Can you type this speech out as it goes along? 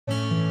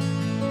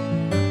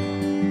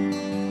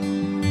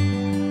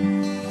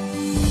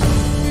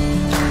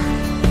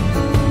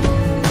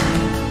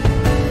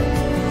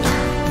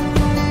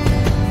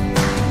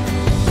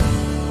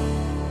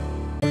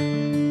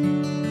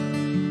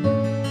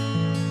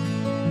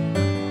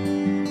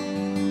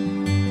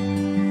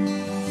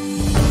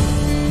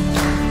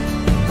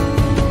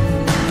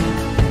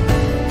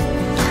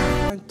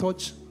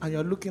watch and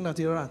you're looking at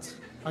a rat.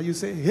 And you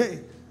say,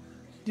 hey,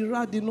 the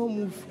rat did not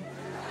move.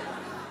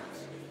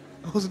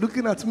 I was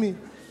looking at me.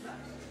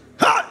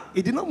 Ha!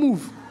 It did not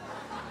move.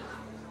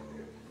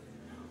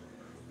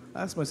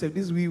 I asked myself,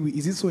 this wee wee,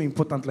 is it so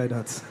important like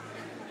that?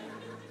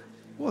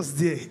 What's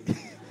there?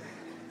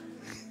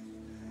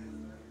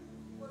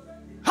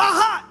 Ha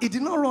ha! It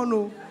did not run,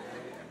 no.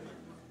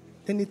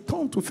 Then he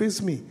turned to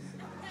face me.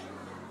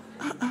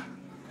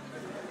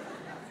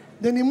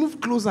 Then he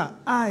moved closer.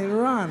 I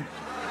ran.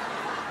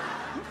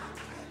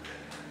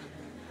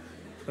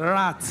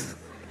 Rat.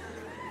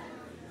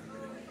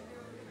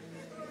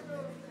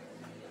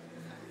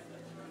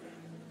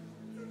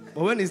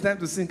 But when it's time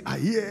to sing, I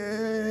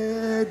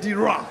hear the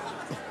roar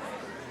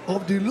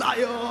of the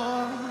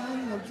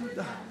Lion of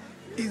Judah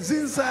is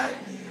inside.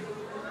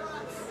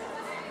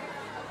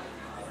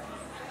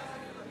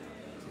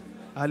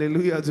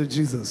 Hallelujah to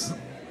Jesus.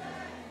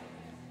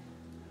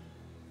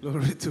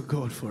 Glory to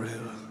God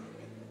forever.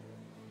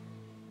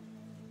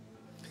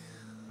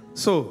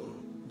 So,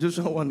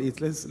 Joshua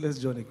 1:8. Let's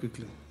join it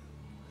quickly.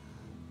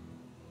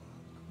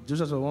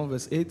 Joshua 1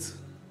 verse 8.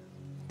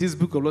 This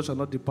book of law shall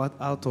not depart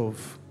out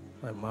of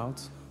my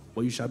mouth,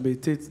 but you shall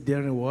meditate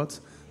therein what?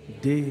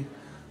 Day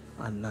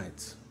and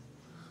night.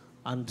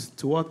 And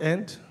to what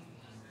end?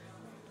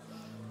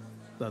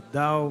 That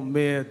thou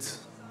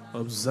mayest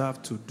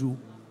observe to do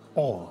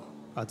all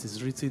that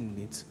is written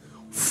in it.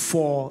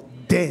 For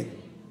then,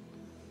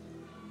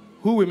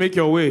 who will make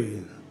your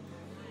way?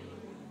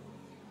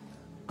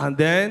 And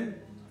then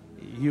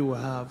you will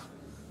have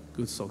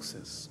good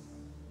success.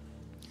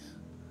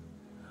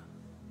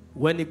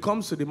 When it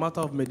comes to the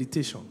matter of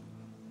meditation,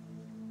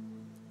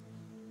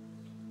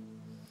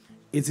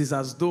 it is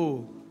as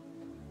though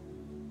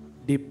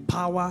the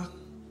power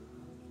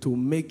to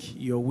make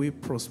your way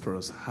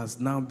prosperous has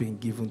now been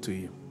given to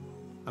you.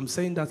 I'm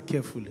saying that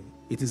carefully.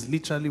 It is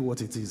literally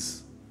what it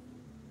is.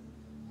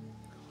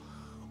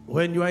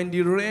 When you are in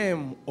the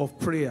realm of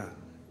prayer,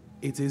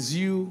 it is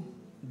you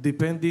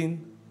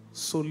depending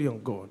solely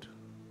on God.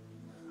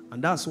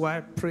 And that's why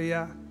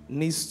prayer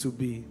needs to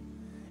be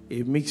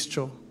a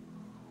mixture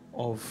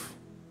of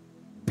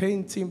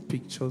painting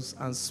pictures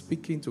and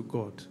speaking to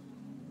God.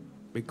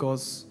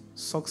 Because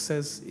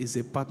success is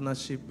a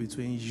partnership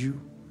between you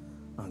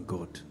and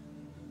God.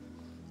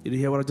 Did you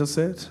hear what I just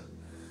said?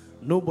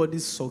 Nobody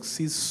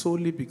succeeds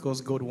solely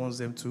because God wants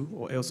them to,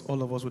 or else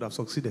all of us would have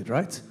succeeded,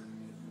 right?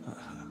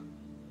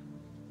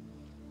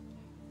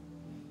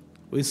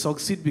 We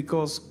succeed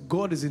because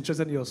God is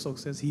interested in your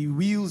success. He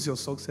wills your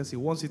success. He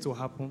wants it to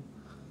happen.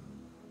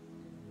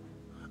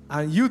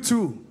 And you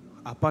too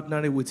are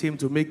partnering with Him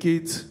to make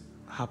it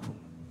happen.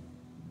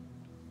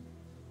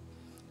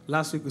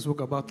 Last week we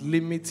spoke about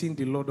limiting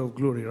the Lord of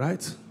glory,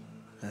 right?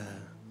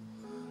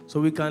 So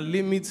we can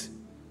limit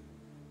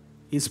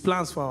His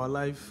plans for our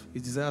life,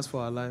 His desires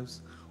for our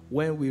lives,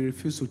 when we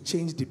refuse to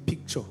change the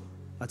picture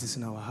that is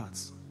in our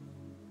hearts.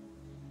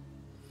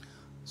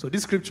 So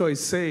this scripture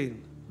is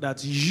saying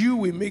that you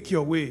will make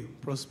your way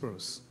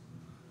prosperous.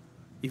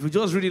 If you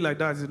just read it like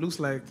that, it looks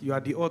like you are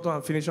the author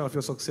and finisher of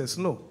your success.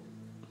 No.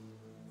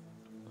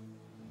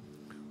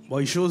 But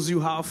it shows you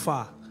how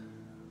far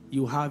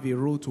you have a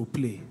role to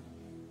play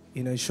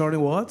in ensuring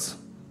what?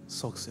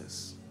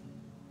 Success.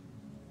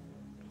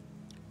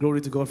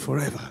 Glory to God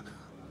forever.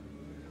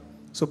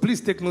 So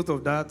please take note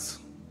of that.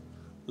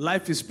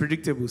 Life is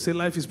predictable. Say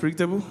life is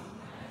predictable.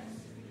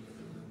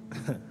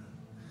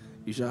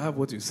 You shall have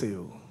what you say.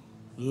 Oh.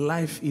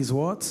 Life is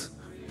what?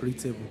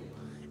 Predictable.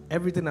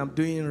 Everything I'm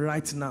doing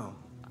right now,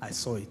 I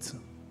saw it.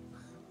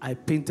 I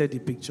painted the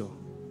picture.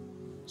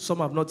 Some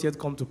have not yet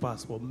come to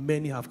pass, but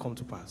many have come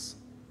to pass.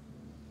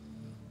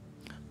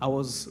 I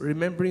was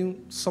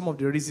remembering some of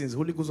the reasons,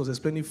 Holy Ghost was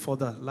explaining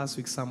further last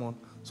week's sermon,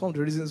 some of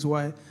the reasons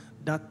why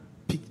that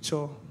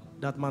picture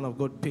that man of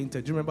God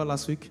painted. Do you remember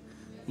last week?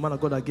 The man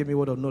of God that gave me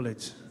word of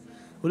knowledge.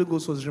 Holy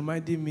Ghost was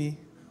reminding me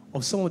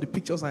of some of the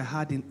pictures I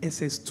had in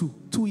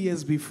SS2, 2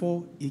 years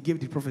before he gave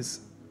the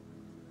prophecy.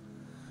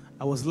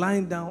 I was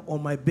lying down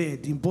on my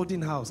bed in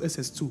boarding house,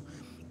 SS2,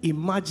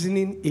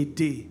 imagining a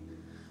day.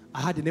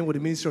 I had the name of the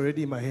ministry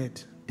already in my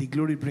head, the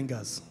Glory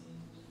Bringers.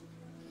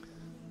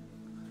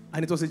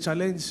 And it was a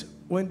challenge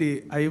when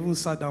I even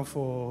sat down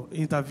for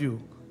interview,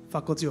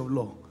 Faculty of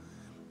Law.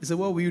 They said,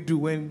 what will you do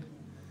when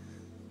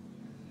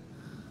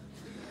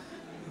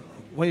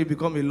you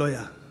become a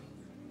lawyer?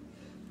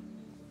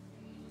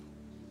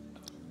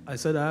 I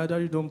said, I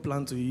actually don't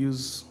plan to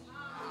use.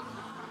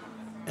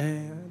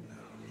 And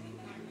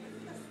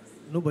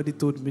nobody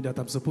told me that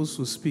I'm supposed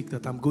to speak,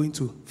 that I'm going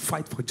to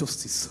fight for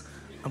justice.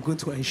 I'm going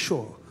to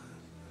ensure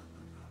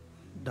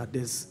that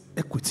there's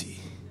equity.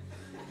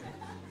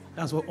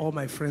 That's what all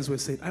my friends were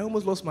saying. I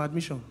almost lost my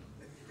admission.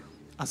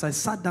 As I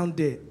sat down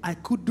there, I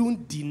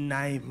couldn't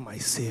deny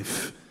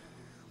myself.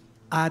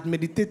 I had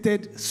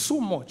meditated so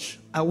much.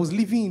 I was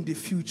living in the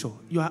future.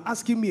 You are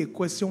asking me a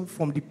question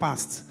from the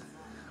past.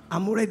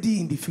 I'm already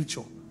in the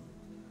future.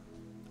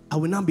 I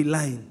will not be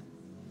lying.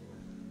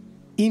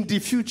 In the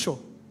future,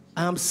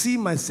 I am seeing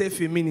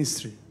myself in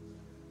ministry.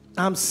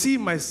 I'm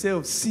seeing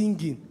myself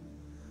singing.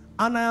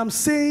 And I am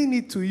saying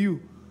it to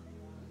you.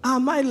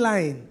 Am I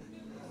lying?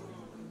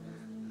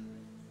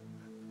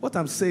 What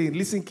I'm saying,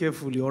 listen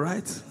carefully, all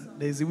right?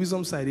 There's a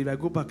wisdom side. If I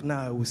go back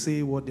now, I will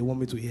say what they want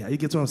me to hear. You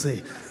get what I'm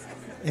saying?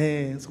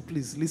 So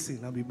please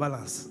listen and be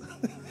balanced.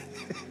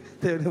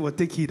 Tell them what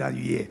take heed and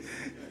you hear.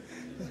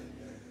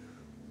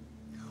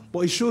 But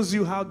it shows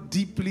you how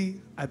deeply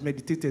I've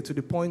meditated to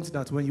the point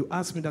that when you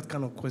ask me that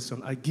kind of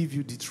question, I give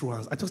you the true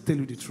answer. I just tell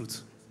you the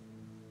truth.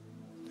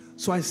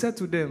 So I said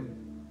to them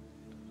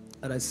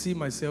that I see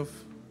myself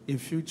in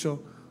future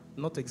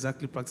not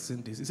exactly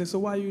practicing this. He said, so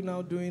why are you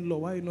now doing law?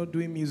 Why are you not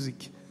doing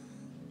music?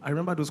 I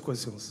remember those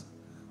questions.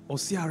 Or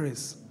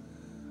CRS.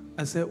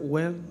 I said,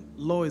 well,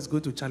 law is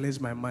going to challenge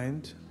my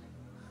mind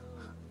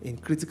in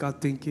critical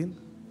thinking.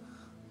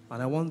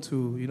 And I want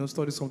to,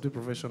 study something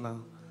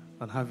professional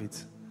and have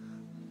it.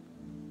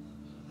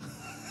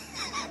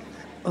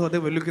 Oh, they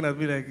were looking at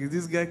me like, is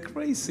this guy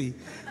crazy?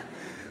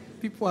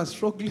 People are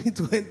struggling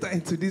to enter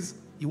into this.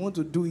 You want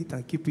to do it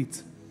and keep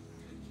it.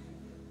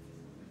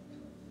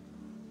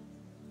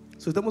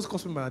 So it almost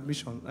cost me my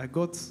admission. I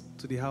got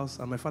to the house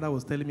and my father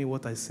was telling me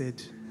what I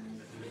said.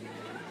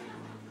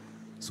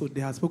 So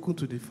they had spoken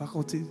to the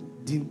faculty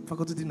dean.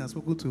 Faculty dean had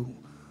spoken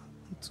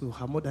to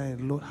her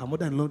mother-in-law. Her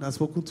mother-in-law had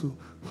spoken to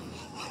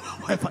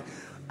my father.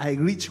 I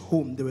reached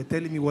home. They were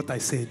telling me what I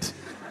said.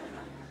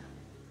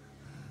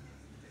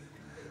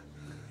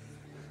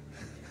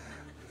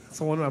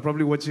 Someone are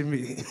probably watching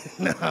me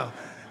now.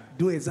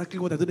 Do exactly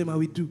what I told them I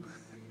would do.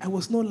 I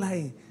was not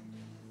lying.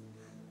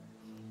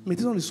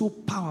 Meditation is so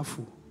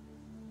powerful.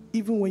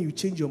 Even when you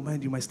change your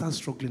mind, you might start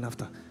struggling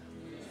after.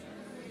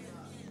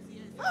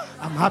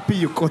 I'm happy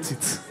you caught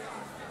it.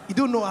 You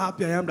don't know how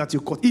happy I am that you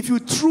caught it. If you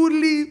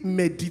truly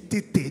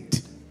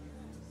meditated,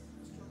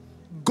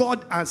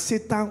 God and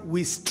Satan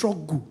will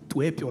struggle to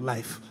help your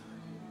life.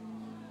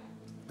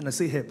 And I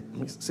say help.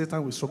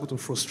 Satan will struggle to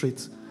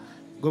frustrate.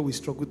 God will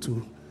struggle to...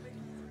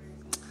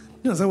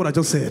 You understand what I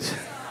just said?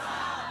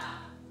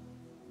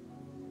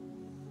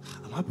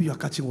 I'm happy you are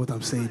catching what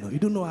I'm saying. You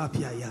don't know how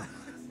happy I am.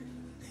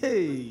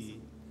 Hey.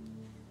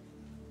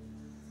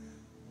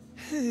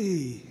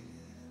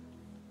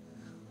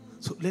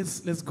 So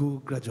let's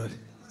go gradually.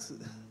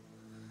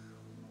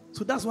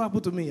 So that's what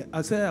happened to me.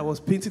 I said I was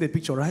painting a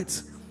picture,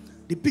 right?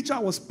 The picture I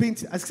was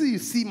painting, I still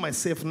see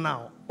myself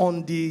now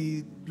on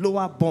the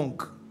lower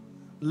bunk,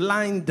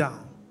 lying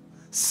down,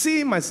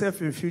 seeing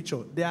myself in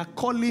future. They are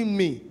calling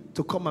me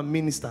to come and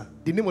minister.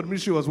 The name of the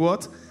ministry was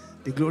what?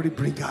 The Glory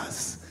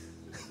Bringers.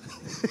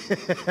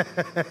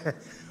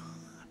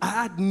 I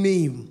had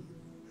name.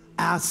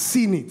 I had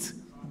seen it.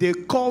 They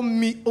call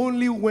me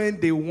only when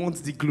they want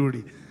the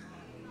glory.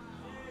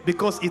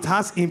 Because it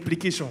has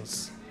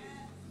implications.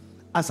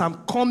 As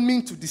I'm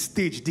coming to the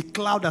stage, the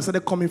cloud has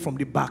started coming from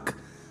the back.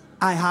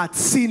 I had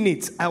seen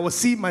it. I was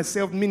seeing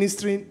myself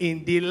ministering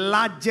in the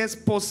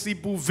largest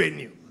possible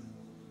venue.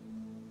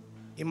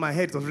 In my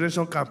head, it was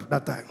Redemption Camp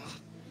that time.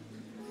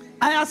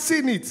 I had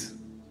seen it.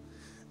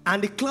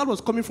 And the cloud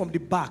was coming from the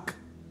back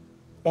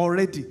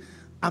already.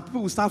 And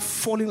people will start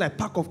falling like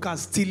pack of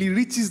cars till it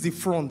reaches the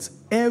front.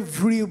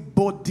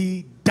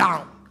 Everybody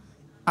down.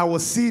 I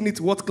was seeing it.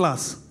 What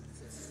class?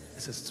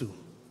 SS2.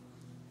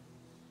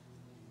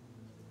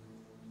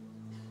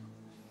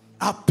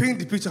 I paint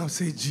the picture and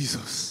say,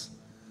 Jesus,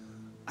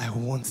 I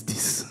want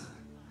this.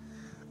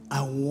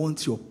 I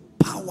want your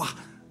power.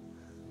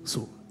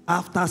 So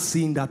after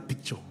seeing that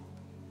picture,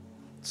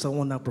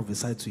 someone now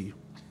prophesied to you.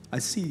 I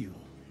see you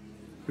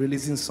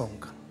releasing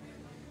song.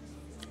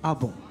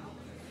 Album.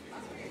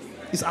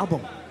 It's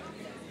album.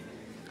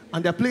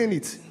 And they're playing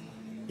it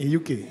in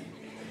UK.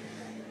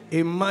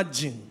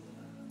 Imagine.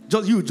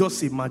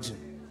 Just imagine.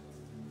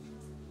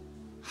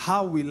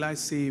 How will I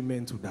say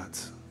amen to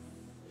that?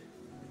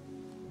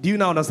 Do you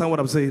now understand what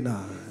I'm saying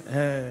now?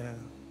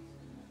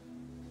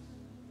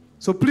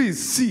 So please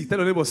see. Tell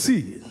your neighbor,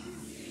 see.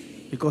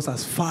 Because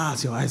as far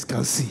as your eyes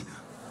can see,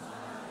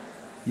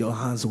 your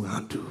hands will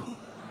handle.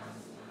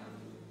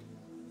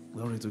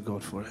 Glory to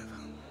God forever.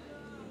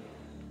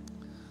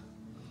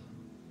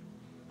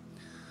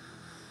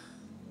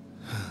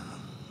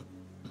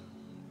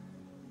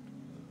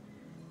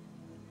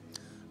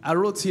 I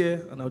wrote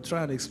here, and I'll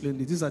try and explain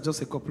it. These are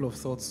just a couple of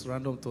thoughts,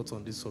 random thoughts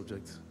on this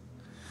subject.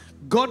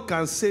 God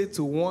can say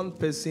to one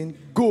person,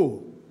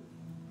 go.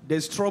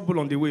 There's trouble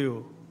on the way.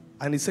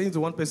 And he's saying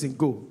to one person,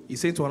 go. He's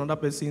saying to another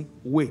person,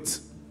 wait.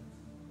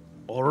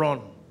 Or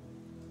run.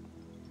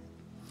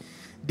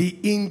 The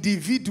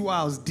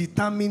individuals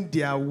determine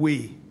their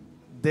way,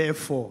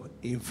 therefore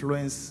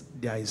influence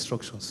their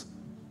instructions.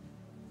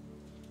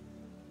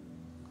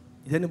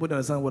 Does anybody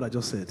understand what I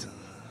just said?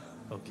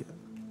 Okay.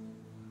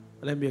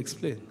 Let me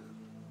explain.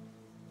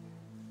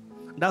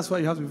 That's why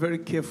you have to be very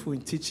careful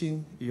in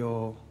teaching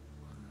your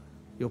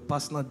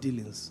personal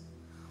dealings.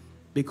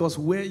 Because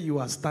where you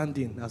are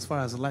standing, as far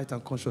as light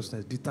and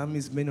consciousness,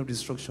 determines many of the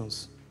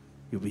instructions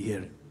you'll be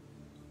hearing.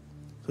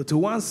 So to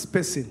one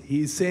person,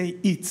 he is saying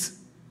eat.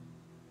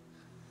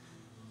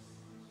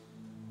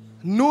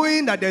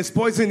 Knowing that there's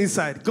poison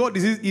inside. God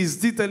is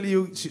still telling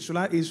you, should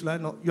I eat, should I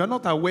not? You are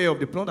not aware of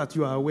the plan that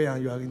you are aware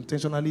and you are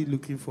intentionally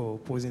looking for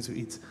poison to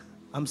eat.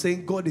 I'm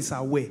saying God is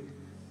aware.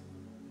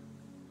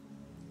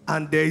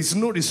 And there is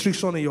no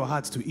restriction in your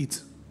heart to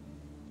eat.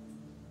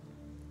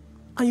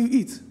 And you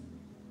eat.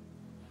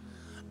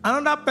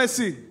 Another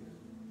person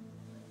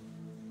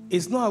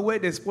is not aware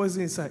there's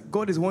poison inside.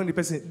 God is warning the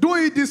person,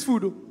 don't eat this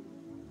food.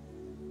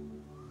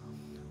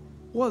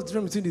 What's the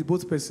difference between these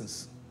both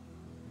persons?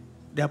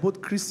 They are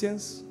both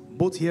Christians,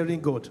 both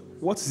hearing God.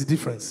 What is the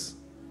difference?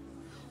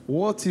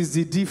 What is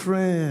the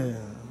difference?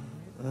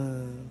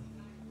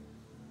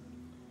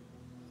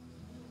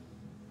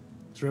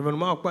 Reverend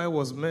Malpai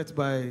was met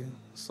by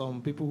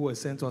some people who were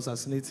sent to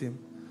assassinate him.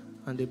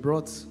 And they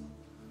brought,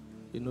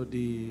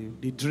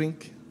 the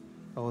drink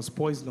that was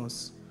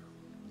poisonous.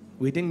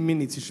 Within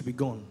minutes, it should be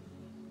gone.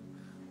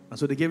 And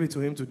so they gave it to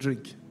him to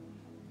drink.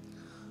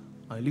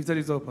 And he lifted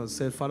it up and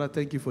said, Father,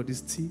 thank you for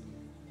this tea.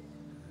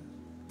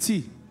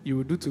 Tea, you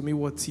will do to me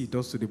what tea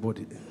does to the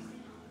body.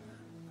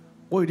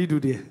 What did he do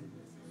there?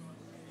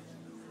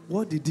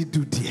 What did he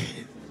do there?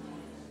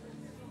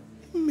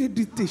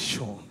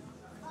 Meditation.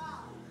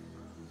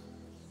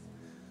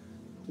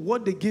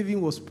 What they gave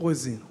him was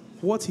poison.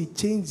 What he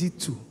changed it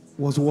to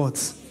was what?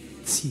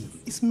 Tea.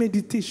 It's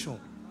meditation.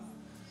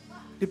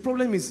 The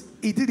problem is,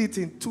 he did it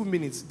in 2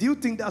 minutes. Do you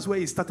think that's where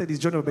he started his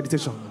journey of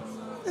meditation?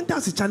 And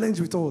that's the challenge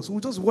with us. We'll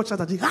just watch that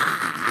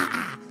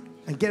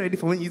and get ready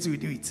for when you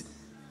do it.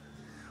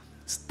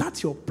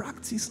 Start your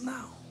practice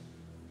now.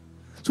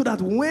 So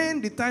that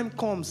when the time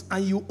comes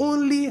and you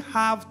only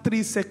have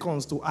 3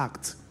 seconds to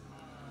act,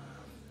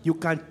 you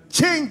can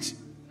change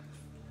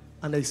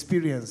an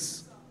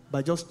experience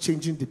by just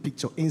changing the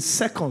picture. In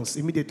seconds,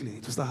 immediately,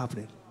 it will start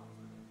happening.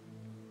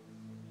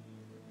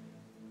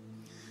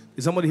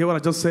 Is somebody hear what I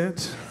just said?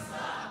 Yes,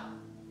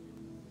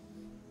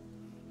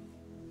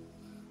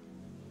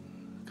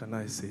 can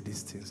I say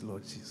these things,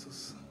 Lord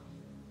Jesus?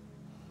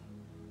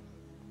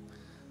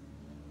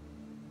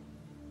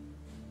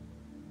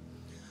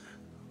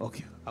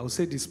 Okay, I will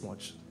say this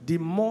much. The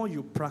more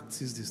you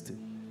practice this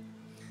thing,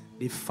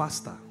 the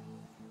faster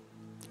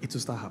it will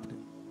start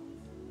happening.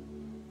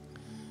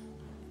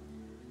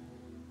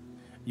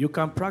 You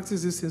can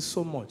practice this thing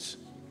so much.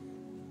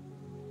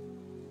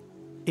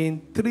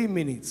 In 3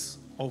 minutes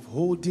of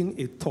holding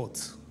a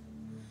thought,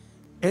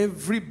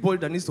 everybody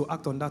that needs to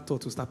act on that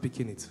thought will start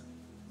picking it.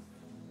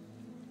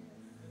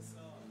 Yes, sir.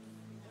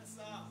 Yes,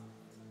 sir.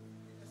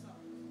 Yes, sir.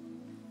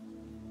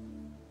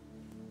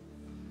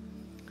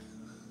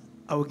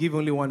 I will give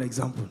only one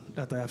example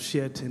that I have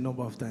shared a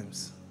number of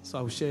times. So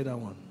I will share that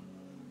one.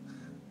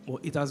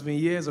 But it has been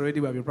years already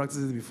where I've been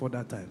practicing it before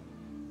that time.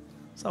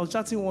 So I was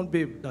chatting one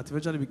babe that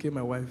eventually became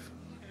my wife.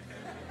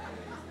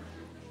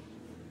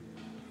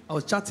 I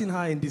was chatting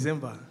her in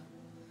December.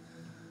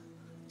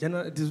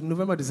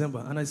 November,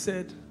 December. And I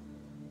said,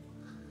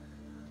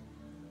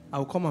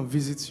 I'll come and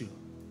visit you.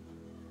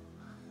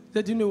 She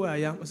said, do you know where I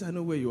am? I said, I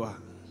know where you are.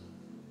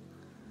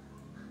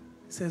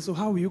 He said, so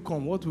how will you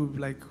come? What will be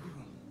like?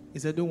 He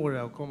said, don't worry,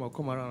 I'll come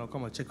around, I'll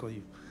come and check on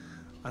you.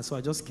 And so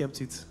I just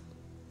kept it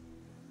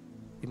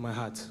in my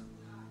heart.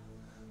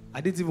 I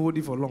didn't even hold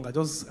it for long.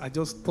 I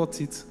just thought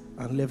it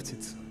and left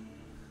it.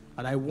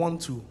 And I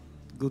want to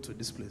go to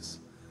this place.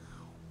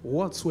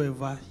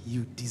 Whatsoever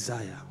you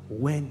desire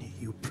when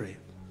you pray.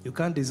 You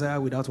can't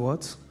desire without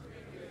what?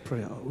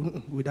 Prayer.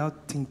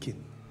 Without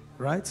thinking.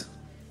 Right?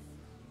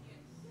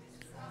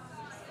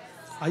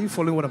 Are you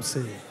following what I'm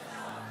saying?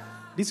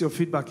 This is your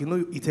feedback. You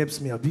know it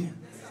helps me, Abi.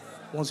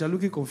 Once you're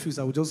looking confused,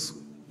 I will just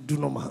do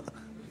normal.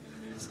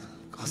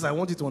 Because I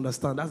want you to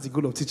understand. That's the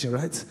goal of teaching,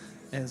 right?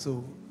 And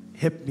so,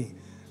 help me.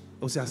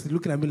 Also, as you're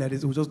looking at me like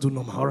this, we'll just do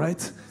normal, all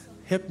right?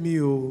 Help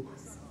me, oh.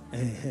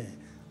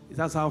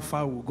 That's how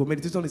far we'll go.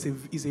 Meditation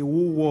is a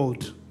whole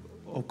world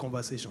of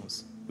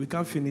conversations. We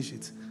can't finish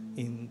it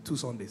in 2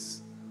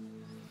 Sundays.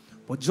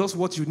 But just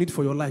what you need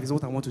for your life is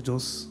what I want to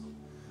just,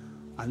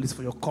 at least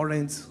for your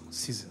current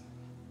season.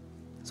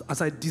 So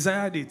as I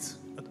desired it,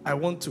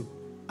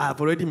 I've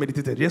already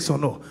meditated, yes or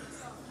no?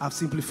 I've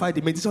simplified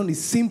it. Meditation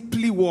is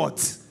simply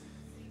what?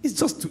 It's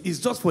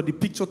just for the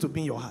picture to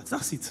be in your heart.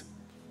 That's it.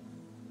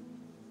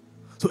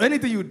 So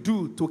anything you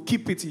do to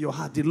keep it in your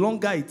heart, the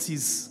longer it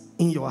is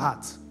in your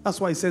heart.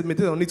 That's why he says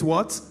meditate on it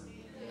what?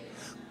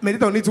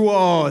 Meditate on it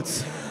what?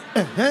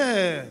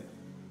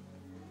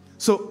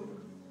 So,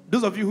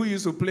 those of you who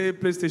used to play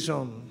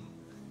PlayStation,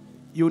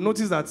 you'll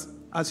notice that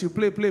as you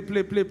play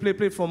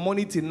from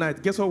morning till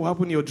night, guess what will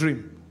happen in your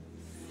dream?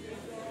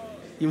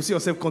 You'll see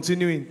yourself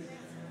continuing.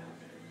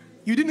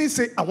 You didn't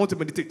say, I want to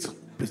meditate.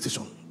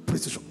 PlayStation.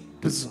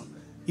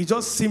 You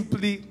just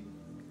simply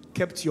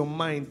kept your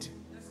mind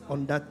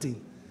on that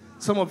thing.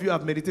 Some of you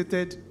have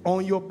meditated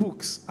on your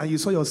books and you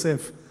saw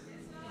yourself.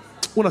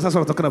 That's what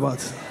I'm talking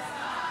about.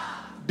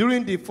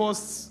 During the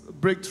first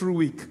breakthrough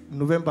week,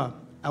 November,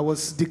 I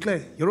was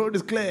declared, your road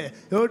is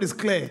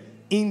clear.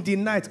 In the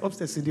night,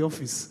 upstairs in the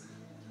office.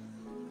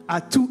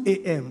 At 2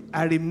 a.m.,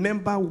 I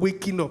remember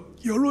waking up.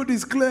 Your road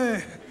is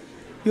clear.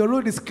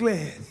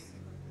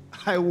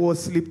 I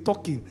was sleep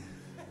talking.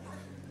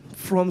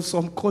 from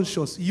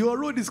subconscious. Your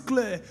road is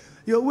clear.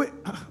 Your way.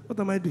 What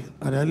am I doing?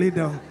 And I lay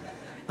down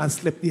and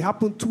slept. It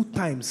happened 2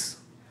 times.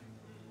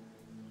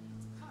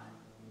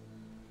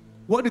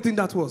 What do you think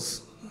that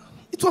was?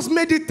 It was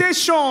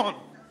meditation.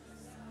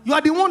 You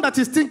are the one that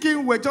is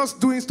thinking we're just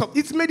doing stuff.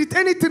 It's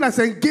anything that's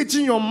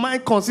engaging your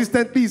mind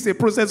consistently is a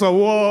process of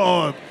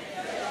what?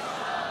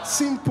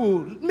 Simple.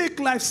 Make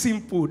life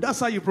simple. That's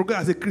how you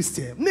progress as a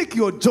Christian. Make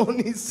your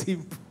journey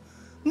simple.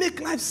 Make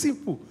life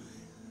simple.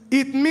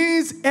 It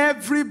means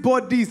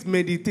everybody is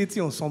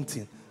meditating on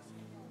something.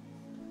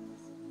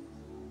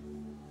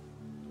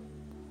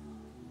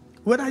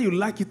 Whether you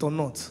like it or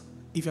not,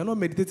 if you're not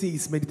meditating,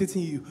 it's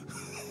meditating you.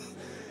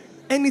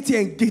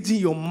 Anything engaging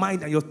your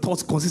mind and your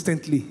thoughts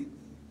consistently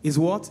is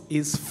what?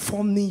 Is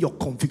forming your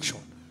conviction.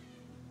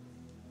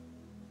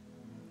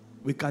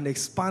 We can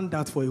expand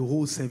that for a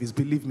whole service,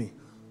 believe me.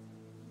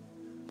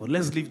 But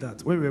let's leave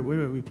that. Where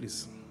were we,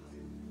 please?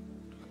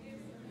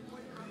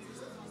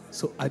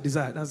 So I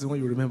desired. That's the one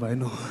you remember, I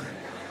know.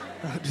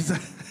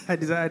 I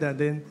desired, and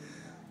then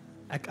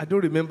I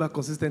don't remember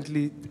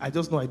consistently. I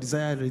just know I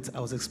desired it. I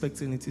was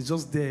expecting it. It's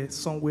just there,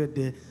 somewhere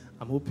there.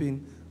 I'm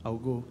hoping I'll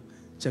go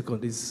check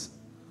on this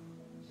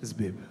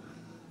babe.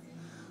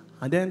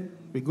 And then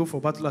we go for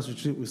battle last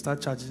retreat. We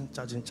start charging.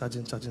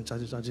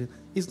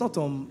 It's not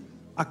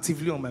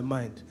actively on my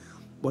mind,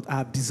 but I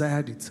have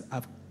desired it.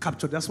 I've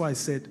captured. That's why I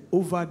said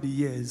over the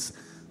years,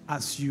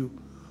 as you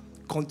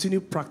continue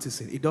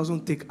practicing, it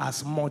doesn't take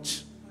as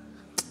much.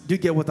 Do you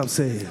get what I'm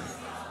saying?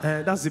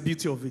 That's the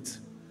beauty of it.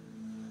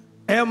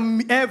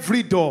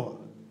 Every door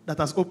that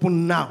has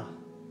opened now,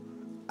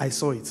 I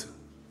saw it.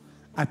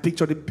 I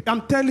pictured it.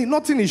 I'm telling you,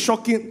 nothing is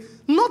shocking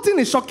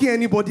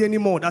anybody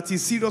anymore that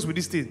is serious with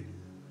this thing.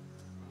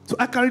 So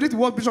I can relate to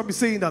what Bishop is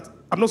saying, that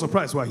I'm not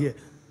surprised we're here.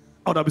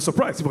 I would have been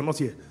surprised if we're not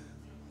here.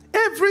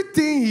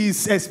 Everything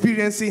he's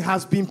experiencing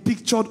has been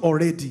pictured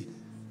already.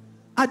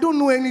 I don't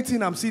know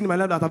anything I'm seeing in my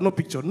life that I've not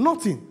pictured.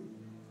 Nothing.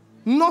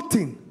 I'm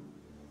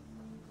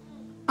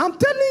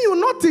telling you,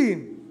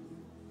 nothing.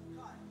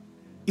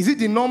 Is it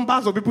the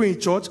numbers of people in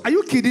church? Are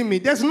you kidding me?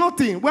 There's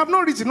nothing. We have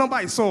not reached the number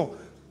I saw.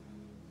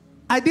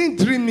 I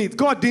didn't dream it.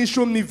 God didn't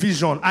show me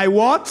vision. I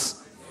what?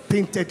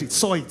 Painted it,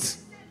 saw it.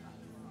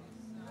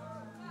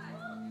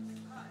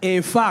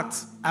 In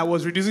fact, I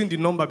was reducing the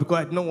number because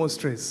I did not want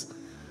stress.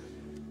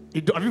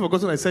 Have you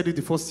forgotten I said it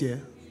the first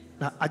year?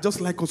 That I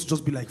just like us to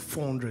just be like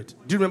 400.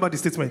 Do you remember the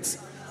statement?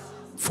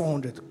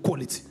 400,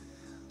 quality.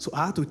 So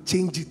I had to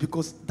change it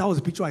because that was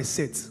the picture I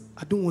set.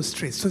 I don't want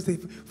stress. Just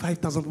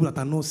 5,000 people that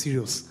are not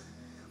serious.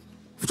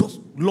 Just,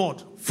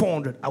 Lord,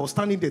 400. I was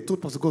standing there,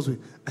 told Pastor Gosway.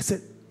 I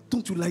said,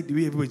 don't you like the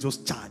way everybody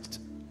just charged?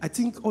 I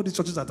think all these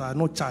churches that are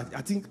not charged,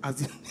 I think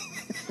as in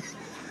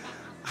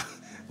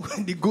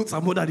when the goats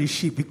are more than the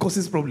sheep, it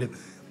causes problem.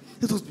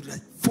 It was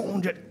like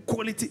 400,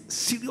 quality,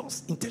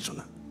 serious,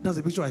 intentional. That's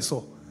the picture I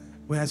saw.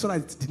 When I saw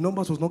that the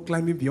numbers was not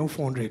climbing beyond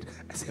 400,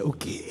 I said,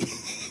 okay,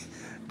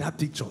 that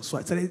picture. So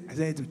I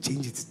started to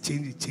change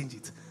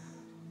it.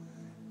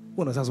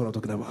 What else? That's what I'm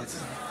talking about.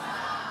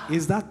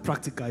 Is that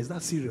practical? Is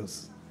that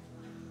serious?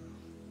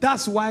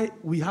 That's why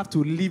we have to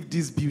leave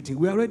this building.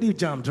 We're already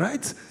jammed,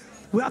 right?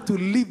 We have to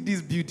leave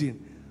this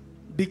building.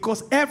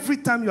 Because every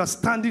time you are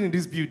standing in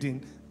this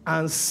building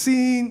and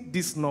seeing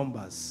these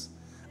numbers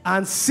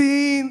and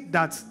seeing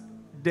that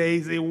there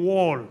is a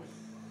wall,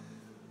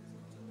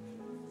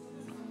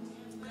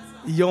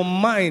 your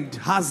mind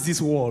has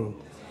this wall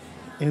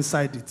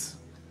inside it.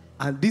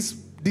 And this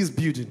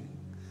building,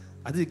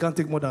 I think it can't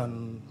take more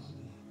than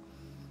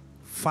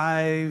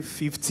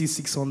 550,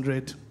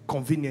 600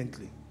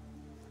 conveniently.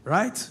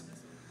 Right?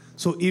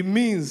 So it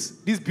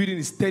means this building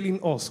is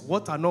telling us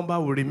what our number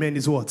will remain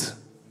is what?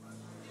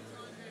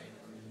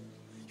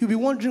 You'll be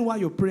wondering why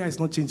your prayer is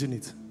not changing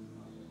it.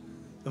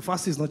 Your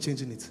fasting is not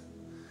changing it.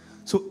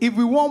 So if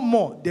we want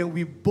more, then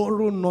we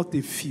borrow not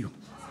a few.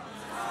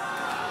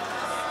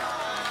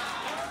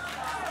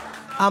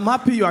 I'm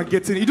happy you are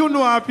getting it. You don't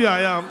know how happy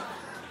I am.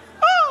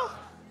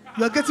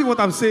 You are getting what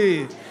I'm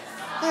saying.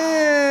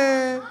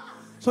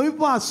 Some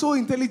people are so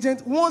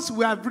intelligent. Once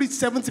we have reached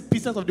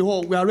 70% of the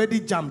whole, we are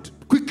already jammed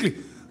quickly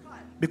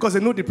because they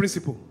know the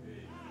principle.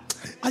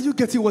 Are you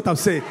getting what I'm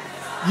saying?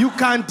 You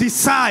can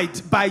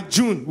decide by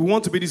June, we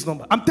want to be this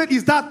number. I'm telling you,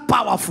 it's that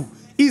powerful.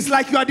 It's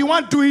like you are the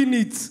one doing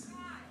it.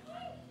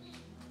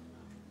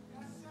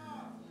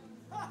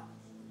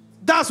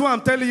 That's why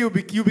I'm telling you,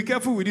 you be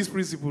careful with this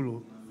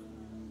principle.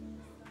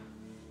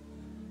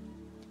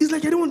 It's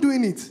like you're the one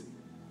doing it.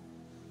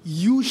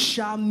 You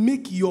shall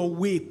make your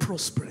way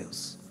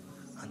prosperous.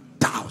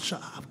 Thou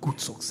shalt have good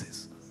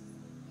success.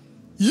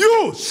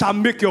 You shall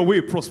make your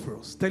way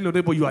prosperous. Tell your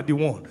neighbor you are the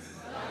one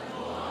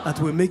that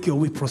will make your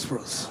way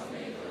prosperous.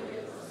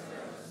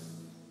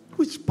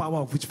 Which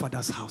power of which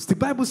father's house? The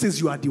Bible says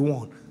you are the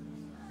one.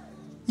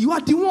 You are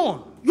the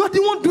one. You are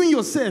the one doing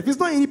yourself. It's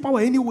not any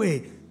power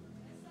anywhere.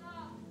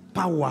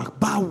 Power.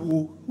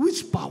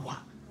 Which power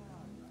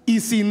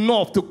is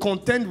enough to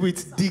contend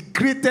with the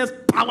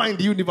greatest power in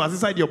the universe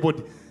inside your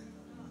body?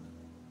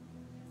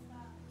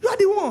 You are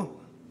the one.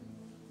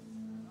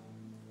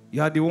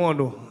 You are the one,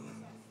 though.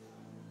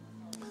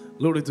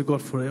 Glory to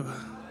God forever.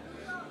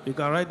 You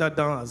can write that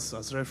down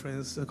as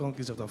reference, 2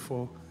 Kings chapter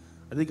 4.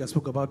 I think I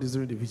spoke about this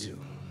during the video.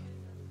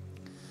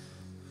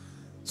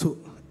 So,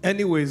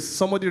 anyways,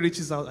 somebody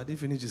reaches out. I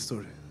didn't finish the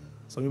story.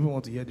 Some people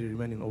want to hear the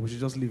remaining, or we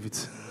should just leave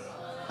it.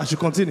 I should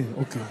continue?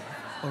 Okay.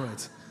 All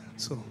right.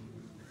 So,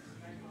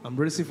 I'm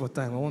racing for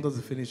time. I want us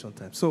to finish on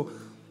time. So,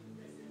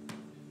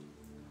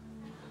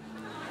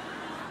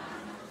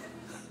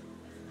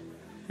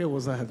 here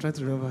was I. I'm trying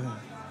to remember.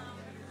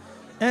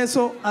 And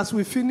so, as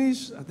we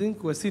finish, I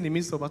think we're still in the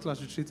midst of Battle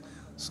Ash Retreat.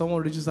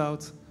 Someone reaches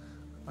out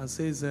and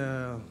says,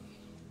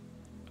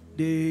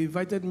 they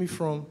invited me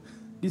from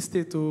this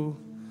state to,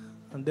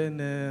 and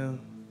then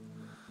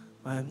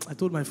I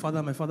told my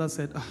father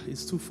said,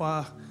 it's too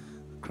far,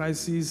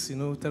 crisis,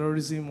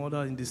 terrorism,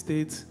 order in the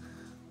state.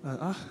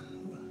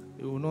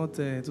 It will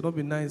not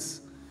be nice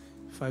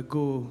if I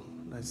go,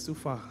 it's too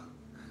far.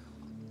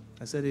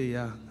 I said, hey,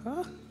 yeah,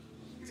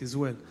 it is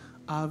well.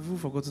 I've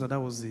forgotten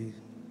that was the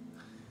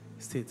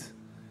state.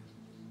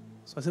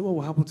 So I said, what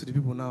will happen to the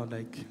people now?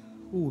 Like,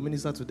 who will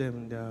minister to them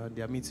in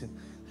their meeting?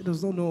 He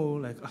does not know,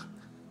 like,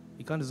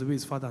 he can't disobey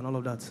his father and all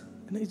of that.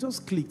 And then it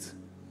just clicked.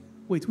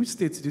 Wait, which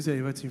state did you say you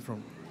invited him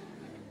from?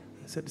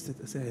 I said the state.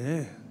 I said,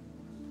 yeah.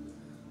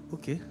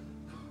 Okay.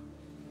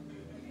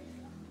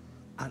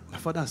 And my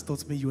father has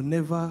taught me, you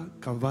never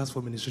canvass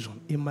for ministration.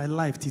 In my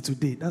life till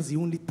today, that's the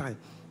only time.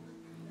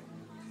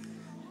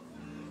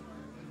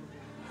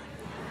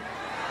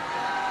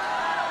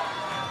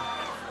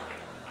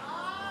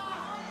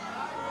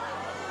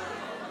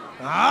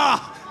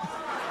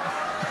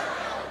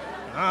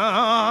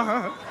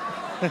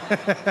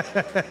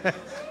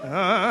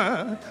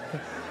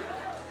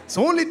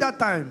 So only that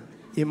time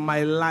in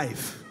my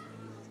life,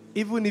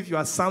 even if you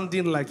are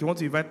sounding like you want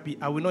to invite me,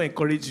 I will not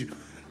encourage you.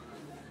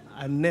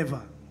 I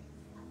never.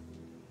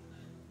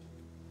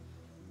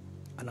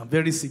 And I'm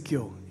very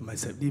secure in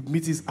myself. The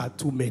meetings are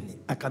too many.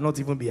 I cannot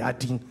even be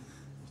adding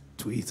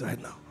to it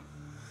right now.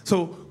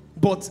 So,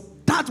 but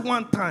that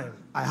one time,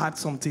 I had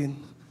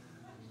something.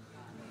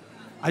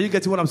 Are you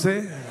getting what I'm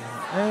saying?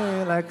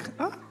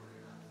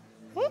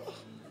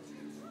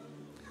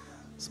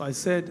 So I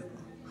said,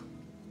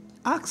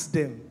 ask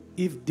them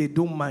if they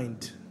don't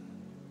mind.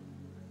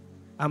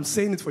 I'm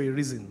saying it for a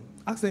reason.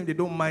 Ask them if they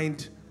don't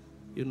mind,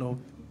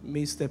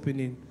 me stepping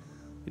in,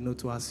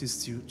 to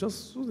assist you.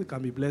 Just so they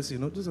can be blessed,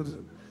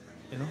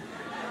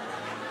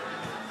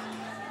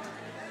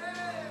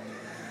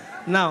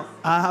 Now,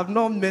 I have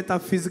not met her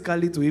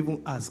physically to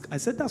even ask. I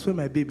said, that's where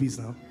my baby is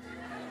now.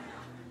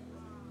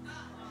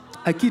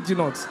 I kid you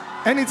not.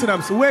 Anything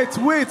I'm saying,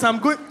 wait, I'm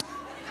going.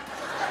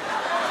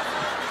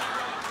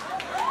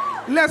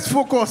 Let's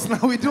focus now.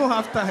 We don't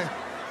have time.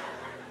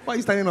 Why are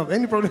you standing up?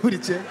 Any problem with the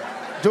chair?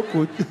 Joke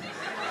with.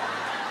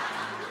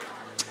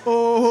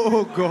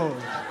 Oh,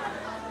 God.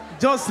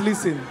 Just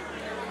listen.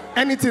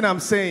 Anything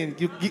I'm saying,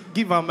 you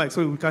give her mic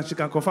so she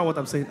can confirm what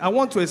I'm saying. I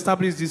want to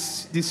establish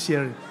this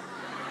sharing.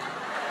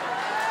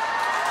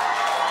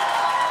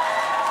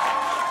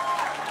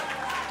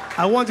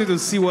 I want you to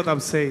see what I'm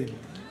saying.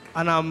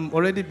 And I'm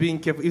already being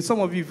careful. If some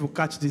of you, if you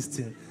catch this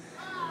thing,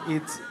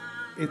 it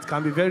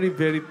can be very,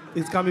 very,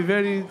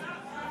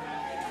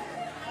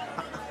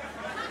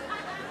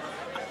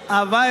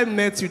 Have I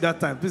met you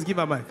that time? Please give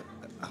a mic.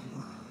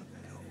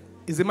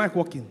 Is the mic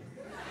working?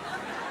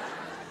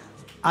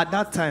 At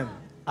that time,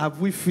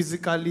 have we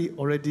physically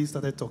already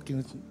started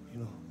talking,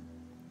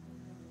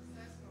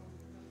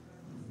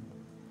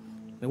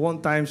 The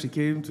one time she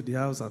came to the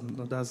house,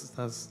 and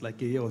that's like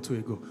a year or two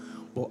ago.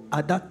 But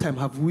at that time,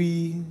 have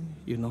we,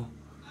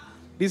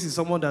 this is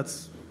someone that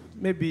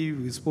maybe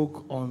we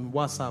spoke on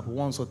WhatsApp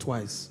once or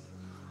twice.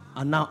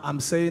 And now I'm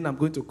saying I'm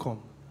going to come.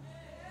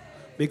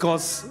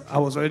 Because I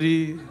was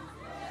already...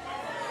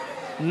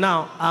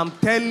 Now, I'm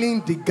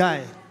telling the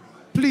guy,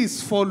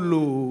 please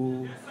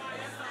follow.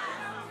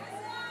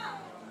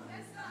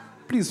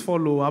 Please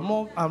follow.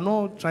 I'm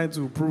not trying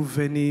to prove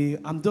any...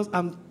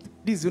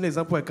 This is the only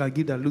example I can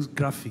give that looks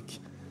graphic,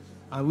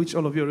 and which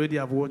all of you already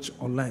have watched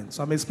online.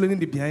 So I'm explaining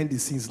the behind the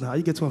scenes now.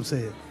 You get what I'm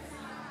saying?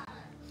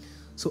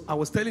 So I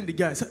was telling the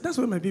guy, I said, that's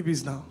where my baby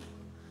is now.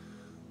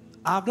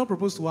 I have not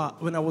proposed to her.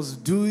 When I was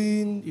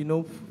doing,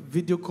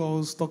 video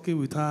calls, talking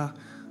with her,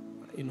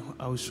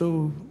 I would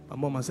show my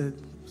mom, I said,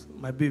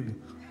 my baby.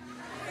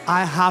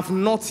 I have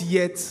not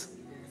yet,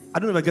 I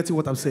don't know if I get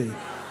what I'm saying.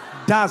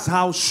 That's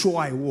how sure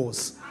I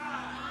was.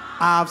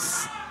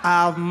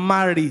 I've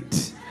married.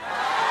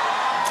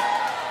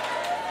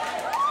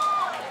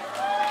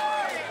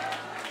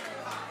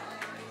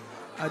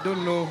 I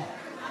don't know.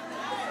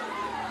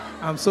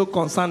 I'm so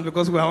concerned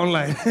because we're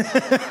online.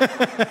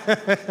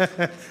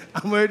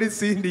 I'm already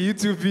seeing the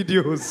YouTube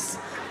videos.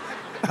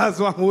 That's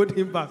why I'm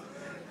holding back.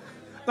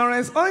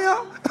 Lawrence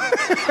Oyor.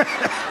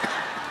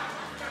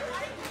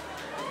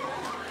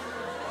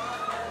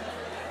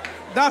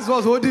 That's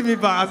what's holding me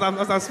back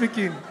as I'm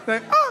speaking.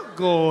 Like,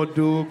 God,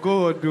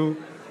 God.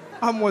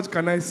 How much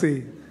can I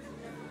say?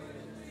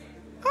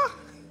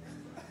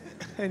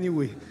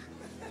 Anyway,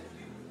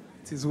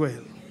 it is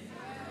well.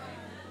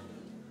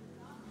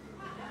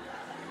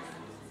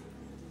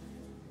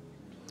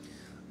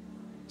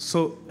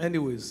 So,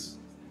 anyways,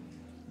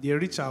 they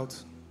reach out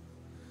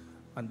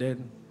and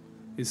then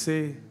they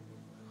say,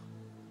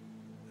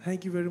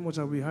 thank you very much.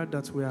 And we heard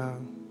that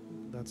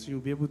that you'll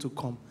be able to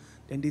come.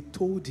 Then they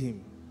told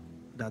him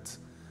that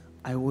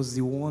I was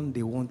the one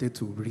they wanted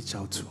to reach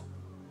out to.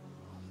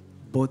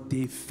 But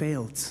they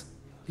felt,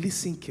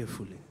 listen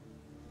carefully.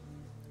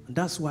 And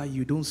that's why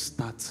you don't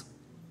start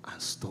and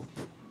stop.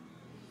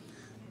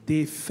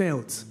 They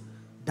felt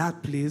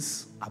that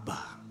place, Abba,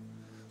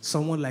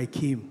 someone like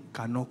him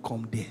cannot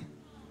come there.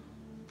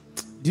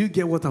 Do you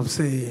get what I'm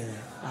saying?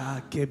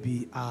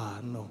 Kebi,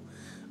 no.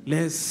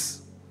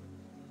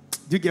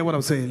 Do you get what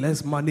I'm saying?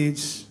 Let's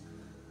manage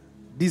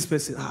this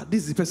person.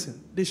 This is the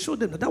person. They showed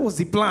them that was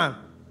the plan.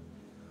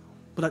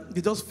 But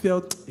they just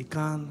felt it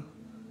can't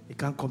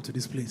come to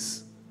this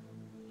place.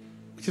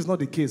 Which is not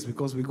the case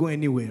because we go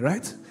anywhere,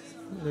 right?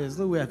 There's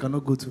no way I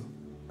cannot go to.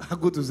 I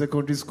go to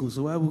secondary school,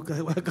 so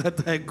why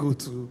can't I go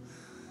to,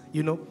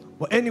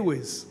 But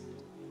anyways,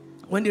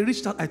 when they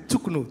reached out, I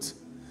took note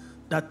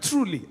that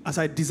truly, as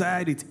I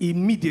desired it,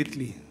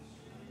 immediately.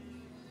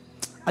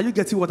 Are you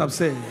getting what I'm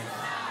saying?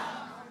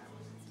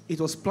 It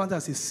was planted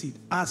as a seed.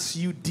 As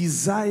you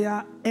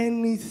desire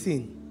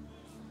anything.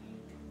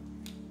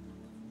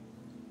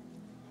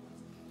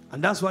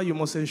 And that's why you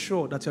must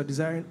ensure that you're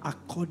desiring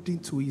according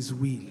to his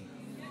will.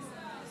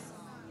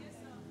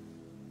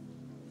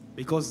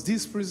 Because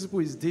this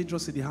principle is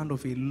dangerous in the hand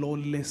of a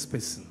lawless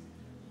person.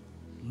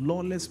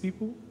 Lawless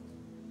people.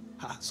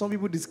 Some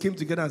people just came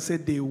together and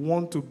said they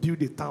want to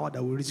build a tower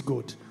that will reach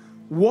God.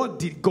 What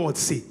did God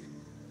say?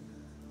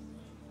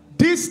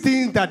 These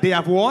things that they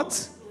have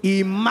what?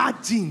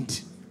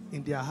 Imagined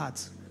in their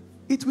hearts.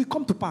 It will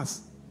come to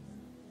pass.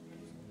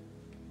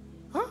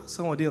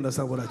 Someone didn't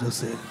understand what I just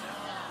said.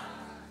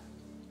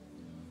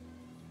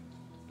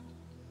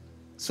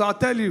 So I'll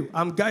tell you,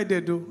 I'm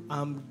guided though.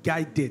 I'm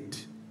guided.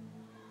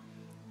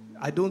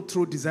 I don't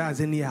throw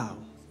desires anyhow.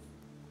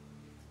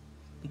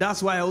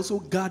 That's why I also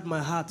guard my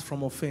heart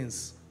from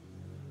offense.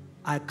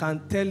 I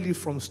can tell you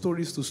from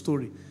stories to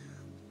story.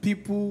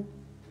 People,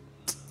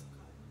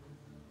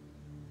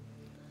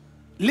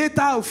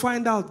 later I'll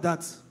find out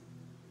that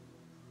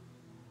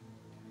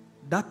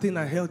thing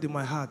I held in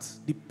my heart,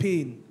 the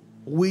pain,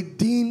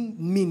 within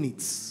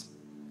minutes,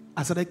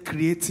 I started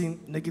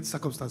creating negative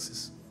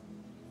circumstances.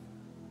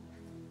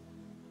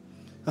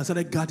 I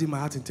started guarding my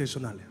heart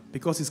intentionally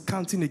because it's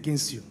counting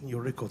against you in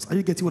your records. Are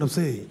you getting what I'm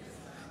saying?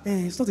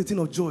 It's not a thing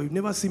of joy. You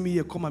never see me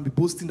here come and be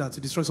boasting that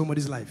to destroy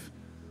somebody's life.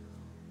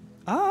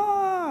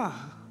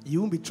 You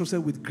won't be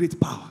trusted with great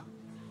power.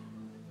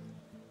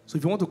 So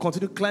if you want to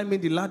continue climbing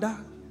the ladder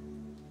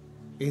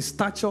in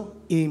stature,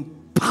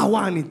 in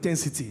power and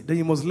intensity, then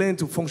you must learn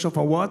to function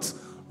from what?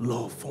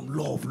 Love. From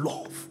love.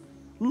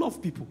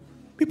 Love people.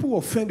 People who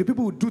offend you.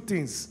 People who do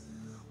things.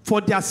 For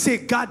their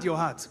sake, guard your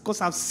heart.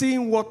 Because I've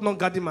seen what not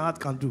guarding my heart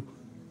can do.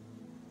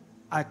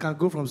 I can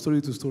go from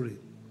story to story.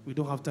 We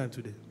don't have time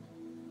today.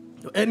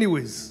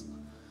 Anyways,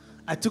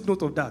 I took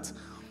note of that.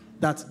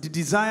 That the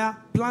desire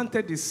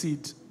planted the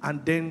seed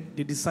and then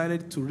they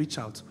decided to reach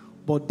out.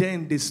 But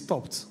then they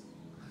stopped.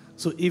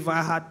 So if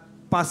I had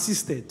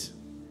persisted,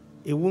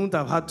 it wouldn't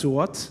have had to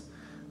what?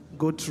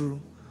 Go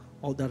through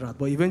all that.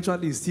 But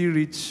eventually it still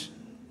reached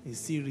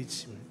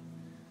me.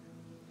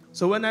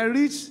 So when I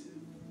reached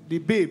the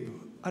babe,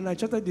 and I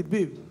chatted the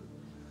babe,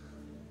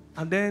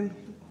 and then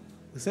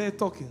they started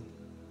talking.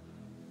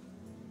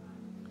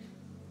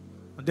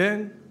 And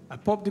then I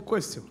popped the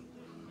question.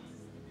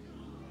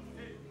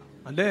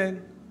 And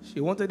then she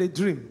wanted a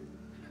dream.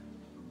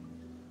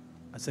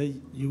 I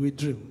said, you will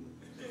dream.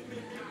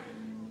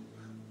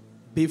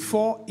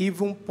 Before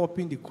even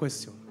popping the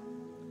question,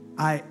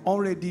 I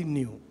already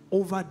knew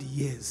over the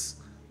years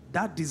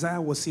that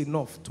desire was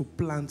enough to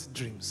plant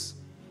dreams.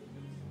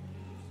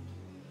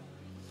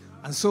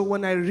 And so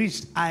when I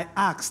reached, I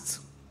asked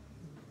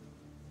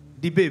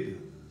the baby,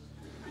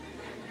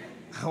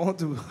 I want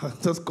to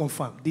just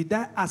confirm, did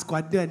I ask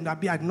or did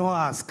I not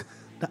ask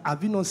that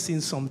have you not seen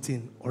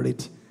something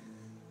already?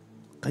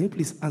 Can you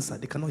please answer?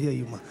 They cannot hear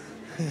you, man.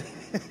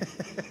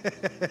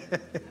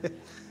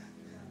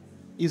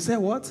 You said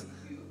what?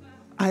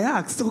 I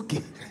asked,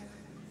 okay.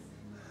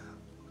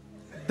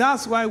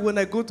 That's why when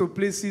I go to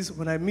places,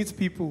 when I meet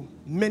people,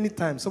 many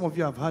times, some of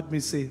you have heard me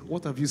say,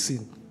 what have you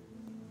seen?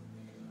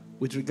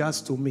 With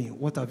regards to me,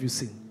 what have you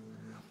seen?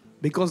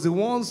 Because the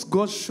ones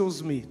God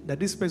shows me that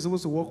this person is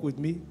supposed to work with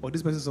me, or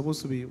this person is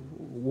supposed to be,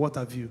 what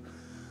have you?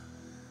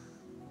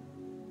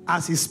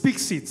 As he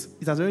speaks it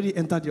has already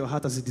entered your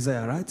heart as a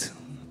desire, right?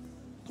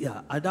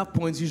 Yeah, at that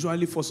point,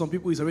 usually for some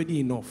people, it's already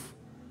enough.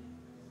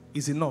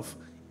 It's enough.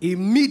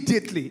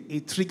 Immediately,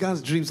 it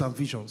triggers dreams and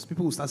visions.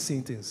 People will start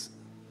seeing things.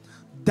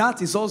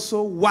 That is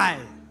also why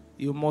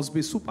you must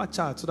be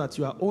supercharged so that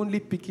you are only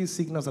picking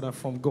signals that are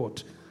from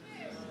God.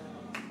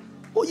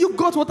 Oh, you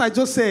got what I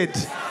just said.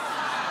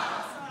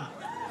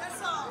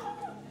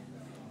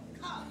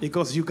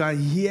 Because you can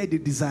hear the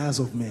desires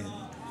of men.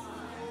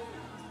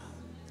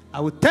 I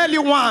will tell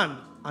you one,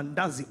 and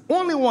that's the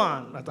only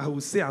one that I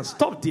will say and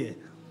stop there.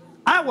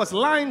 I was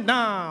lying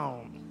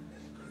down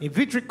in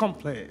Victory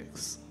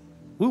Complex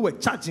We were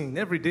charging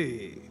every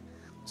day.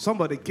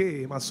 Somebody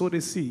came and sowed a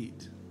seed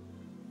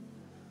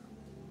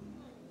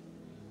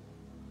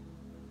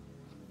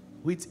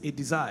with a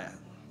desire.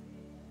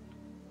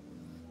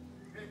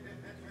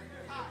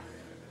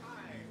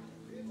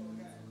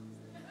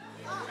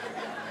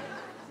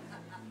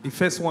 The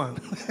first one.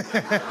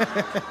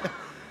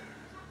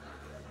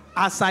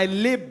 As I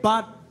lay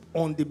back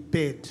on the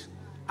bed,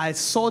 I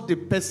saw the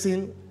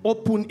person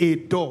open a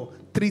door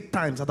 3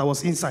 times that I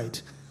was inside.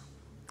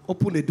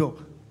 Open a door,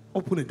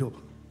 open a door,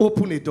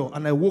 open a door.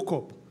 And I woke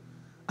up.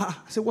 I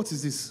said, what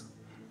is this?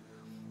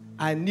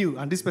 I knew,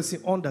 and this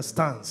person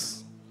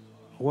understands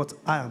what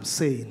I am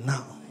saying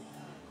now.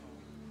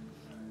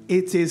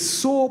 It is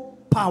so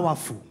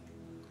powerful.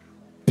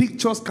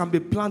 Pictures can be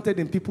planted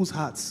in people's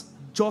hearts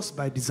just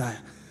by desire.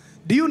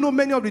 Do you know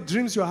many of the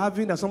dreams you're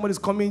having that somebody's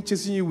coming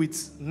chasing you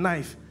with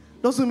knife?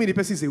 Doesn't mean the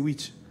person is a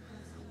witch.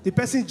 The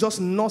person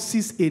just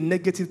nurses a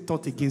negative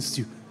thought against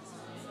you.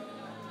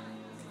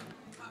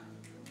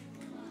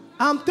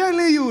 I'm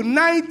telling you,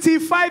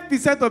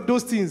 95% of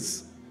those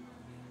things,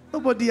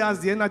 nobody has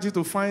the energy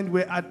to find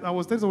where I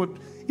was telling someone,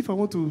 if I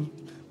want to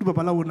do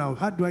Babalawo now,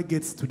 how do I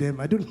get to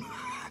them? I don't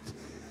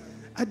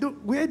know.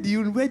 Where do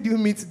you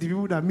meet the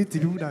people that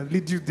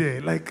lead you there?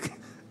 Like,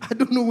 I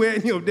don't know where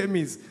any of them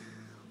is.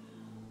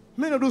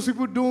 Many of those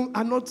people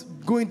are not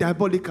going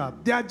diabolical.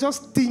 They are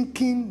just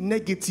thinking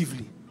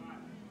negatively.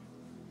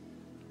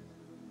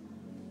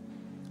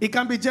 It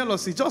can be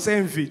jealousy, just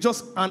envy,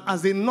 and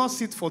as they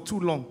nurse it for too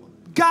long.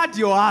 Guard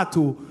your heart,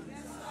 oh.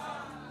 Yes,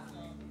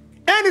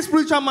 any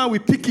spiritual man will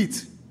pick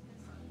it.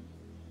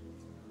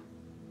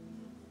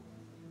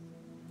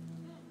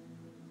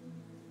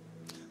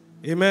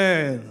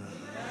 Amen.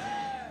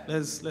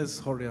 Let's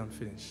hurry and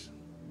finish.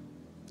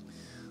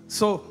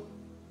 So,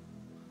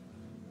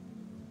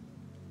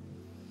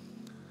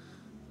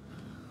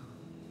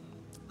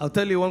 I'll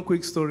tell you one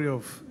quick story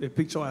of a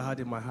picture I had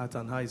in my heart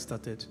and how it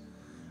started.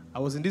 I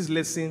was in this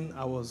lesson.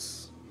 I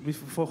was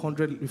before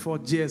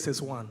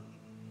GSS 1.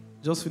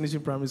 Just finishing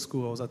primary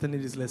school. I was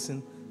attending this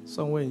lesson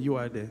somewhere in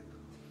UI there.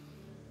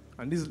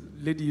 And this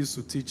lady used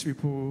to teach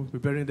people,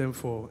 preparing them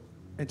for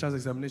entrance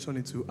examination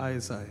into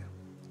ISI.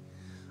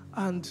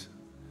 And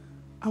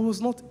I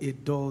was not a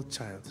dull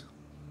child.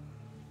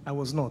 I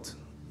was not.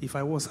 If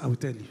I was, I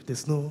would tell you.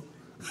 There's no,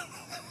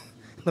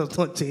 does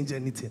not change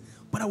anything.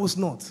 But I was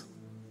not.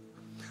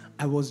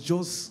 I was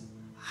just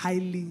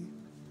highly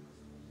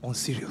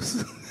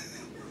unserious.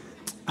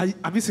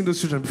 Have you seen those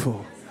children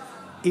before?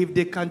 If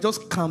they can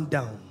just calm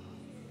down.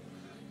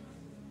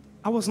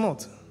 I was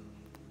not.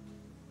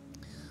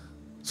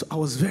 So I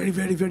was very,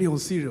 very, very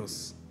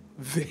unserious.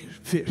 Very,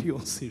 very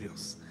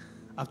unserious.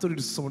 I've told you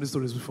some of these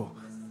stories before.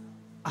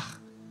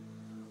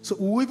 So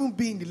we'll even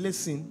be in the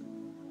lesson,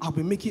 I'll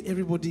be making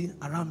everybody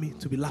around me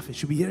to be laughing.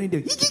 She'll be hearing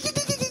them.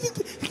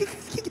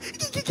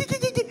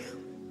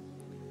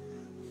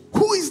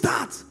 Who is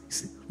that?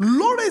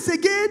 Lawrence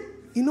again?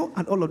 You know,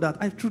 and all of that.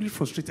 I truly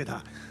frustrated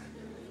her.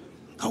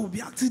 I would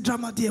be acting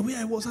drama there where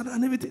I was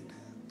and everything.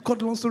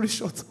 Cut long story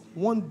short,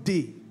 one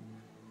day,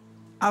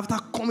 after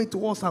coming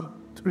to us and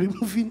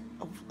removing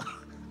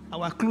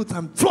our clothes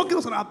and flogging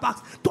us on our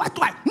backs,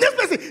 twice, next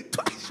person,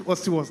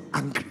 twice, she was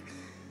angry.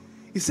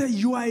 He said,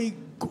 you are a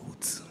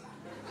goat.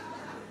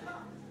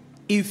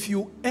 If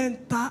you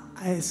enter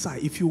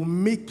ISI, if you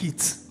make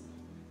it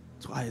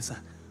to ISI,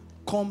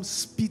 come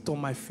spit on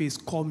my face,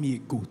 call me a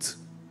goat.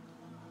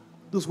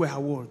 Those were her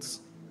words.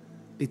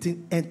 The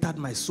thing entered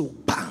my soul,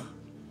 bam,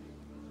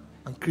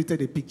 and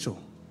created a picture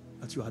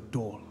that you are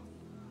dull.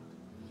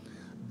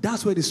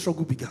 That's where the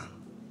struggle began.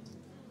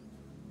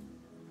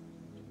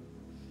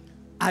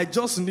 I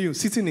just knew,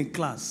 sitting in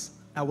class,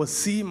 I was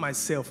seeing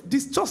myself.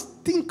 Just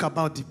think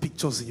about the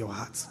pictures in your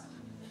heart.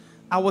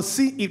 I was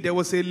seeing, if there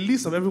was a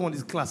list of everyone in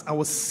this class, I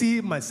was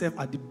seeing myself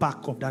at the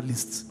back of that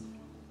list.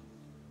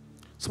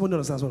 Someone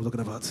understands what I'm talking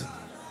about?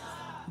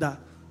 That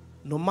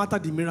no matter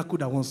the miracle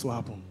that wants to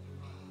happen,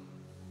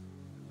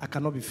 I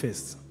cannot be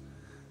first,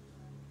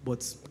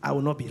 but I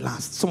will not be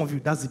last. Some of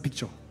you, that's the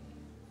picture.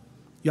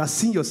 You are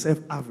seeing yourself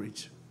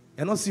average.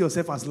 You are not seeing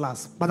yourself as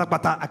last.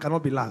 I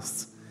cannot be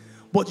last.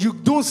 But you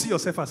don't see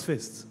yourself as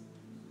first.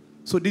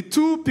 So the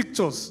two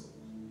pictures,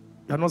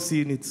 you are not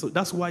seeing it. So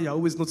that's why you're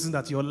always noticing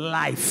that your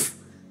life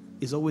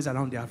is always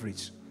around the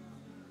average.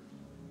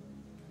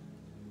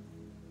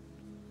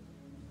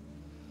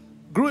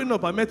 Growing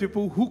up, I met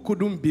people who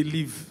couldn't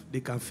believe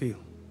they can fail.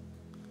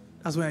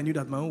 That's why I knew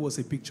that my own was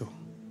a picture.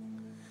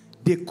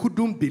 They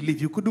couldn't believe.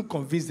 You couldn't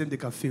convince them they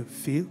can fail.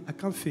 Fail? I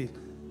can't fail.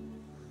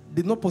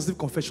 There's no positive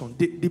confession.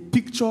 The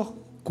picture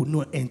could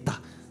not enter.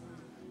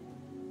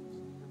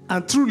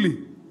 And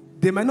truly,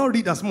 they might not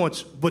read as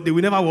much, but they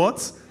will never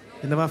what?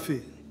 They never fail.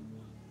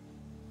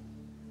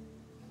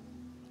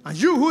 And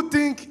you who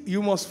think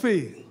you must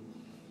fail,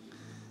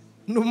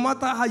 no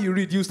matter how you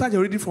read, you start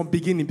your reading from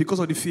beginning because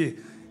of the fear.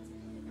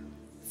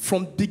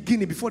 From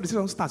beginning, before the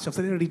session starts, you have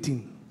started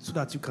reading so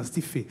that you can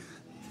still fail.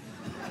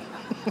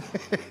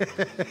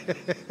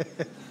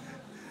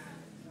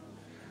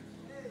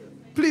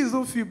 Please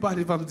don't feel bad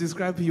if I'm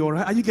describing you, all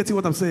right? Are you getting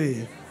what I'm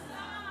saying?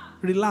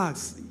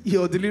 Relax.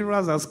 Your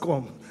deliverance has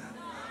come.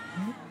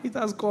 It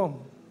has come.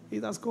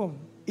 It has come.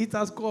 It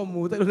has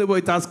come.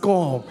 It has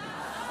come.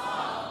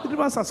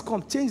 Deliverance has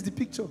come. Change the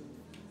picture.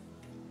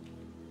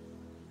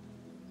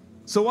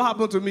 So what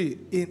happened to me?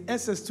 In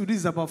SS2, this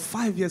is about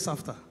 5 years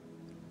after.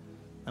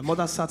 My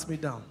mother sat me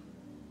down.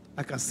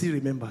 I can still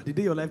remember. The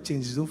day your life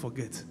changes, don't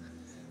forget.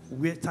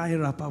 Wear tie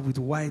wrapper with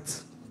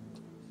white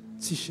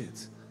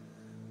t-shirt.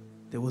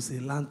 There was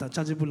a lantern,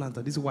 chargeable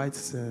lantern, this white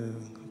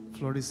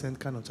fluorescent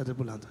kind of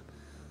chargeable lantern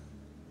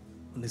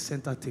on the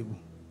center table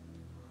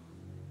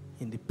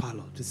in the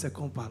parlor, the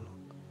second parlor.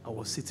 I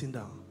was sitting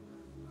down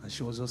and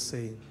she was just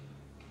saying,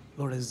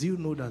 Lawrence, do you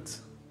know that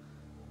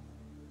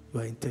you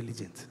are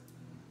intelligent?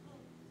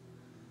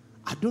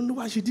 I don't know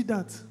why she did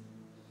that.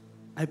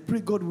 I pray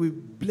God will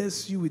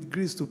bless you with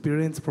grace to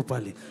parent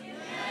properly.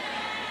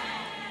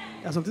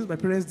 There are some things my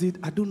parents did.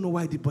 I don't know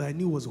why they did, but I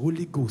knew it was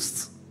Holy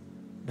Ghost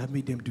that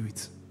made them do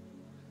it.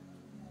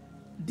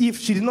 If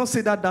she did not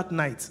say that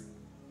night,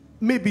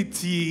 maybe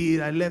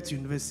till I left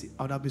university,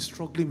 I would have been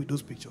struggling with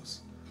those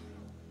pictures.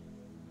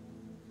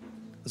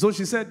 So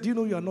she said, do you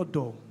know you are not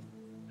dull?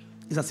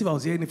 It's as if I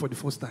was hearing it for the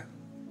first time.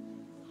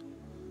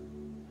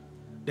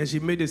 Then she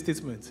made a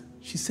statement.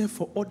 She said,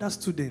 for other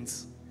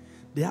students,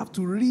 they have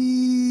to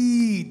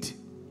read.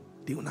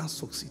 They will not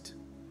succeed.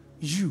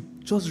 You,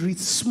 just read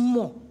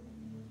small.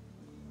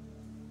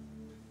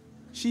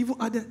 She even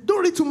added,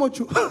 don't read too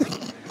much.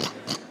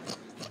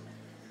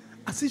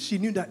 As if she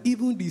knew that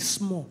even the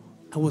small,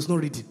 I was not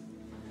reading.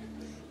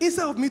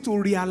 Instead of me to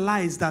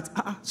realize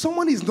that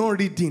someone is not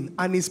reading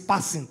and is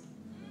passing.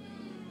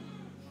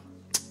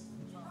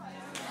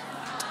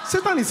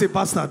 Satan is a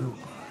bastard.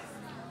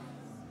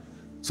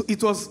 So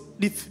it was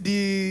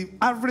the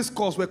average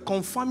scores were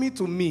confirming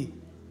to me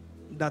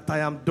that I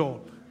am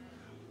dull.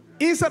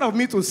 Instead of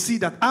me to see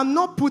that I'm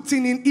not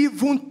putting in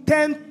even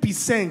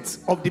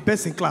 10% of the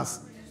best in class.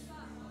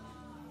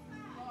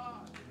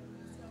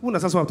 Who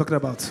understands what I'm talking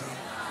about?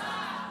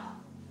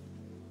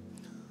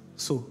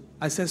 So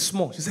I said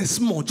small. She said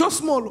small, just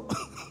small.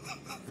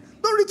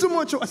 Don't read too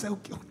much. I said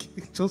okay,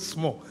 just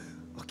small.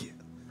 Okay.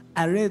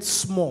 I read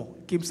small,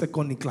 came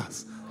second in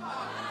class.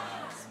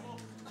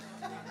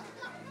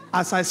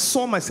 As I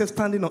saw myself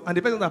standing up, and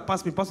the person that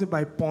passed me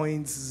by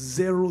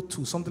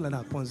 0.02, something like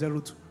that,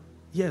 0.02.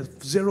 Yes,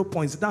 0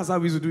 points. That's how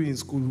we used to do it in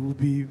school. It would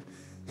be,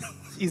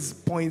 it's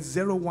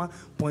 0.01,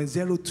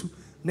 0.02.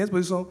 Next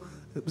position,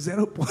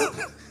 0.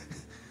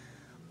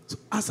 So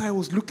as I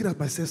was looking at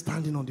myself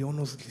standing on the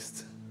honors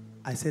list,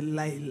 I said,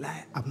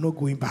 lie, I'm not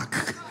going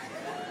back.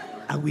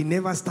 I will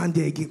never stand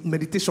there again.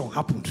 Meditation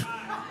happened.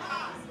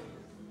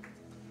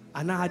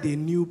 And I had a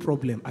new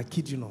problem. I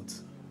kid you not.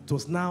 It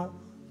was now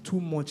too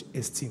much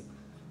esteem.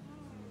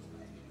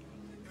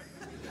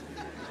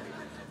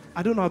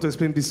 I don't know how to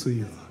explain this to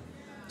you.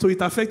 So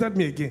it affected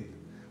me again.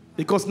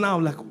 Because now,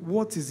 like,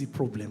 what is the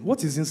problem?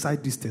 What is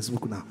inside this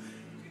textbook now?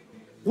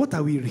 What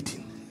are we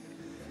reading?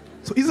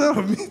 So instead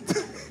of me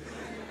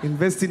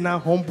investing now,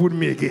 humbled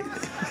me again.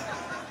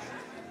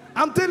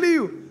 I'm telling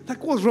you,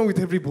 like, what's wrong with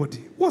everybody?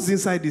 What's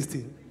inside this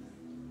thing?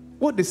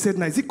 What they said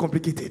now, is it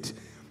complicated?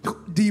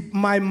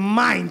 My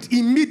mind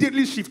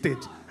immediately shifted.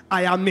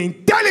 I am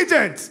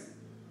intelligent.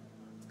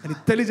 And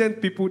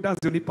intelligent people, that's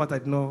the only part I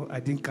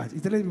didn't catch.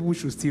 Intelligent people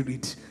should still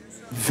read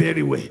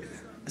very well.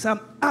 So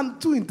I'm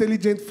too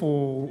intelligent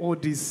for all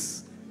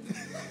this.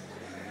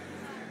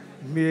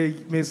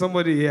 May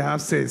somebody here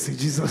have sense in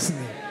Jesus'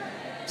 name.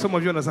 Some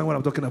of you understand what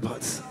I'm talking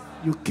about.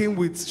 You came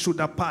with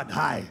shoulder pad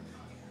high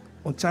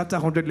on chapter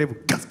 100 level.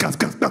 Gas.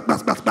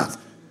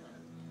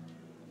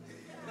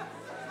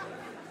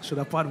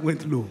 Shoulder pad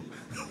went low.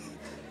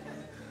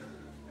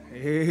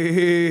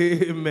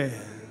 Amen.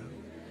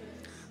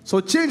 So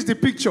change the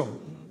picture,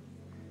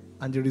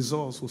 and the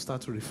results will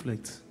start to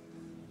reflect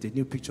the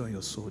new picture in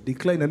your soul.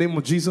 Declare in the name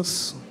of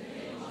Jesus.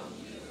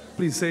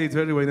 Please say it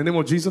very well. In the name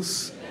of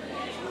Jesus.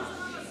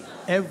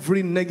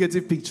 Every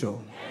negative picture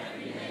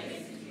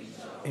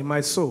in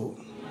my soul,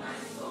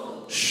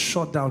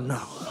 shut down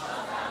now.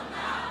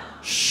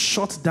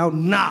 Shut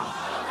down now.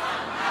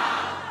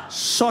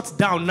 Shut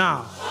down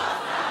now.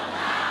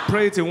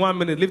 Pray it in 1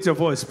 minute. Lift your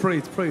voice. Pray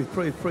it. Pray it.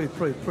 Pray it. Pray it.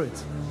 Pray it. Pray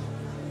it.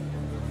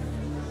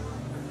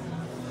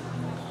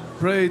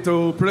 Pray it.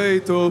 Oh, pray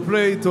it. Oh,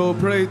 pray it. Oh,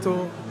 pray it.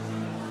 Oh.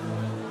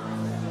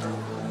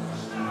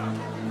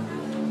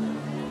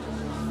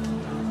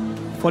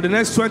 For the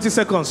next 20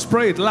 seconds,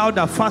 pray it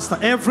louder, faster.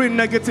 Every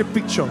negative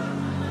picture,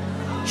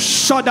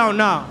 shut down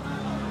now.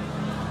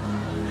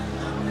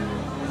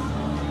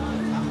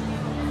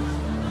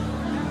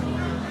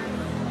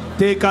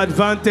 Take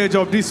advantage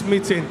of this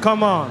meeting.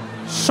 Come on,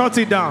 shut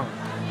it down.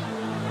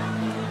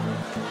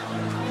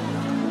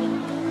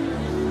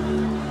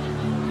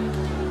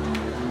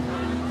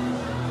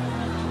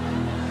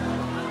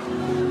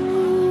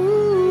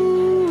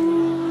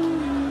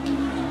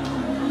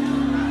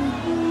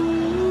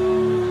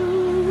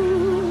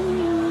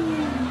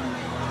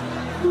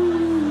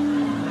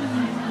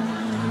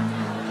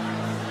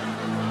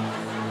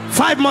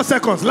 Five more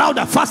seconds,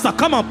 louder, faster.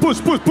 Come on,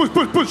 push, push, push,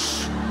 push,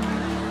 push.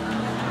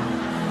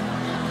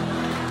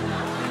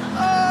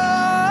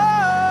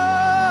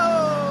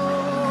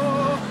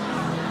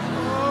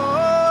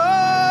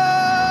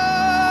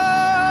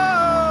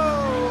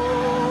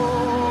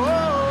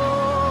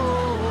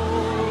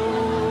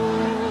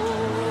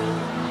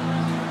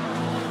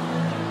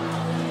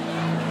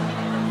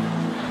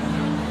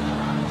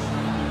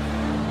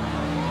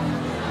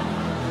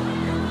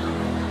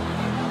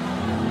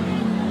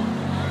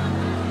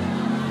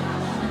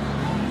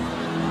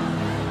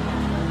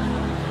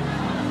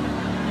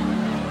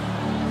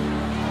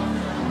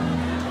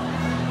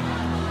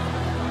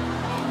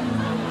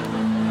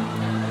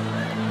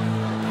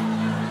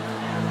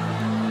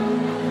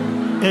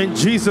 In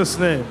Jesus'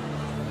 name.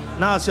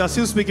 Now, as you are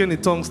still speaking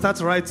in tongues, start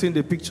writing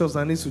the pictures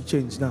that need to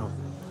change now.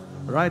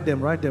 Write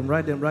them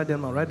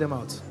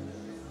out.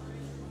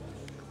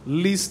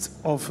 List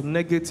of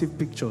negative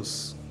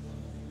pictures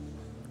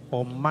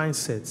or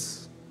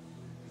mindsets.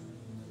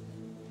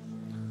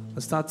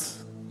 And start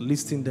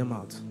listing them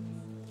out.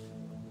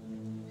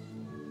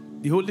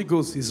 The Holy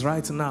Ghost is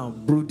right now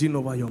brooding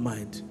over your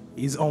mind.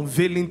 He's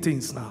unveiling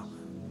things now.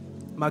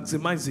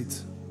 Maximize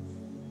it.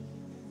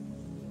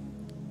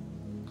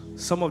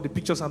 Some of the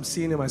pictures I'm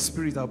seeing in my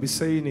spirit, I'll be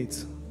saying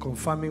it,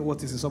 confirming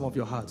what is in some of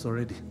your hearts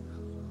already.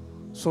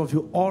 Some of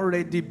you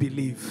already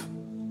believe,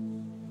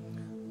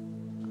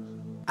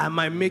 I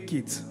might make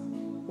it,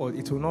 but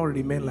it will not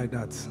remain like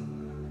that.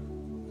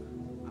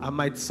 I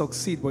might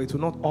succeed, but it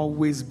will not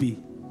always be.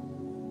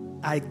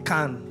 I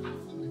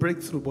can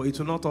break through, but it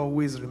will not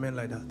always remain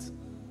like that.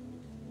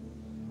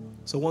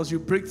 So once you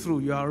break through,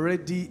 you are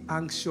already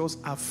anxious,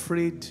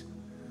 afraid,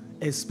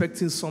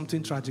 expecting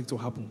something tragic to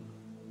happen.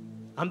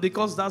 And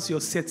because that's your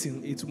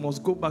setting, it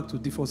must go back to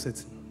default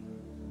setting.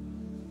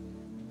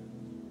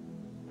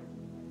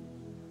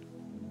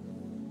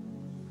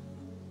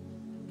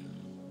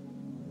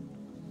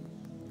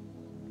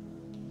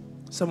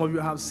 Some of you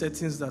have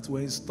settings that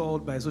were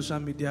installed by social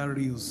media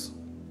reels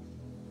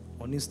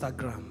on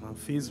Instagram and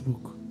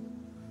Facebook.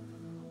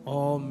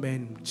 All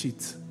men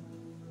cheat.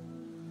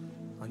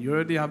 And you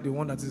already have the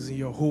one that is in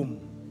your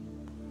home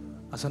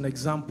as an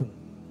example.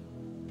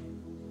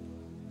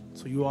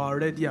 So you are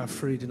already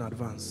afraid in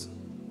advance.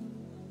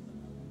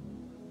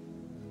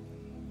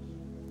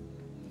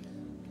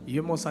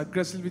 You must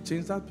aggressively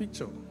change that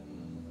picture.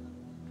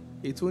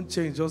 It won't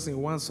change just in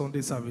one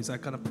Sunday service. I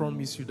can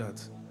promise you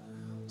that.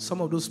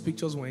 Some of those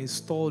pictures were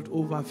installed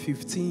over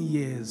 15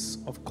 years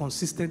of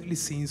consistently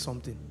seeing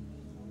something.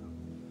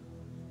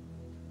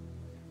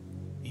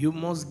 You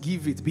must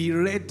give it. Be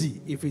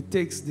ready if it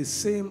takes the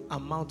same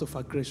amount of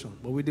aggression.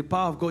 But with the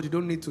power of God, you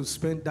don't need to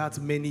spend that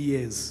many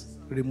years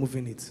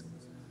removing it.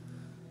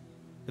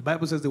 The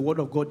Bible says the word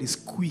of God is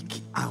quick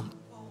and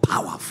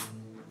powerful.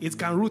 It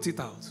can root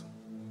it out.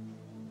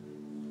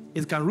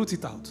 It can root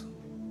it out.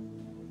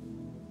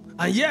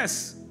 And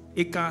yes,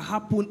 it can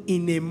happen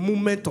in a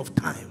moment of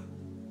time.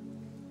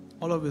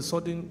 All of a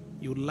sudden,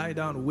 you lie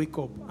down, wake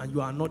up, and you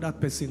are not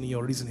that person in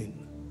your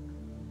reasoning.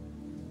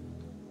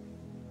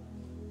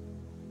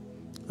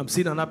 I'm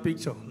seeing another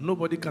picture.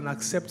 Nobody can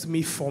accept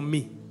me for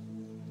me.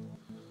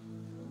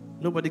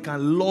 Nobody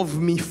can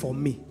love me for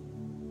me.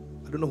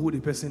 I don't know who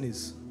the person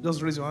is.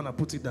 Just raise your hand and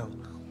put it down.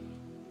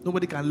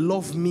 Nobody can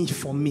love me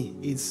for me.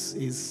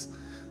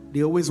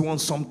 They always want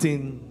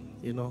something,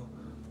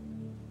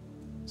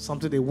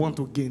 something they want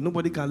to gain.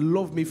 Nobody can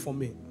love me for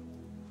me.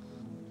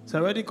 It's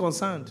already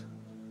concerned.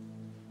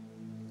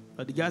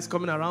 But the guys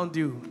coming around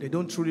you, they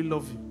don't truly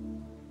love you.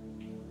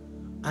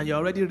 And you're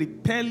already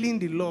repelling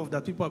the love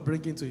that people are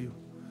bringing to you.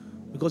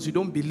 Because you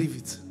don't believe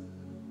it.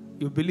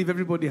 You believe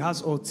everybody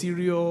has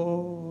ulterior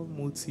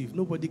motive.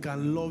 Nobody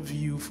can love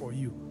you for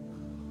you.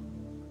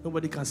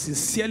 Nobody can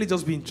sincerely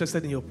just be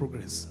interested in your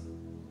progress.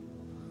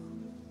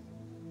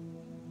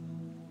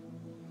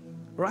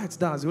 Write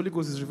down as the Holy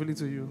Ghost is revealing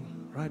to you.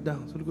 Write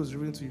down. The Holy Ghost is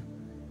revealing to you.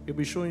 He'll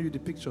be showing you the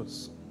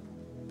pictures.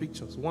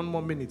 Pictures. 1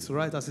 more minute.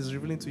 Write as he's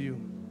revealing to you.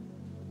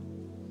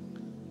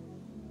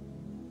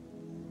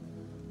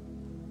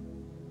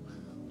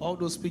 All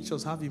those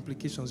pictures have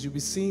implications. You'll be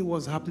seeing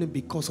what's happening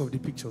because of the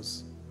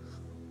pictures.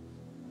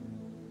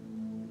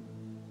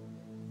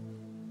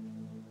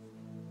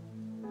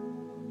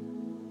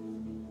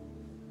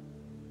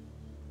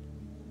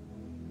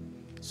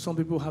 Some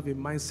people have a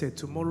mindset,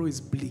 tomorrow is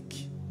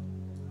bleak.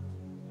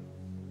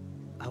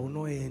 I will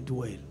not end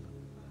well.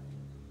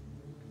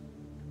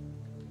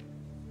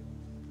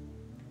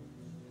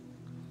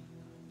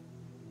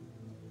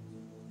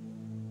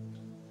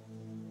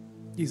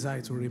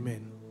 Desire to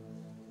remain.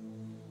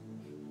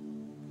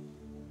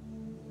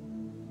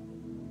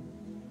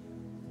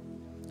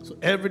 So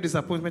every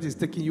disappointment is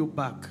taking you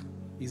back,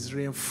 is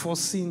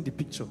reinforcing the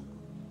picture.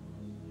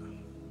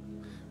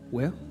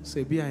 Well,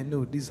 say, I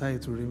know this is how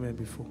it will remain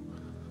before.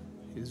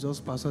 It's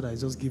just pastor that is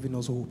just giving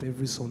us hope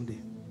every Sunday.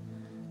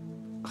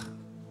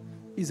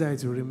 This is how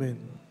it will remain.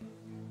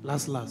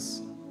 Last.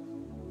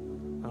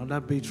 Another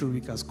breakthrough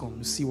week has come.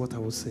 You see what I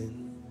was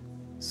saying?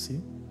 See?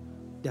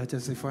 They are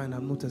testifying,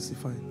 I'm not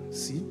testifying.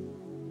 See?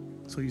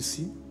 So you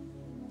see?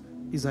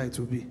 This is how it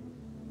will be.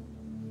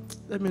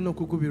 Let me know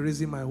Kuku be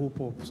raising my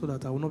hope up so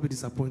that I will not be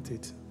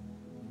disappointed.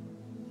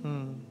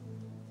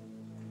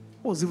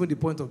 What's even the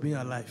point of being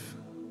alive?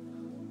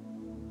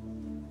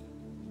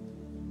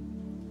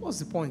 What's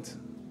the point?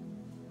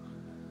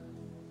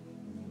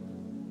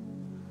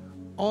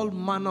 All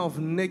manner of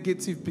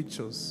negative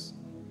pictures,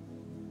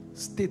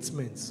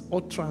 statements,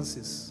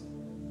 utterances.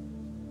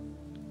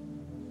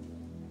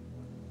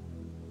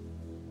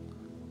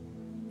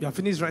 You have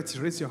finished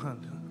writing, raise your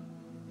hand.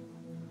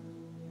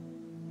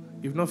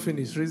 You've not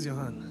finished, raise your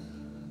hand.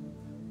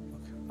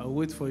 Okay. I'll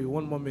wait for you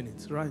 1 more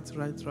minute. Right.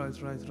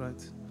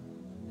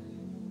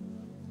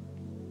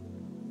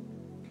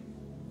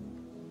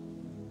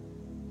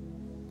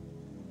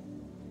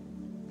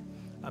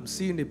 I'm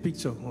seeing a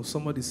picture of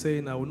somebody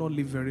saying, I will not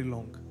live very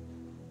long.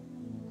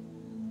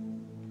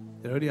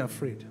 They're already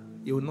afraid.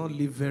 You will not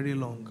live very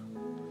long.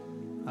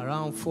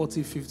 Around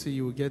 40, 50,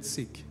 you will get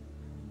sick.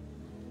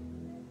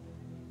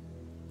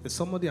 There's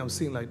somebody I'm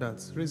seeing like that.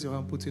 Raise your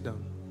hand, put it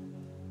down.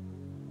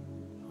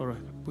 All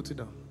right, put it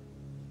down.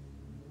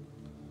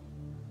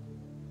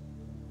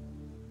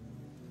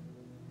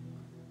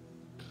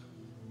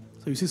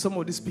 So you see some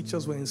of these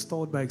pictures were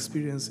installed by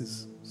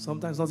experiences.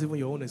 Sometimes not even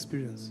your own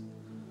experience.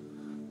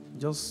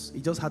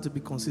 It just had to be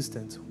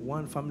consistent.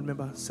 One family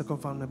member, second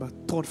family member,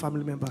 third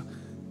family member,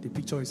 the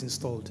picture is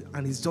installed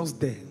and it's just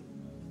there.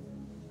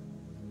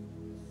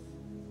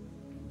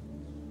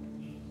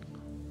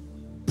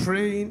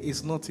 Praying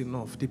is not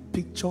enough. The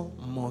picture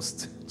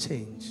must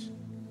change.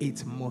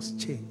 It must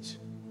change.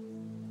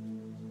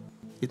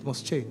 It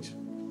must change.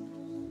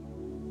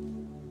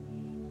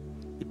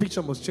 The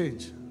picture must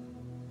change.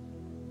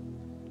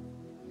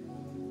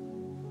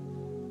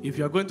 If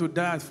you are going to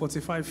die at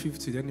 45,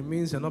 50, then it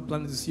means you're not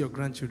planning to see your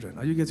grandchildren.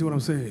 Are you getting what I'm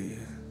saying?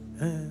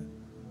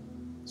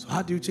 So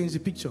how do you change the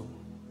picture?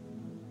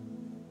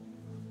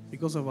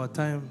 Because of our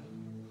time,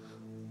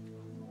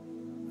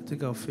 I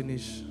think I'll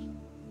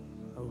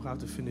have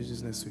to finish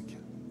this next week.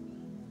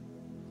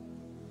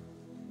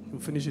 We'll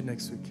finish it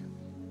next week.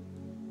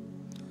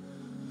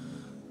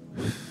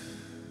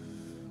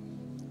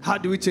 How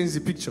do we change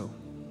the picture?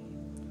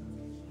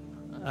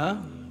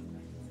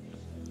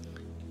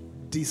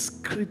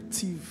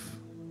 Descriptive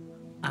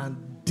and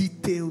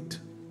detailed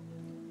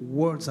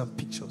words and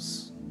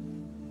pictures.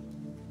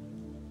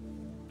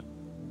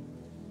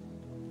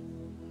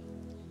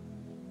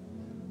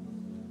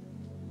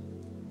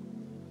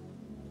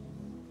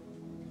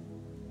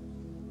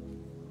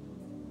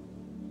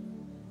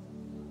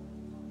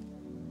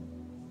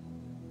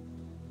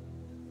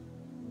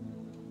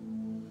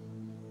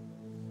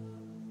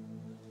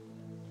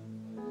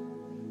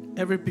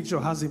 Every picture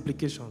has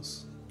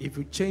implications. If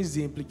you change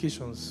the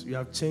implications, you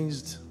have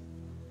changed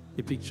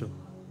the picture.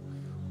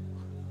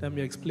 Let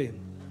me explain.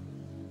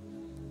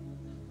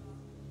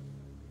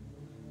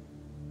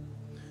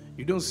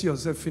 You don't see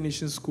yourself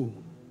finishing school.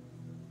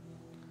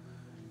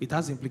 It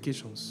has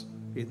implications.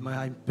 It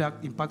might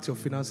impact your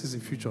finances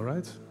in future,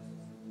 right?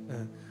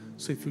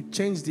 So if you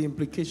change the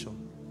implication,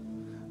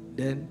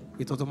 then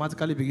it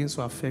automatically begins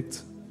to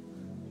affect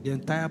the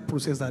entire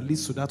process that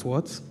leads to that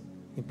what?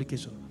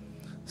 Implication.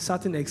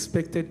 Certain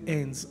expected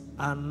ends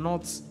are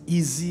not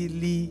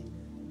easily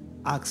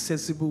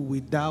accessible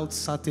without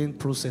certain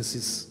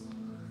processes.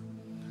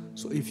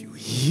 So if you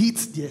hit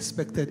the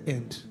expected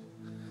end,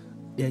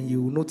 then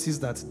you will notice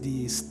that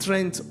the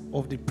strength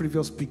of the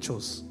previous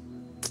pictures.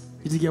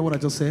 Did you get what I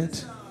just said?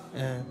 So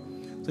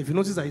if you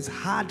notice that it's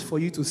hard for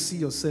you to see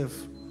yourself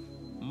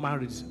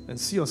married and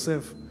see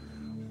yourself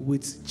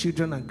with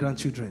children and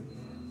grandchildren,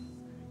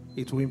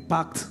 it will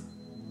impact.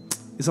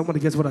 If somebody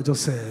gets what I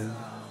just said,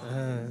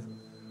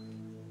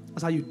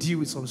 that's how you deal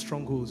with some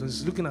strongholds.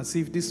 It's looking as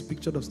if this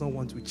picture does not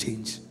want to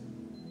change.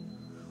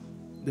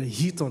 The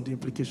hit on the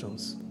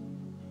implications.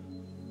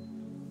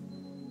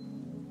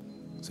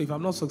 So if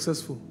I'm not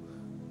successful,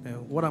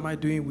 what am I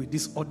doing with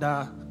these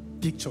other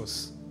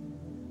pictures?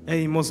 And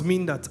it must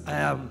mean that I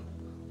am.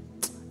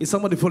 Is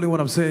somebody following what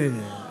I'm saying?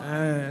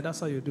 That's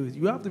how you do it.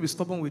 You have to be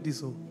stubborn with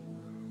this. Oh.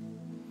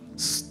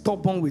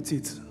 Stubborn with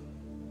it.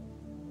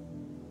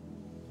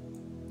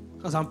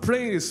 Because I'm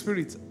praying in the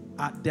spirit.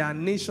 Their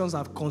nations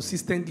have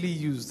consistently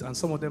used, and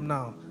some of them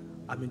now,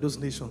 I'm in those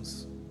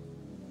nations,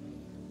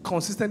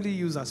 consistently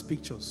used as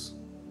pictures.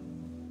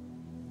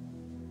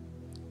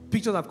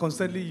 Pictures have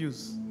constantly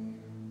used.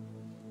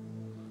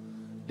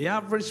 The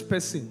average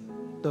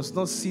person does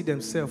not see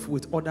themselves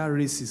with other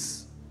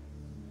races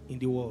in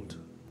the world.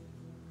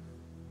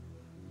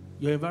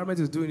 Your environment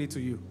is doing it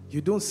to you.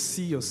 You don't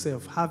see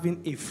yourself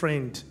having a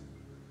friend.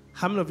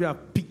 How many of you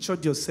have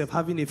pictured yourself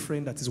having a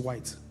friend that is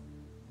white?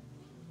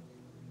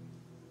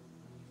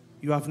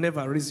 You have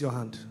never raised your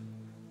hand.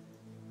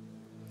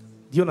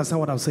 Do you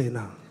understand what I'm saying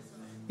now?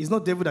 It's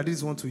not devil that did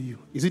this one to you.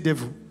 Is it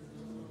devil?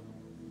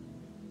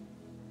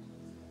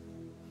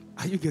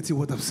 Are you getting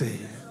what I'm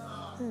saying?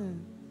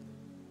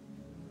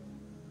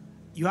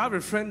 You have a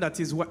friend that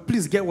is white.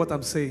 Please get what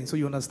I'm saying so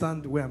you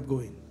understand where I'm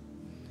going.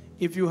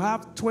 If you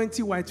have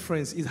 20 white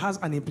friends, it has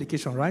an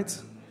implication, right?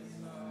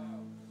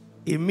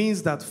 It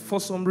means that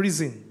for some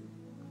reason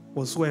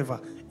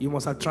whatsoever, you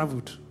must have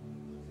traveled.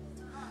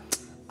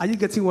 Are you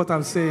getting what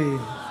I'm saying?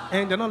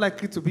 And they're not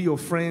likely to be your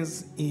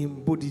friends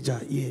in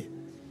Bodija. Yeah.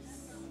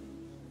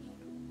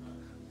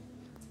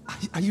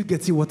 Are you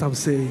getting what I'm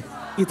saying?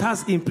 It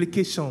has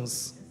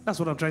implications. That's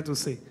what I'm trying to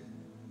say.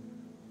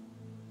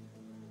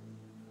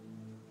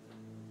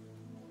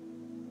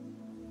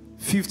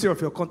 $50 of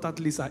your contact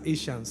list are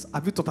Asians.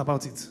 Have you thought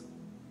about it?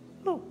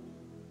 No.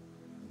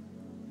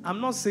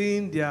 I'm not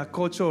saying their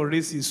culture or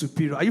race is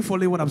superior. Are you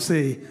following what I'm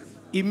saying?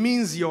 It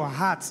means your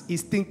heart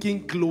is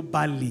thinking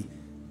globally.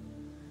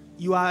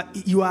 You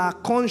are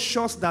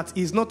conscious that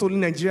it's not only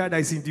Nigeria that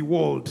is in the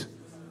world.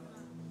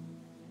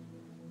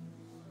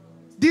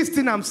 This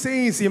thing I'm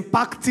saying is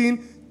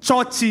impacting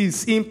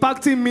churches,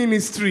 impacting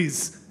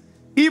ministries.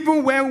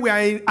 Even when we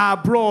are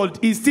abroad,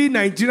 it's still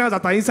Nigerians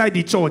that are inside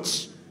the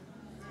church.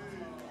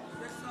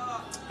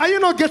 Are you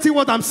not getting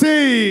what I'm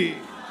saying?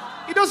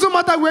 It doesn't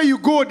matter where you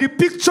go, the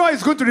picture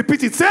is going to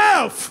repeat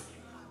itself.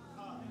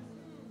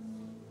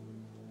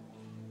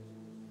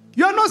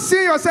 You are not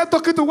seeing yourself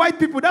talking to white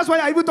people. That's why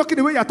you're even talking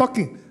the way you're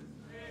talking.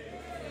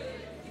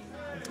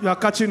 You are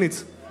catching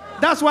it.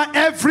 That's why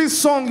every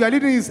song you're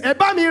leading is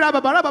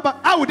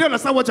how would they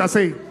understand what you're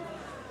saying?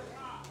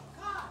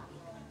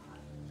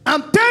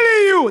 I'm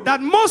telling you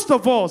that most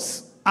of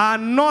us are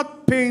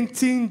not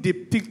painting the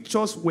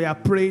pictures we are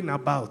praying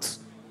about.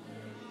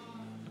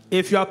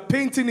 If you are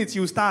painting it,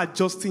 you start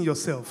adjusting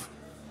yourself.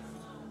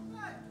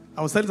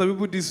 I was telling some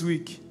people this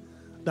week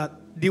that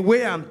the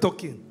way I'm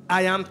talking,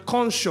 I am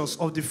conscious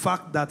of the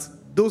fact that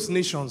those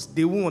nations,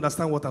 they won't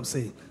understand what I'm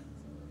saying.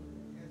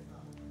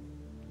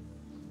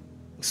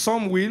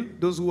 Some will,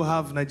 those who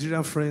have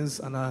Nigerian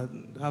friends and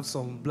have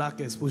some black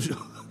exposure.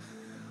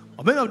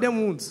 Many of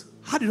them won't.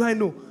 How did I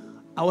know?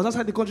 I was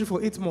outside the country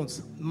for 8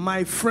 months.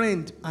 My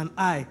friend and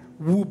I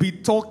will be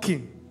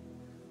talking.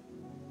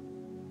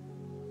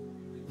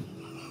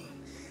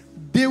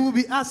 They will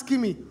be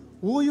asking me,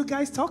 what are you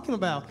guys talking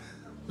about?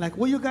 Like,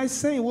 what are you guys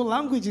saying? What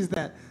language is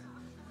that?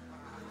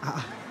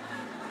 I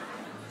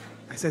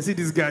said, see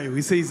this guy.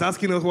 He said, he's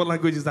asking us what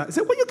language is that. I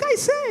said, what are you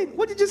guys saying?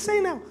 What did you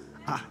say now?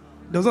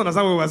 Doesn't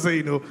understand what we're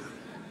saying, no.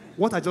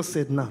 What I just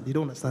said now, they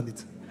don't understand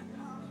it.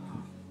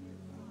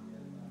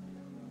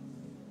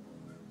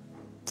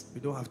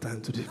 We don't have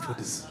time today for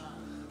this.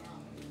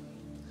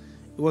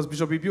 It was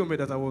Bishop Ibiome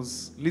that I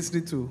was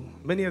listening to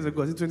many years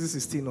ago, I think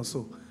 2016 or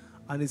so.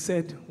 And he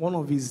said one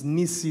of his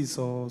nieces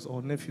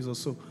or nephews or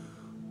so,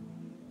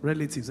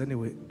 relatives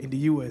anyway, in the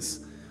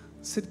U.S.,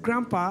 said,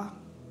 Grandpa,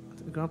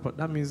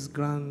 that means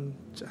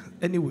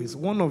anyways,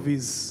 one of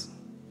his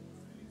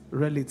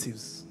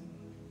relatives,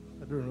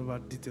 I don't remember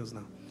details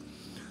now.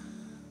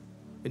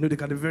 You know, they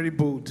can be very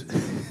bold.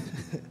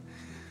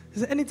 He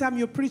said, anytime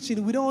you're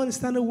preaching, we don't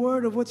understand a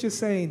word of what you're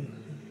saying.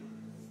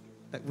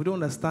 Like, we don't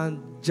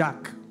understand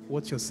jack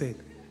what you're saying.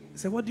 He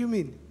said, what do you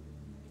mean?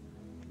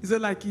 He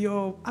said, like,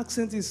 your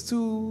accent is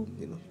too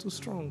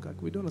strong.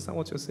 Like, we don't understand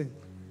what you're saying.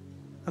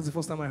 That's the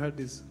first time I heard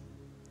this.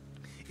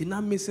 It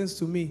now makes sense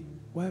to me.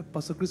 Why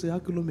Pastor Chris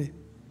Oyakhilome,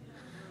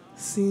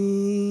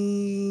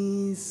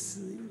 since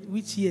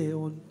which year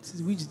or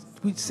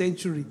which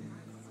century,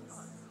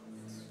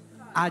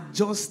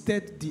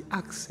 adjusted the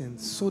accent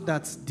so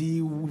that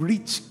the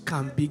reach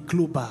can be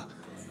global.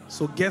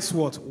 So guess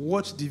what?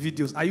 Watch the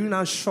videos. Are you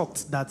now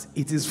shocked that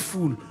it is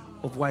full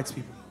of white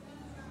people?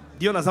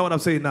 Do you understand what I'm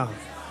saying now?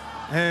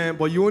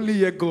 But you only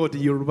hear God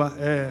in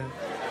Yoruba.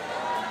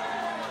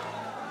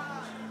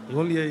 You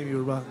only hear in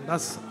Yoruba.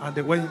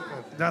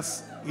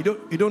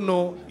 You don't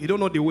know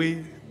the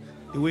way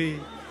you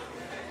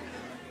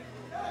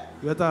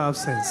better have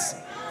sense.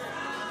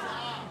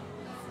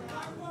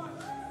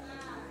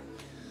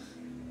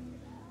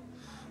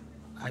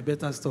 I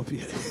better stop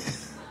here.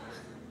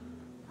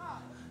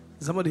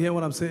 Somebody hear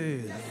what I'm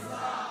saying?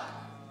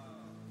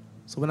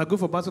 So when I go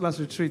for bachelor's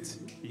retreat,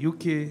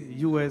 UK,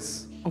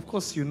 US, of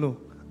course you know,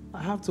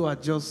 I have to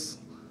adjust.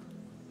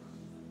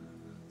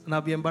 And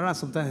I'll be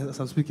embarrassed sometimes as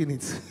I'm speaking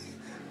it.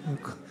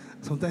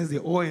 Sometimes the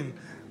oil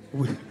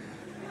will...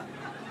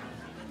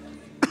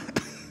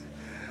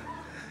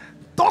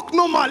 Talk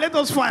no more, let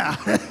us fire.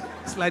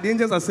 It's like the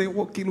angels are saying,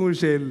 what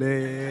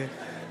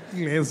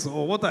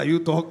are you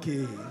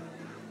talking?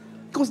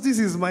 Because this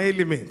is my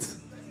element.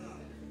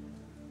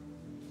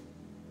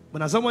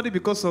 But as somebody,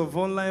 because of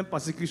online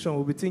persecution,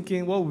 will be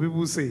thinking, what will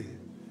people say?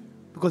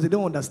 Because they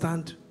don't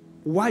understand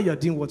why you're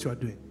doing what you're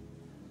doing.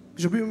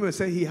 Bishop Ibiome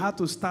said he had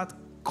to start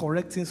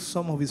correcting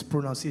some of his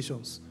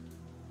pronunciations.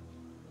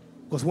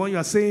 Because when you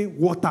are saying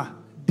water,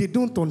 they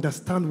don't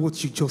understand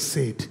what you just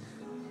said.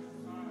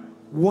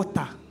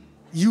 Water.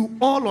 You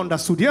all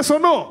understood, yes or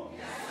no?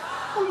 Yes,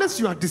 unless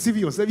you are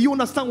deceiving yourself, you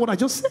understand what I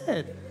just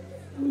said.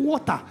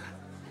 Water.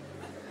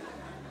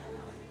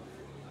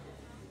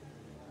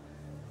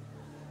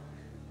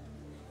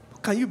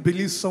 Can you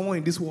believe someone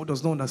in this world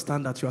does not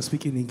understand that you are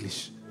speaking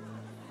English?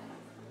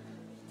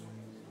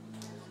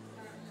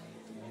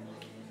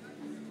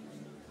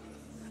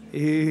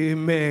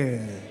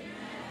 Amen.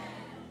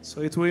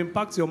 So it will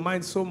impact your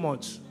mind so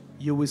much,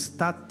 you will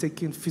start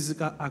taking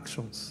physical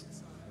actions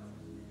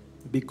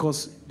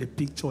because the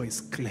picture is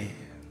clear.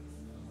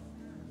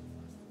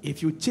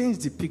 If you change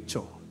the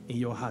picture in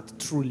your heart,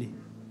 truly,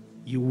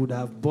 you would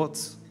have bought,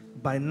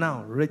 by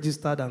now,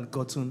 registered and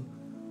gotten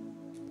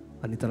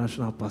an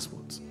international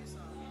passport.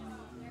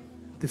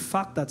 The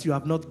fact that you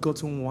have not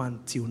gotten one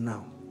till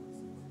now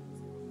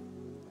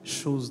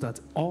shows that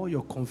all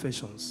your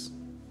confessions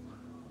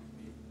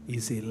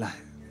is a lie.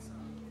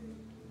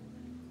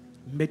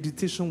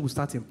 Meditation will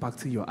start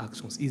impacting your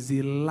actions. It's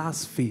the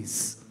last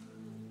phase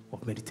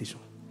of meditation.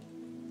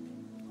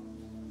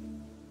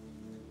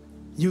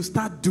 You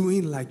start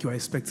doing like you're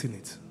expecting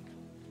it.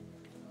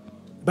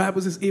 The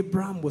Bible says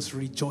Abraham was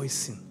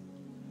rejoicing.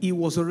 He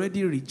was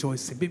already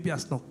rejoicing. Baby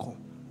has not come.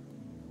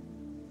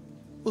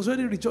 was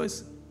already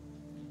rejoicing.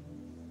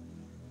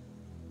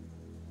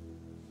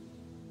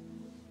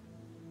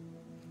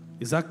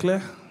 Is that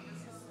clear?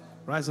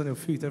 Rise on your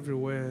feet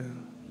everywhere.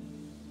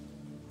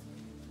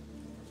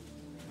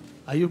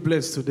 Are you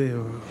blessed today?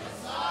 Or?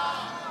 Yes,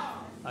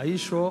 are you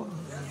sure?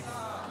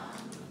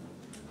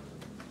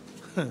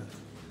 Yes,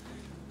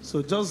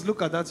 so just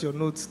look at that, your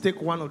notes. Take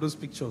one of those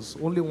pictures.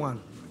 Only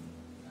one.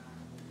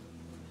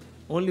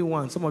 Only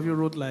one. Some of you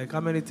wrote like,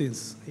 how many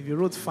things? If you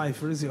wrote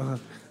 5, raise your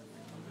hand.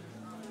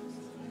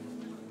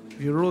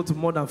 If you wrote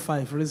more than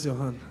 5, raise your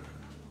hand.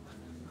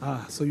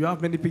 So you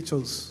have many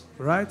pictures,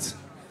 right?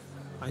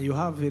 And you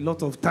have a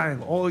lot of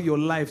time, all your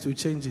life to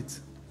change it.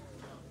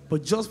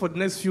 But just for the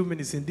next few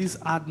minutes in this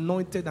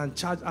anointed and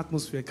charged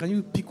atmosphere, can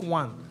you pick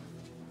one?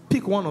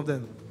 Pick one of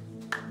them.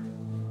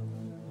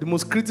 The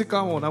most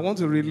critical one. I want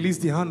to release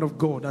the hand of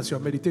God as you're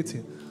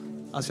meditating,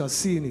 as you're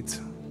seeing it.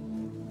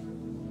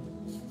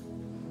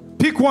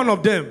 Pick one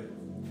of them.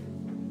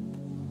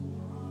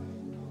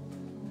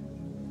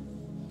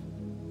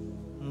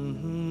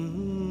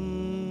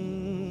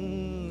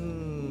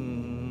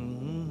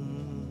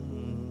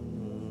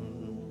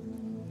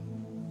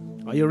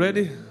 Are you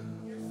ready?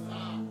 Yes,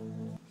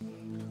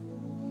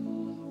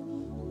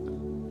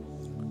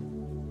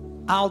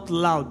 out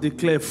loud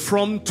declare,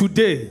 from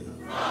today,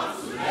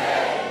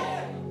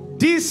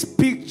 this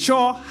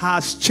picture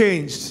has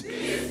changed.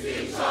 This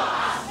picture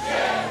has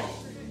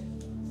changed.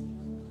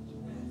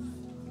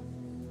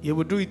 You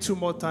will do it 2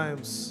 more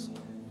times.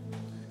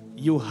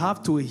 You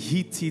have to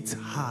hit it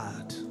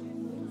hard.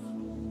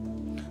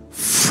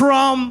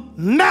 From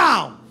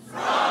now.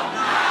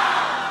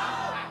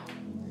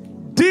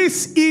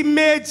 This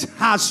image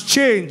has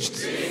changed.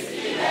 This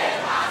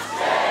image has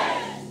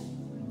changed.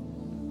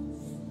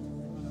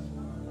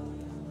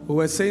 We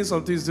were saying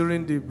some things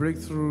during the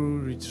breakthrough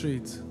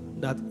retreat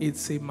that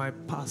it's in my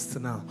past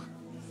now.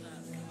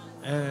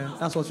 And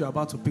that's what you're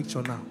about to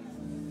picture now.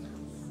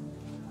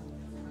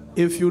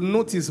 If you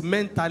notice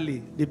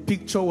mentally, the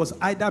picture was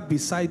either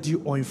beside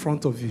you or in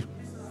front of you. Do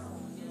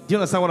you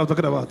understand what I'm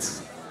talking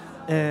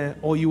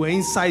about? Or you were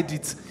inside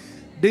it.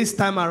 This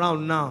time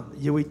around now,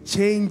 you will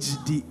change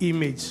the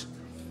image.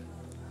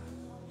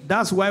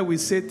 That's why we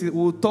say,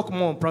 we'll talk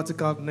more on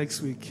practical next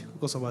week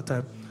because of our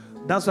time.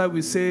 That's why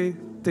we say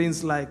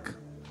things like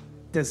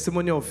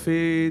testimony of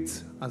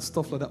faith and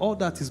stuff like that. All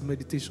that is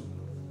meditation.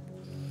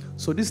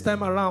 So this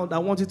time around, I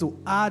want you to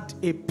add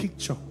a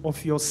picture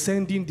of your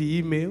sending the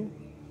email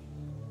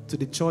to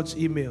the church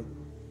email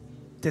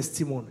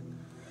testimony.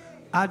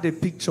 Add a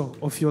picture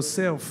of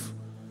yourself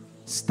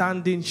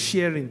standing,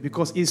 sharing,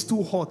 because it's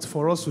too hot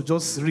for us to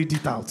just read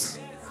it out.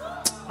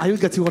 Are you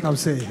getting what I'm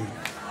saying?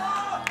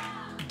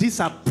 These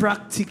are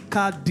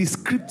practical,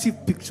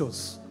 descriptive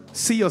pictures.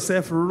 See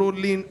yourself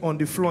rolling on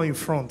the floor in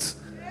front.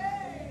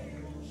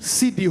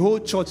 See the whole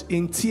church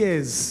in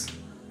tears,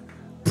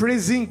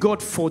 praising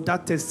God for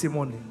that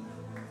testimony.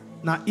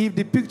 Now, if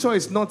the picture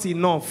is not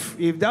enough,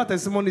 if that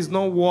testimony is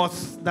not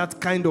worth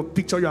that kind of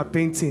picture you are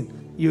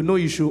painting, you know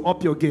you should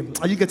up your game.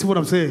 Are you getting what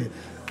I'm saying?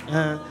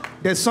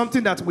 There's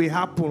something that will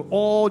happen.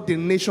 All the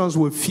nations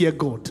will fear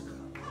God.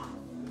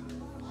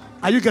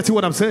 Are you getting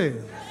what I'm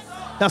saying?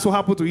 That's what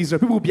happened to Israel.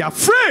 People will be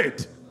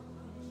afraid.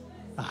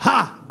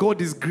 Aha,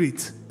 God is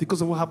great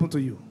because of what happened to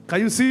you.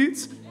 Can you see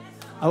it?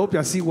 I hope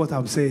you see what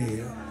I'm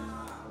saying.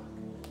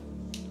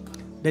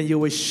 Then you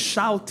will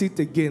shout it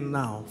again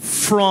now.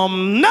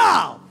 From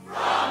now.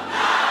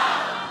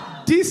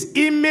 This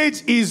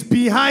image is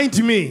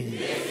behind me.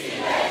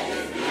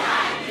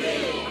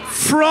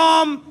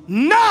 From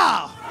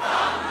now.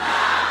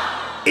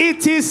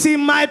 It is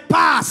in my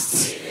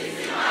past.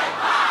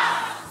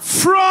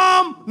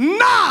 From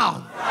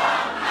now.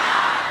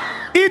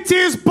 It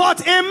is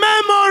but a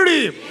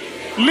memory.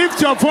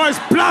 Lift your voice,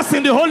 blast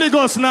in the Holy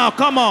Ghost now.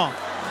 Come on.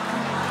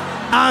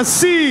 And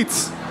see it.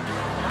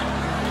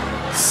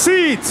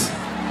 See it.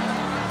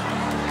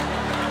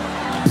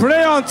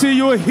 Pray until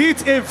you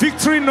hit a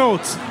victory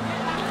note.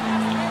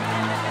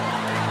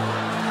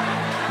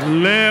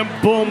 Le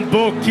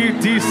bombo ki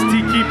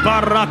distiki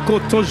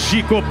barakoto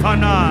jiko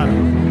panar.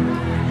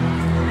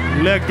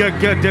 Le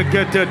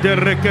gete de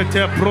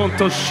rekete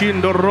pronto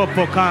shindo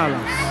ropo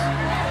kalas.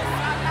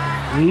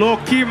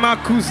 Loki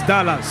makus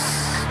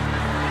dalas.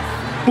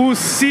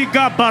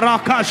 Usiga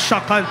baraka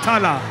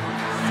shakantala.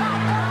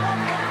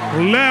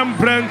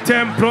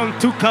 Lembrentem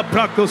prontuka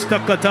brakos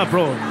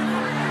takatabro.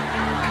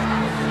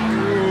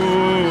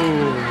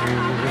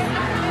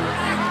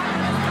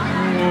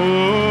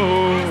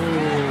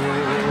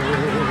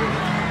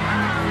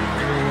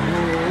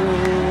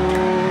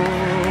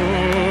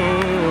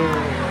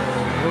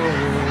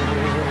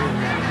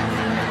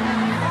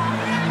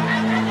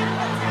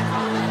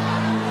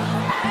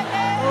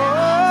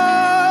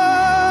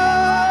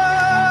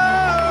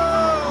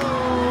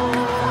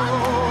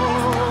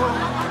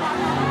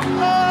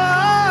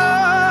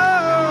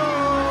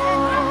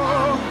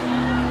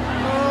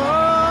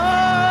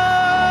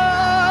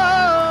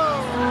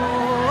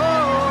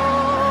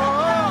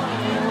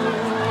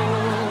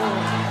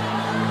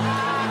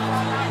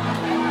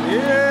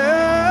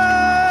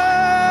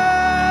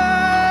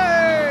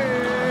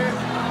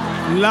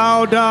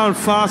 down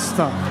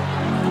faster.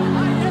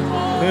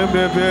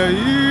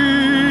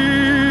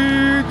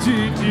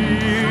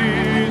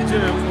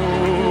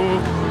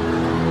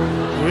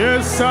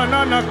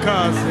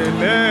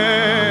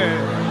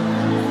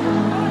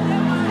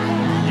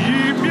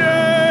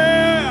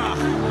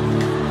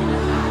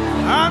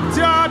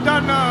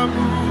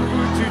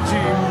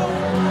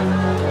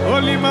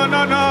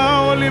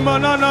 Oli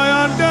manana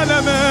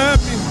yandeleme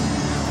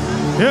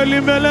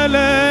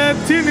elimelele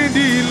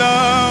tinidila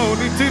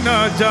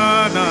unitina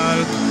jana.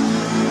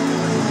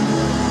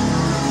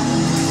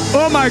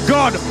 Oh my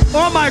God,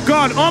 oh my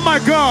God, oh my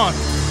God.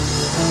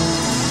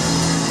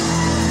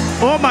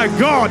 Oh my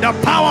God, the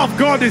power of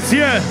God is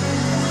here.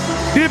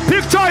 The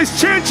picture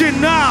is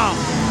changing now.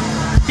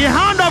 The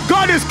hand of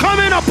God is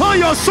coming upon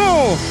your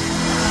soul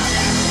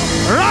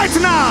right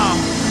now.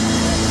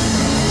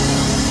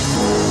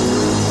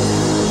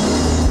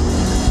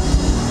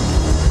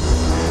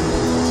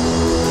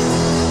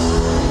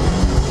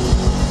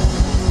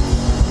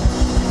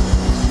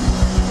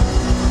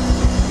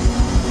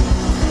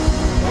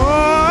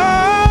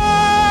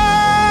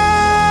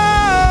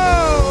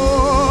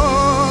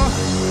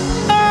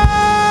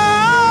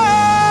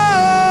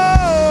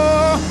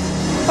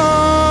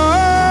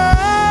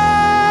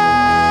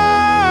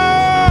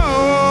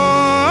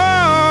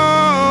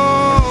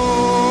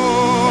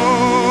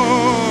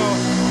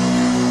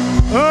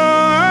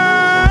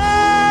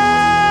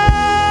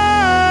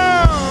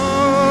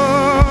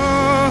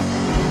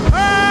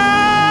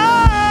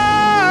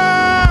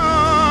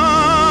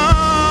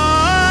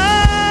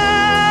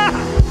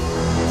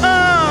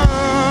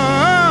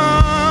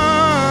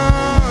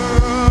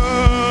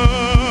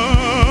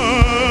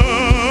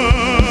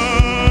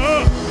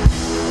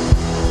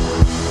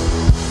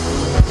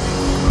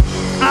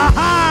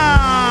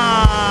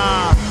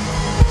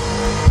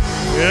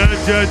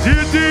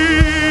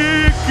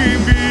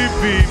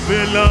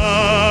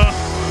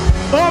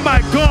 Oh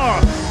my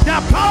God, the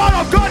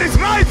power of God is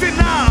rising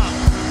now.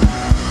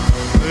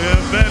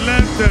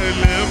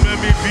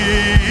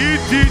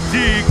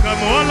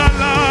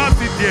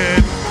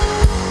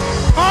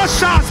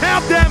 Ushers,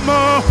 help them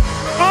more.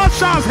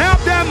 Ushers,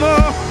 help them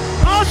more.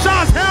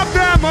 Ushers, help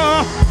them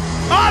more.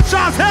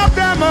 Ushers, help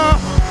them more.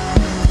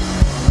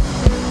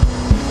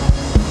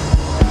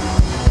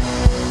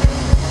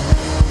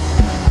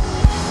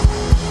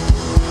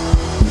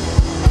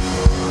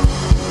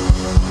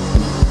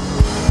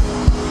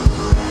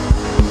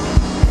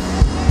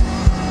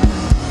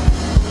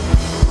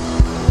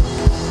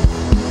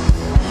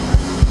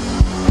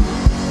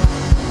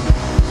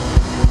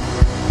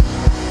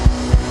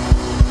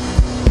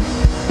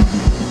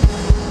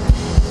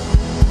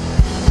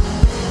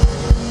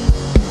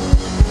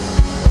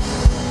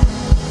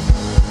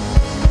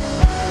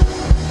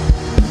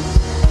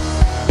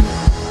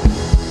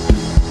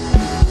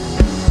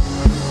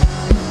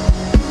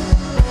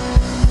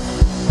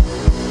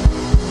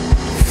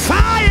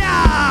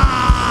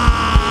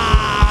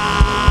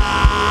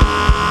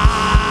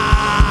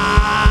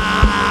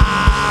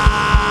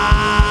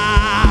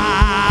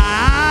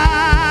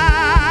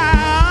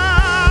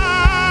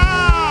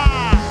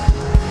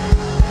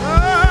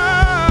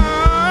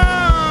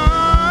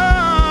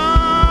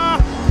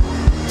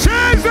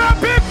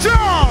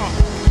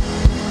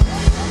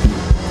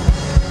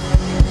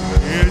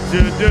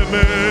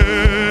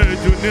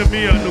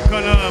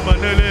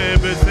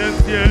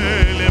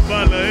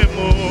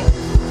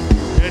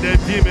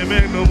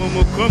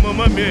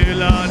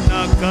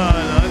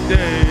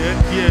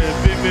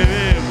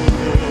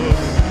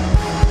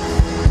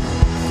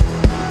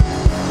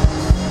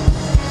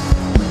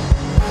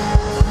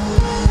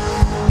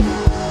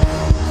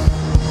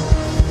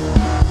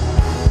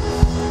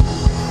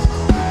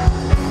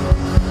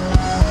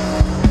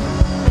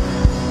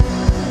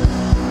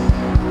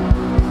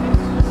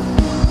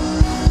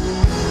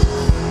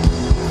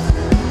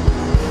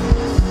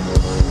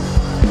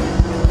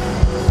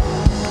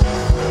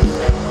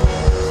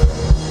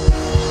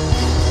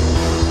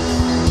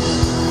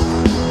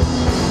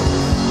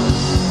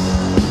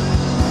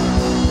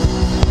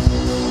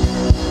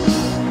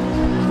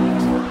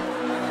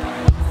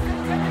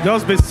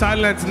 Just be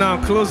silent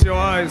now. Close your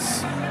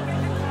eyes.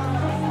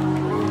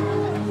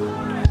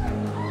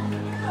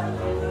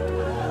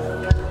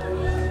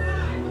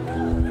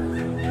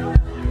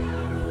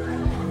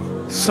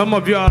 Some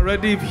of you are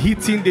already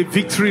hitting the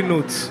victory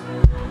note,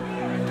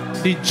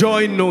 the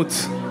joy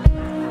note.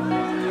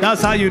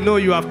 That's how you know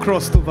you have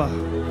crossed over.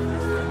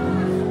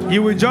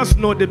 You will just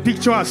know the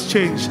picture has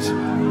changed.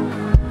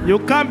 You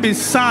can't be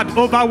sad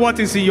over what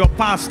is in your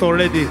past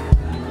already.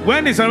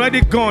 When it's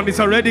already gone, it's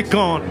already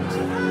gone.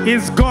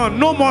 It's gone.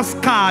 No more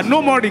scar,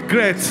 no more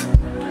regret.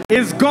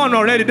 It's gone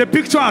already. The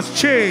picture has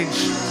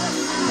changed.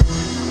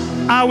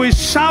 I will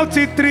shout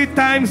it 3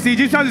 times. The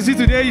Egyptians you see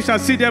today, you shall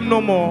see them no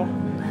more.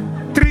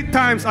 3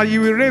 times, and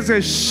you will raise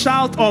a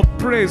shout of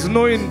praise,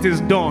 knowing it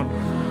is done.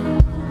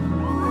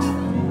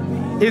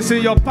 It's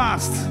in your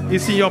past.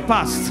 It's in your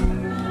past.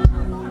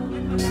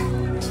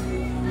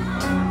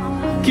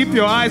 Keep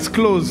your eyes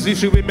closed. You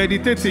should be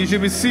meditating. You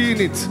should be seeing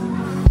it.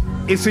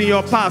 It's in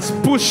your past.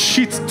 Push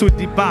it to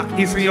the back.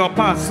 It's in your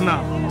past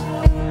now.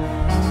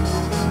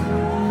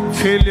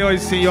 Failure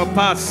is in your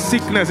past.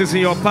 Sickness is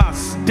in your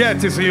past.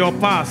 Death is in your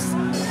past.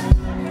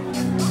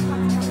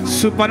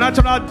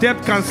 Supernatural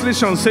debt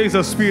cancellation, says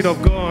the Spirit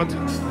of God.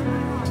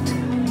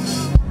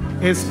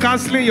 It's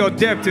canceling your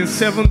debt in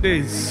 7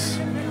 days.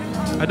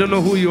 I don't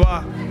know who you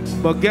are,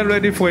 but get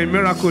ready for a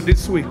miracle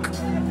this week.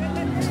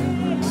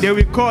 They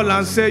will call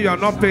and say you are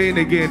not paying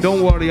again.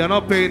 Don't worry, you are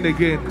not paying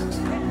again.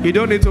 You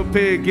don't need to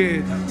pay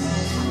again.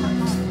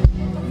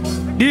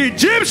 The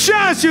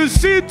Egyptians you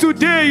see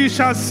today, you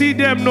shall see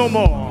them no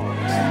more.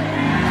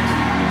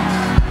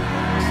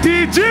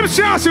 The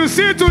Egyptians you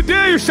see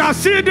today, you shall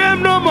see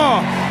them no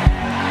more.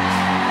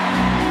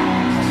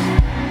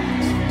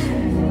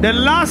 The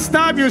last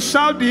time you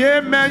shout the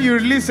amen, you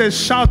release a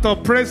shout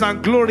of praise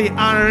and glory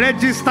and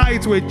register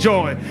it with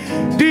joy.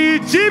 The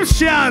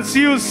Egyptians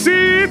you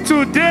see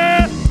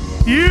today,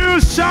 you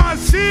shall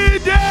see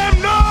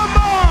them no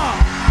more.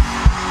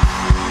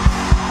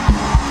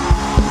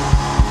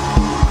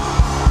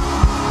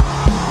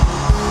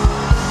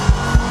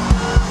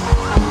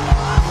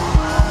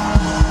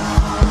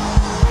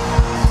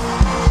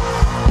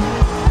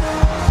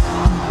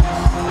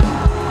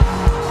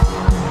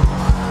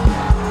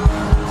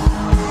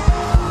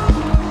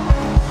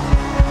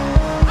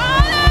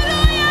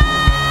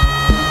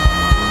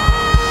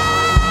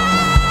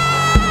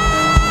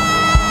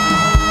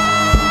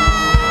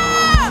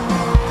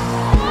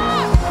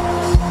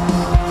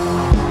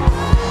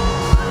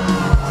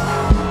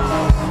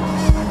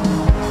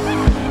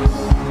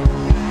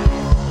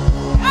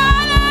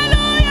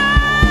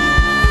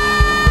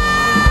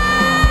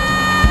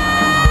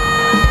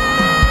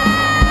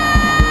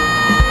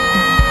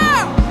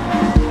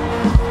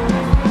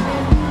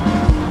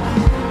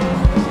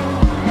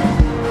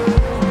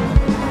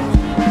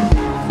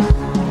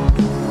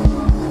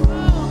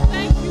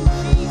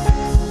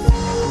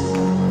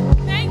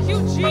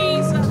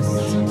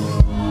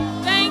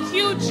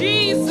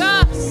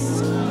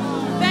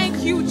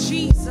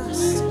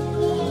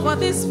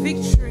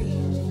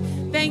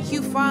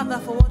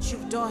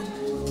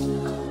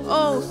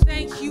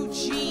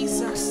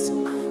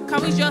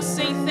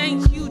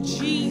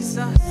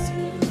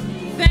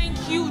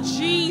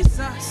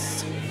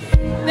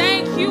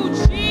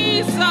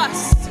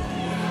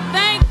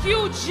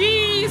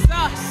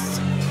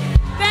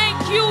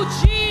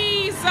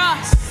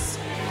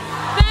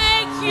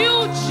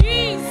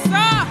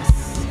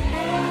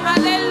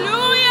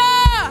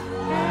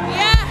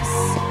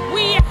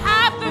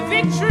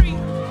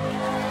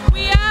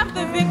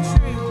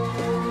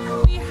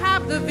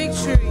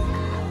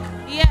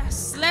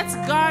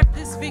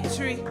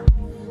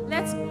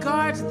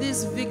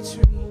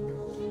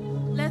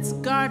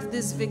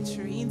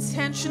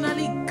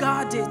 Intentionally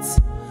guard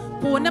it.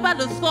 But whenever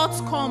the thought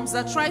comes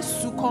that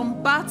tries to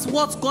combat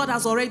what God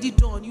has already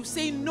done, you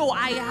say, no,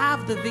 I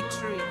have the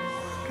victory.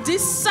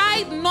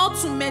 Decide not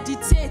to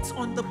meditate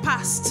on the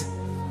past.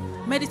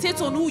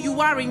 Meditate on who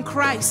you are in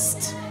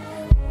Christ.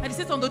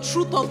 Meditate on the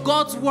truth of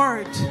God's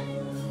word,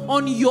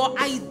 on your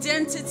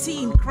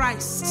identity in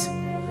Christ.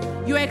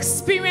 Your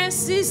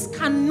experiences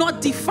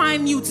cannot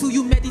define you till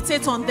you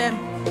meditate on them.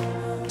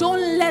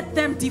 Don't let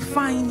them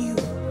define you.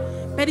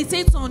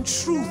 Meditate on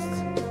truth.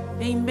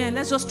 Amen.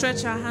 Let's just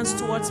stretch our hands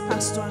towards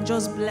Pastor and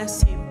just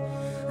bless him.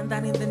 And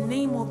that in the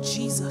name of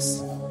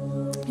Jesus,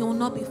 he will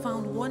not be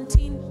found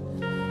wanting.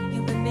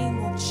 In the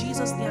name of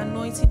Jesus, the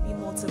anointing be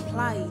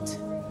multiplied.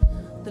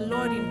 The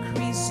Lord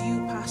increase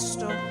you,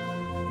 Pastor.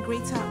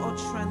 Greater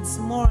utterance,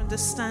 more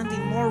understanding,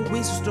 more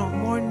wisdom,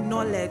 more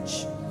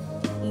knowledge.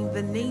 In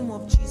the name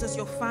of Jesus,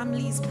 your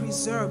family is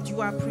preserved. You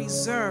are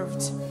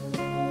preserved.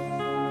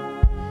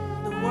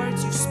 The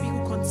words you speak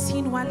will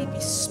continually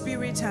be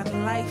spirit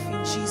and life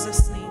in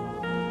Jesus' name.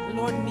 The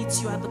Lord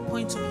meets you at the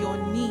point of your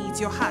needs.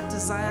 Your heart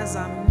desires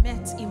are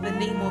met in the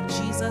name of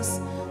Jesus.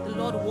 The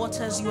Lord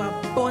waters you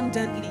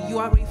abundantly. You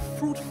are a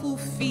fruitful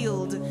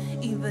field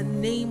in the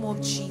name of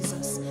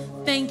Jesus.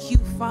 Thank you,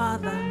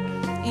 Father.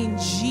 In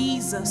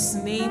Jesus'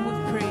 name we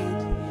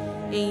prayed.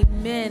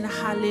 Amen.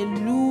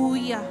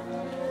 Hallelujah.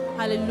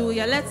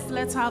 Hallelujah.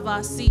 Let's have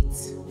our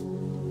seats.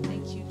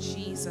 Thank you,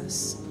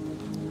 Jesus.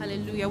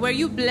 Hallelujah. Were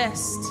you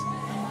blessed?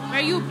 Were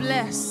you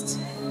blessed?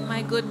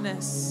 My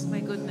goodness. My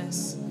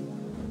goodness.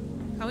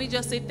 Can we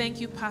just say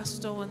thank you,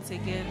 Pastor, once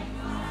again?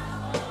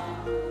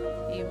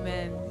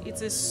 Amen.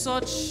 It is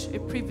such a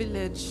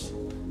privilege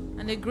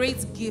and a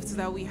great gift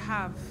that we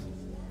have.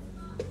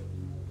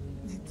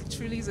 It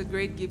truly is a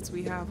great gift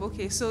we have.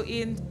 Okay, so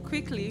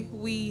quickly,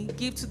 we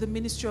give to the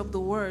ministry of the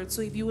word.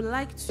 So if you would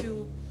like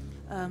to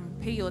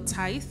pay your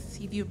tithe,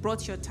 if you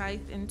brought your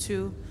tithe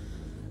into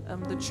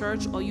the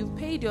church, or you've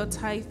paid your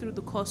tithe through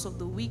the course of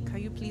the week,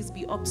 can you please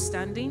be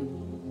upstanding?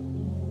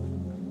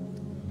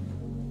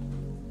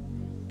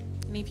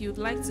 And if you'd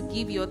like to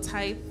give your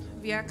tithe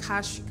via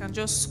cash, you can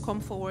just come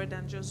forward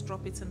and just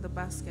drop it in the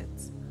basket.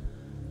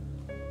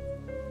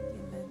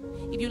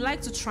 Amen. If you'd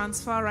like to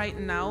transfer right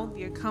now,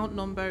 the account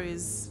number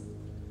is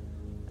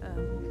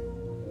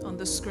on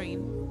the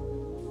screen.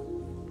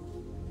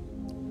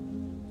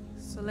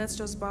 So let's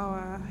just bow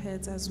our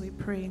heads as we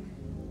pray.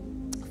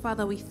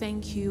 Father, we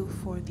thank you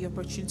for the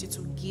opportunity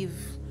to give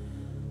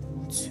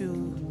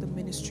to the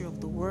ministry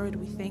of the word.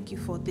 We thank you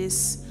for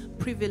this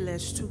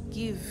privilege to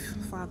give,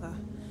 Father.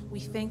 We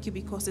thank you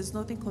because it's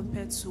nothing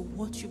compared to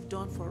what you've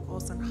done for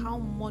us and how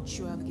much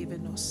you have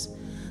given us.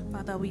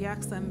 Father, we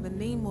ask that in the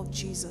name of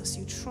Jesus,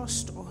 you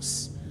trust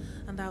us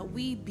and that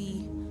we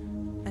be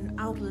an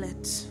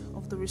outlet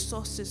of the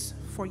resources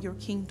for your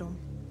kingdom.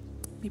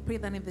 We pray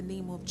that in the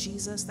name of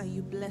Jesus that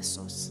you bless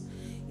us.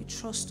 You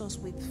trust us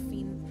with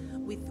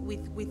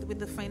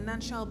the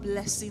financial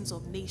blessings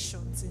of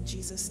nations in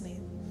Jesus'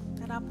 name.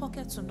 That our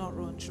pockets will not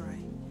run dry.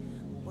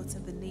 But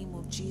in the name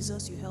of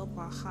Jesus, you help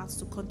our hearts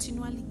to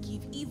continually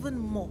give even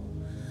more.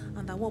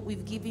 And that what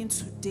we've given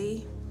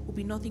today will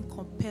be nothing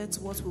compared to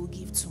what we'll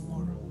give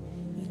tomorrow.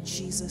 In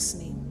Jesus'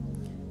 name,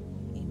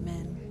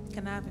 amen.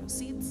 Can I have your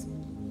seats?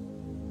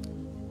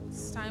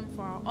 It's time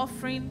for our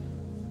offering.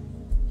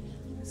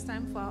 It's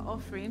time for our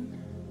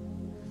offering.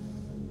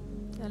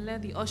 And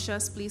let the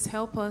ushers please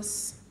help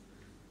us.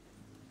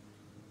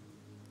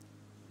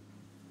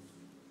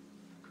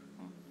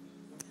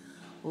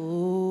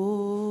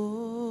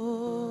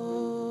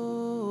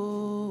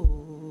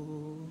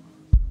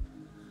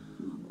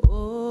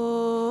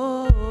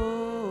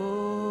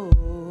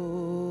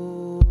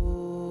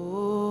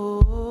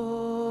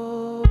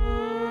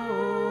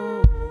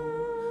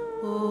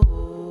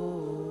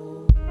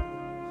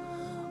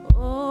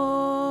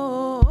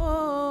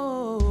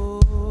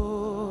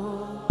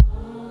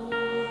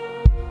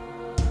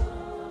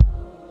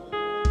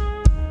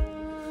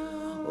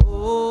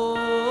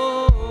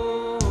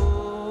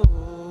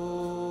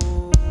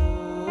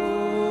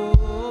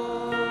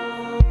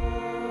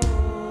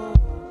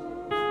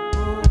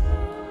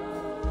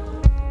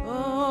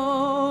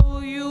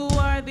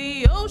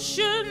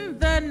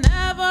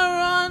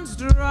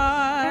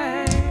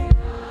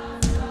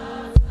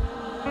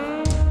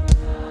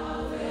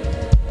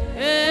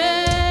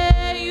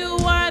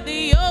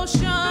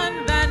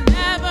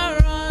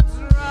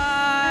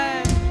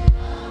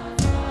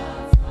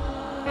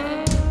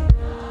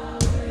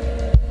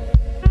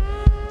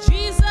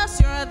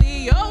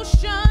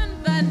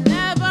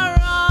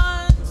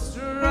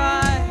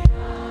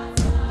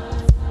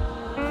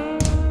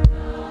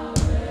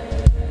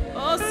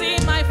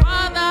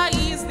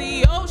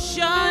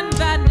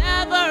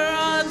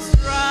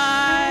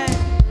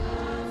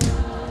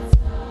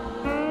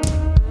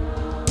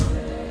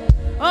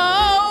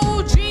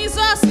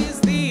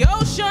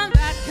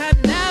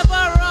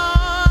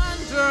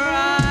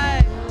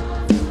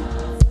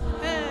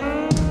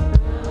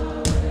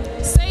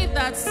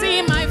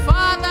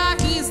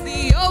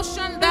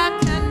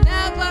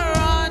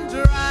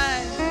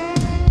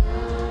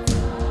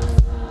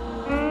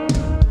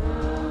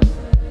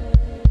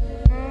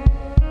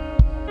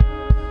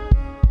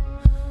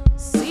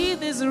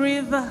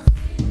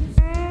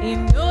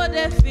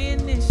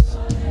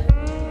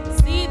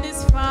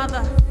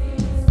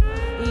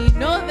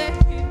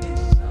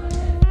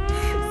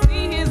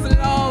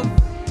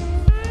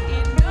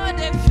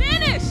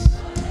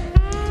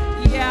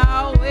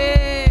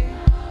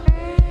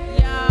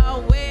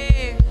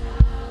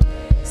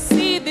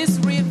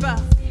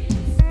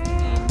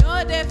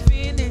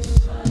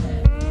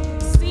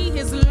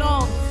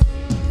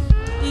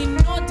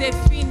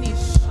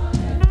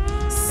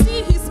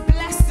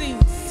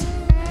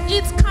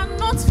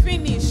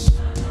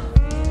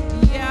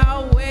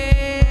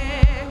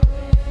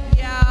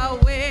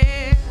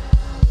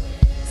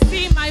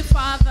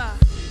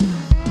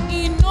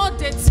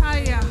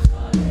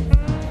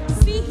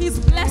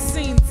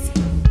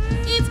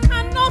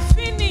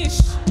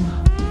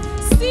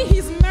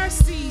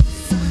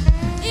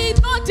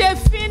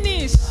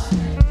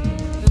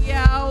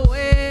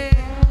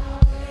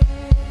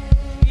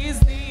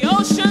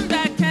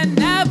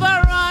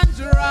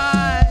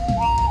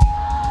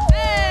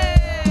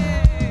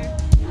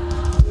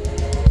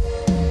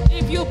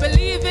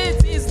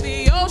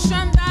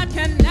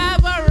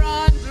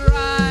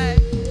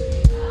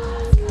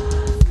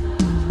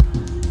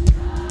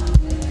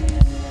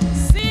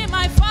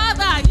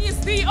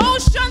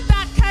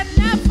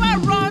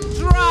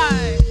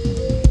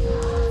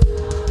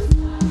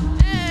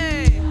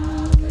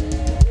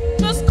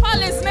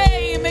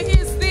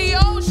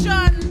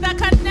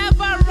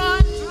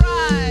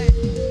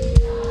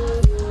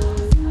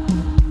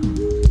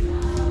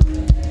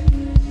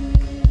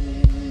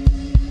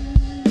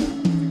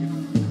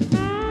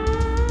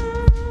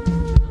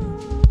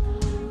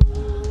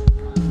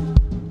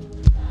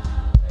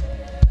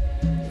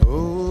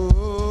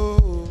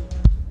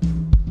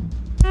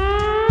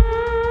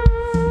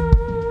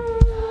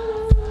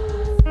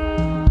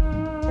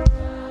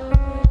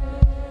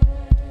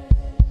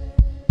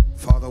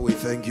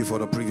 Thank you for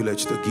the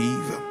privilege to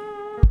give.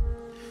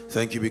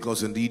 Thank you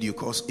because indeed you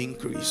cause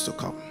increase to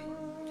come.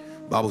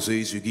 Bible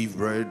says you give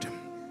bread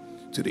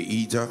to the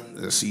eater and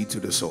the seed to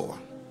the sower.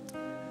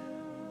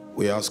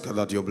 We ask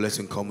that your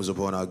blessing comes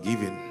upon our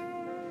giving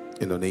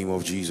in the name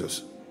of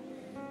Jesus.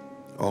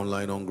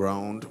 Online, on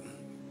ground,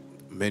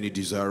 many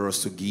desire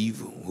us to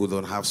give who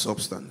don't have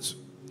substance.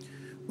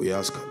 We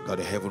ask that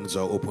the heavens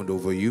are opened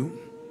over you.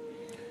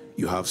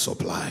 You have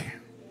supply.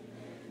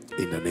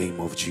 In the name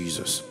of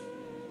Jesus.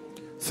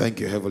 Thank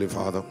you, Heavenly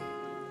Father.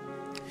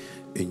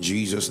 In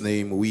Jesus'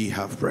 name we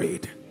have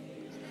prayed.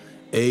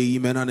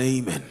 Amen and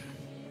amen.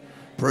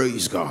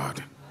 Praise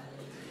God.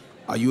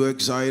 Are you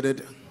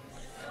excited?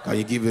 Can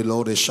you give the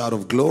Lord a shout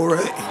of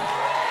glory?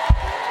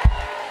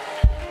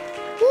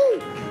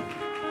 Woo.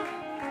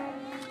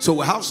 So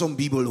we have some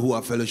people who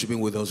are fellowshipping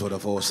with us for the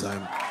first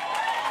time.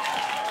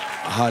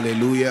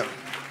 Hallelujah.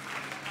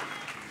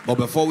 But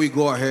before we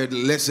go ahead,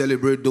 let's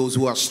celebrate those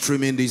who are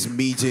streaming this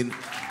meeting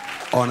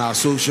on our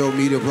social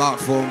media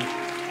platform,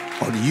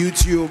 on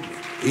YouTube,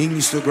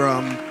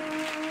 Instagram,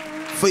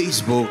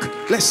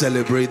 Facebook. Let's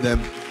celebrate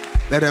them.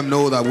 Let them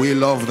know that we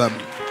love them.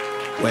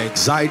 We're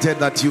excited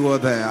that you are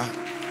there.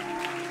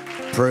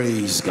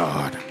 Praise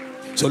God.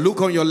 So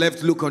look on your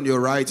left, look on your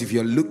right. If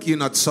you're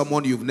looking at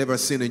someone you've never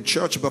seen in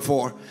church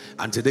before,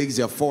 and today is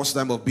their first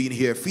time of being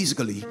here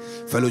physically,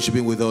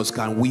 fellowshipping with us,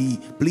 can we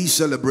please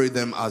celebrate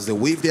them as they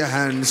wave their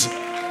hands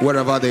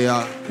wherever they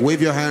are?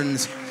 Wave your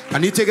hands.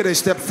 Can you take it a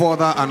step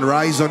further and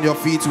rise on your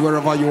feet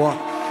wherever you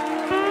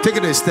are? Take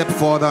it a step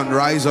further and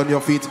rise on your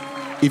feet.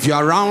 If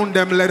you're around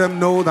them, let them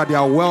know that they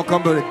are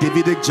welcome to the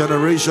Davidic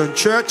Generation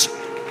Church.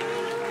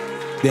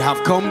 They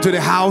have come to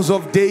the house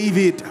of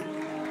David.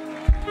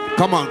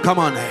 Come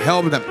on,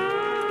 help them.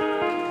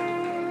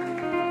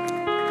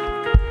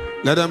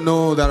 Let them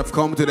know that I've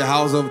come to the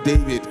house of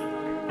David.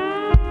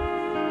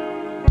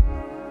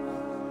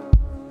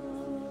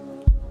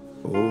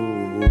 Oh.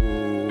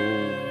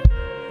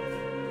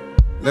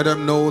 Let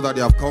them know that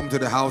they have come to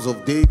the house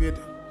of David.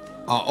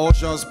 Our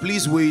ushers,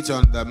 please wait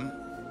on them.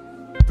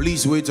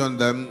 Please wait on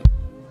them.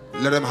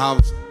 Let them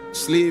have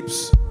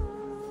sleeps.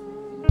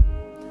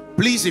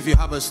 Please, if you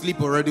have a sleep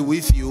already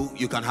with you,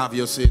 you can have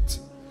your seat.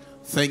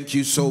 Thank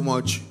you so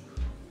much.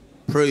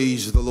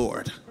 Praise the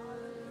Lord.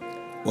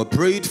 We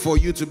prayed for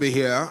you to be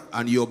here,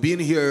 and your being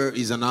here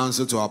is an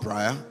answer to our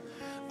prayer.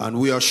 And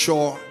we are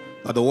sure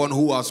that the one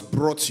who has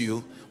brought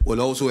you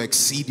will also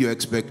exceed your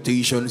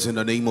expectations in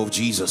the name of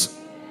Jesus.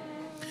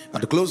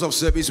 At the close of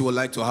service, we would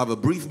like to have a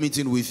brief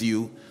meeting with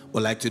you.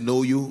 We'd like to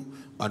know you,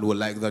 and we'd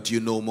like that you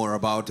know more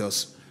about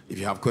us. If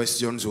you have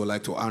questions, we'd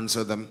like to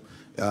answer them.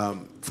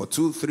 For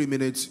 2-3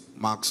 minutes,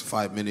 max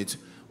 5 minutes,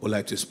 we'd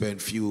like to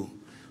spend few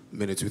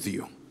minutes with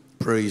you.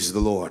 Praise the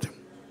Lord.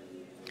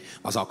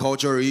 As our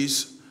culture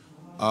is,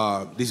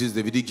 this is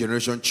the Davidic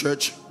Generation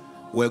Church,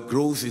 where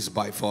growth is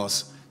by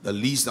force. The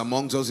least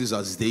amongst us is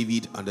as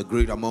David, and the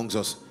great amongst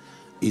us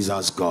is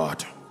as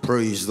God.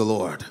 Praise the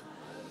Lord.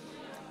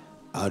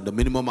 The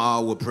minimum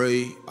hour we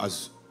pray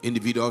as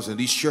individuals in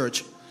this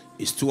church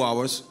is 2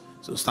 hours.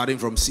 So starting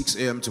from 6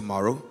 a.m.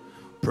 tomorrow,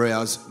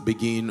 prayers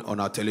begin on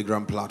our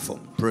Telegram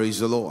platform. Praise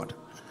the Lord.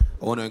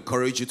 I want to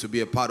encourage you to be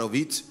a part of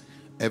it.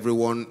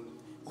 Everyone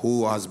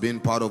who has been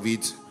part of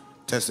it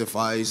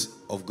testifies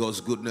of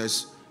God's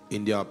goodness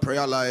in their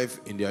prayer life,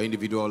 in their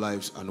individual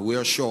lives, and we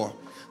are sure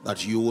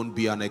that you won't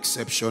be an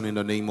exception in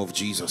the name of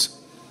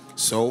Jesus.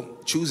 So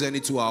choose any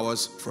 2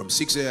 hours from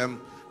 6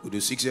 a.m. We do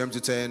 6 a.m. to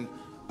 10,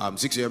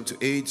 6 a.m. to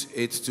 8,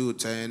 8 to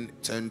 10,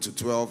 10 to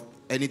 12,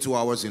 any 2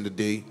 hours in the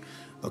day,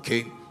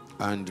 okay?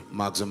 And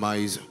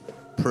maximize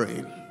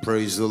praying.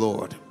 Praise the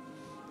Lord.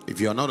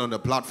 If you are not on the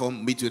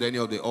platform, meet with any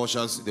of the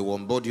ushers. They will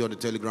onboard you on the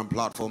Telegram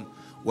platform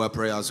where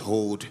prayers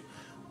hold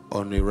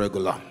on a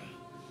regular.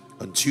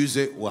 On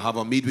Tuesday, we'll have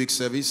a midweek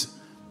service,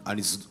 and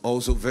it's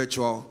also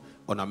virtual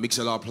on our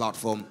MixLR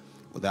platform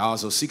with the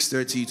hours of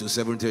 6:30 to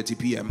 7:30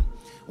 p.m.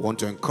 I want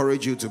to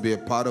encourage you to be a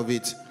part of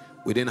it.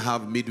 We didn't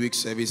have midweek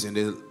service in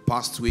the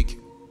past week,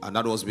 and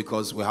that was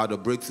because we had a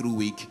breakthrough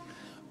week,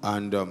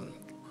 and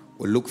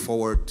we look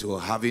forward to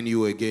having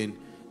you again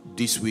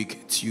this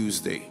week,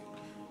 Tuesday.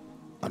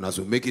 And as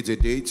we make it a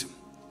date,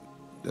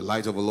 the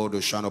light of the Lord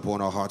will shine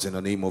upon our hearts in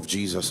the name of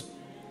Jesus.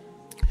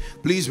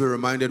 Please be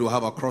reminded we'll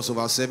have a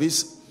crossover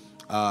service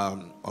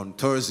on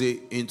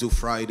Thursday into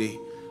Friday,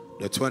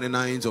 the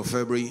 29th of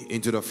February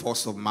into the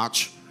 1st of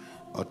March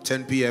at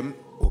 10 p.m.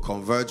 We'll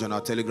converge on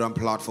our Telegram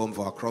platform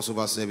for our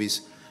crossover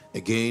service.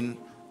 Again,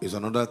 it's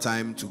another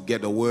time to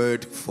get the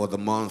word for the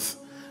month,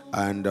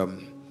 and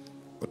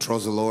we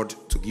trust the Lord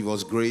to give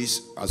us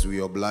grace as we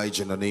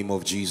oblige in the name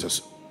of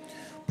Jesus.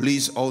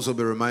 Please also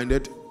be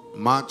reminded,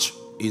 March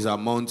is a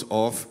month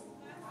of...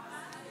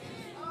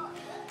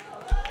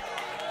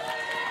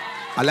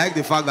 I like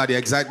the fact that the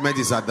excitement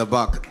is at the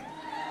back.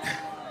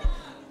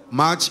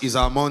 March is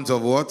our month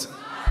of what?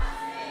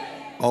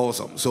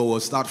 Awesome. So we'll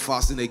start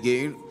fasting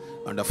again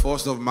on the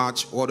 1st of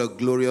March. What a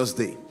glorious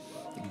day.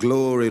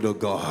 Glory to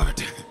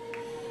God.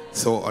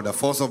 So on the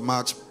 1st of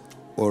March,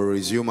 we'll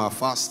resume our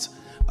fast.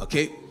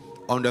 Okay.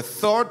 On the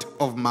 3rd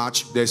of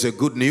March, there's a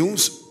good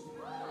news.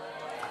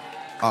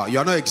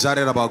 You're not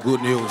excited about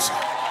good news.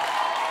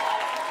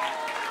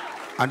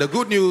 And the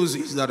good news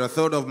is that the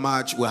 3rd of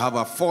March, we'll have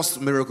our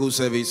first miracle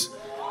service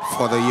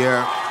for the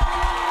year.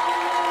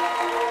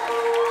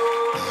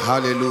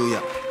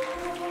 Hallelujah.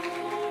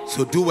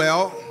 So do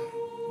well.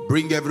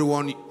 Bring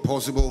everyone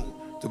possible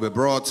to be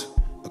brought.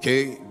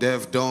 Okay.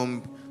 Deaf,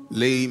 dumb,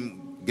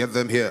 lame, Get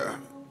them here.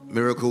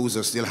 Miracles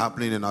are still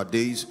happening in our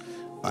days,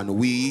 and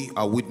we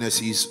are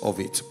witnesses of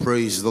it.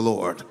 Praise the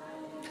Lord.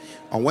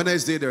 On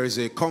Wednesday, there is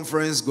a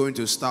conference going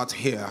to start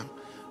here.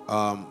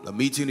 The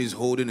meeting is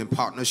holding in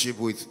partnership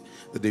with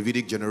the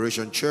Davidic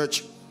Generation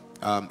Church.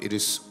 It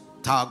is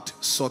tagged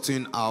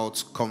Sorting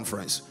Out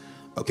Conference.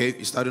 Okay,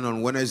 it's starting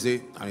on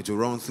Wednesday and it will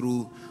run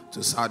through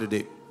to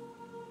Saturday.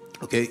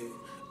 Okay,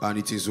 and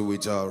it is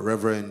with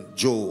Reverend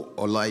Joe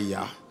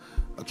Olaya.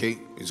 Okay,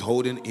 it's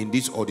holding in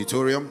this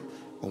auditorium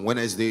on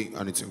Wednesday,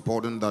 and it's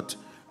important that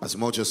as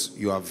much as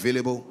you are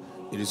available,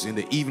 it is in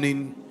the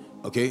evening.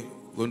 Okay,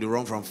 going to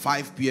run from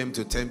 5 p.m.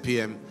 to 10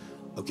 p.m.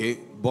 Okay,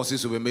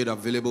 buses will be made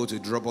available to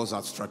drop us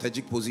at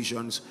strategic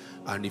positions,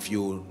 and if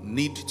you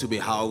need to be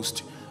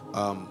housed,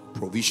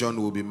 provision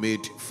will be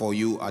made for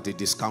you at a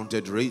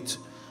discounted rate.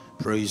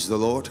 Praise the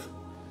Lord.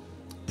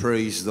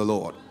 Praise the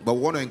Lord. But I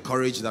want to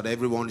encourage that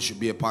everyone should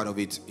be a part of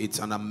it. It's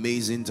an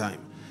amazing time.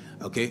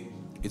 Okay,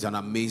 it's an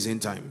amazing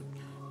time.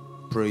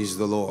 Praise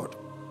the Lord.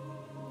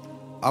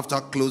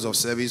 After close of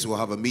service, we'll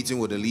have a meeting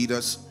with the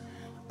leaders.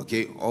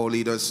 Okay, all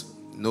leaders,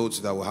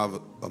 note that we'll have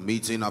a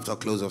meeting after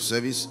close of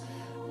service.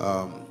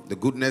 The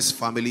Goodness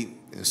family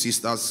and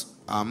sisters,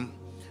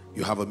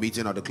 you have a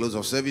meeting at the close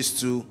of service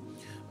too.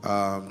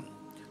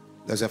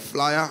 There's a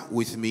flyer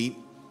with me.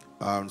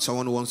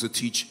 Someone who wants to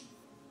teach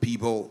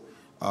people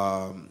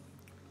on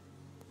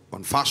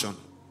fashion,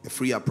 a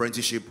free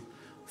apprenticeship.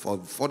 For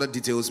further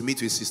details,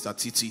 meet with Sister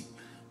Titi.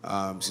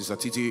 Sister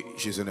Titi,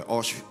 she's in the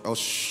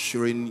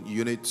ushering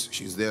unit.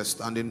 She's there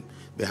standing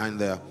behind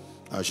there.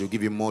 She'll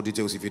give you more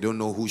details. If you don't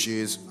know who she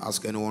is,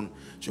 ask anyone.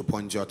 She'll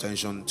point your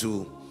attention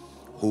to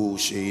who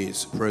she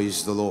is.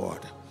 Praise the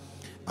Lord.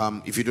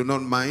 If you do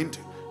not mind,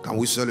 can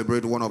we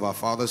celebrate one of our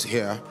fathers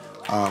here?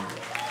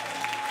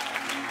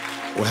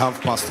 We have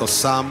Pastor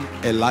Sam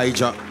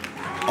Elijah,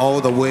 all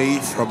the way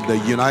from the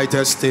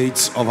United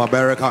States of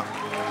America.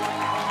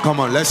 Come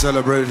on, let's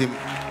celebrate him.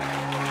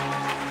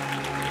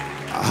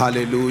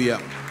 Hallelujah.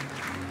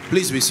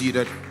 Please be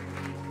seated.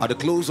 At the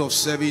close of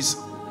service,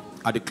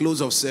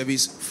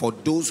 for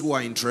those who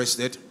are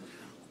interested,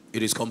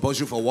 it is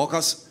compulsory for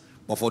workers,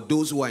 but for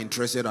those who are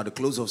interested, at the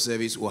close of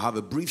service, we'll have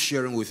a brief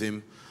sharing with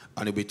him,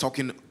 and he'll be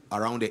talking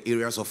around the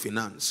areas of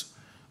finance.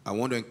 I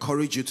want to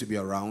encourage you to be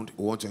around.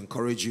 We want to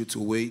encourage you to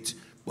wait,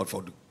 but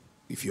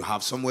if you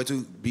have somewhere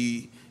to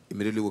be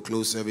immediately with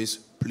close service,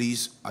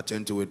 please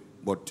attend to it.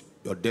 But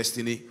your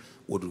destiny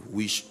would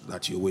wish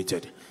that you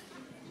waited.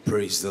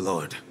 Praise the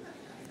Lord.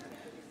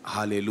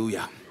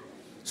 Hallelujah.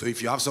 So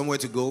if you have somewhere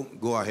to go,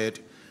 go ahead.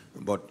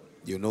 But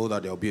you know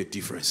that there will be a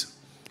difference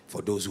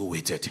for those who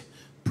waited.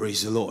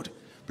 Praise the Lord.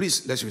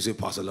 Please, let's receive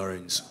Pastor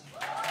Lawrence.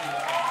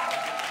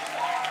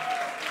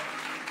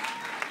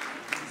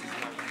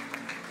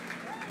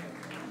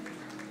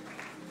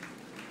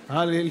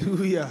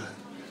 Hallelujah.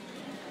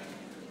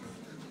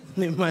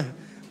 May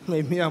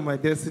me and my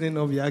destiny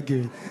not be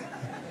arguing.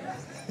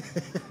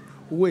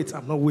 Wait,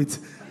 I'm not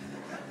waiting.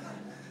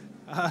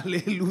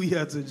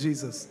 Hallelujah to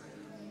Jesus.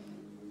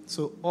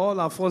 So all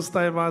our first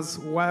timers,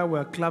 while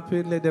we're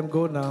clapping, let them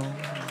go now.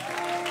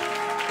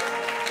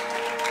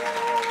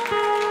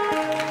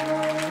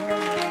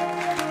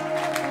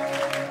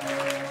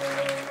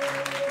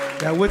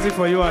 They're waiting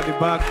for you at the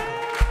back.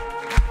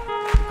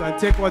 You can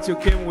take what you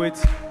came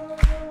with.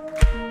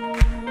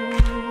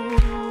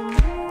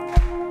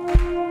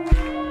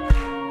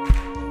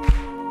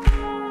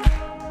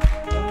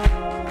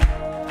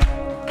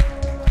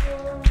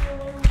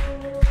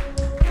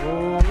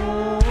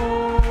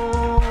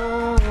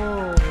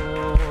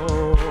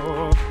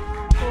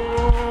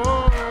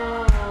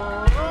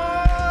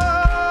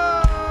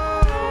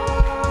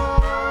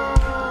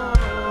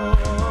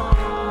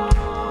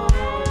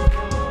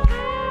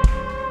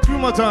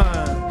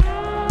 Time.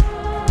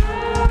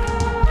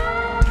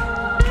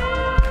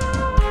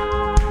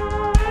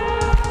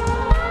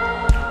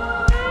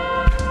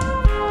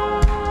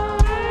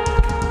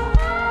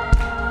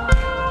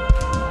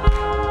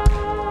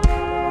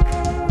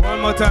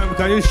 One more time,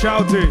 can you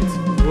shout it?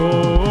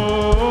 Oh.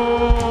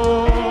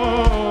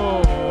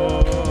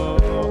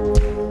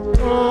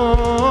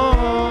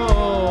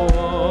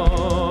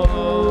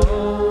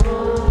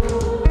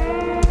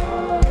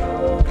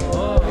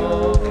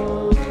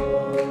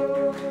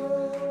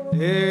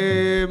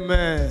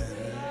 Amen.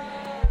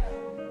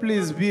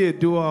 Please be a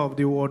doer of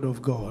the word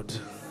of God.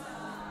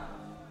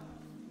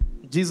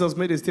 Jesus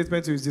made a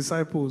statement to his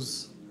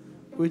disciples,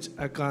 which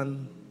I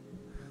can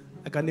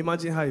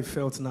imagine how he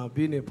felt now,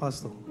 being a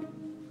pastor.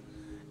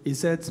 He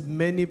said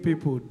many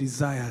people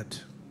desired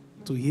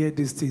to hear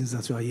these things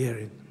that you are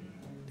hearing.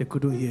 They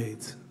couldn't hear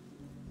it.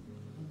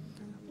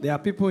 There are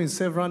people in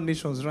several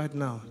nations right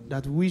now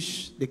that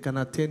wish they can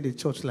attend a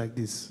church like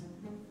this.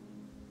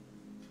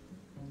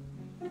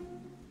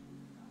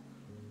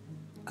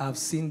 I've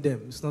seen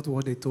them. It's not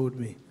what they told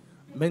me.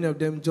 Many of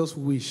them just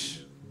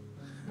wish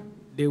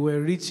they were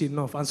rich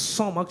enough. And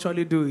some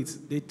actually do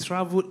it. They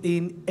travel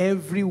in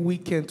every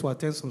weekend to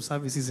attend some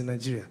services in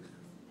Nigeria.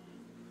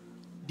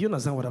 Do you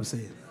understand what I'm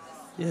saying?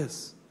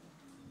 Yes.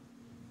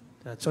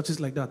 There are churches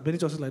like that. Many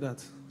churches like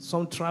that.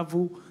 Some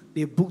travel,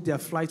 they book their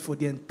flight for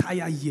the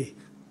entire year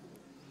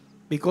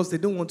because they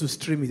don't want to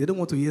stream it. They don't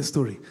want to hear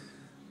story.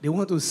 They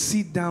want to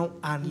sit down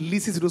and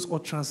listen to those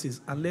utterances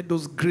and let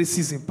those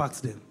graces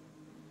impact them.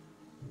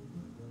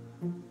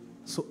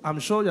 So I'm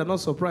sure you're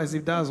not surprised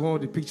if that's one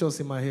of the pictures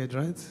in my head,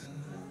 right?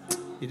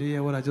 You didn't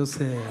hear what I just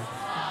said.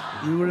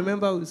 You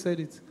remember who said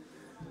it?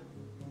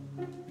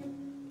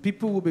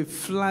 People will be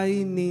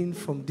flying in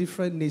from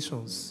different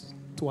nations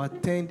to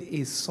attend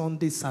a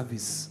Sunday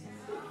service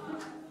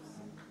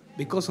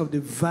because of the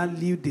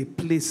value they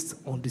placed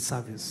on the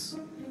service.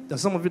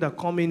 There's some of you that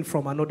come in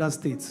from another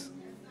state.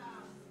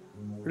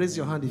 Raise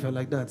your hand if you're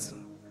like that.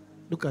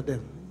 Look at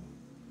them.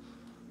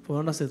 For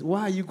another state,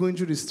 why are you going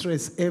through the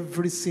stress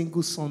every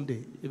single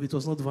Sunday if it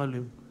was not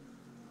valuable?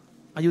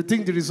 And you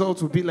think the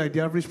result will be like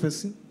the average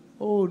person?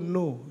 Oh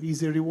no,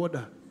 he's a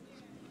rewarder.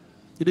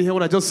 You didn't hear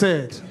what I just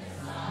said?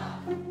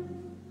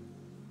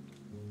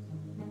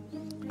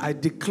 I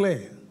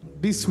declare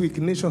this week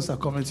nations are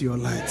coming to your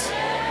light.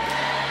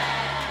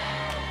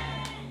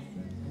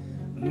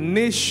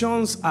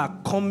 Nations are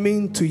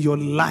coming to your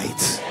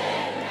light.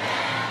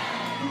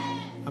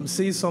 I'm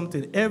saying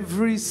something.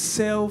 Every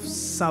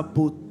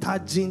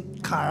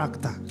self-sabotaging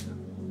character,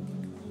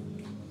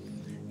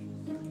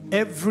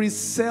 every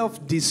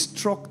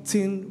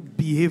self-destructing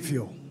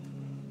behavior,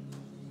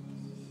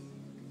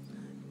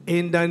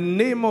 in the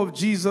name of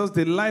Jesus,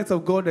 the light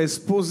of God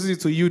exposes it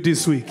to you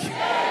this week.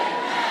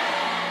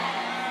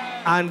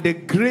 And the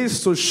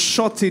grace to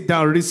shut it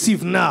down,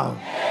 receive now.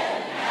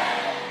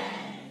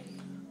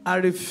 I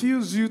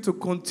refuse you to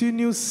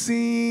continue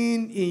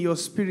seeing in your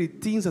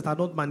spirit things that are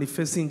not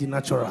manifesting in the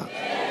natural.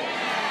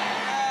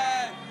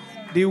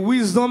 The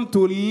wisdom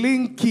to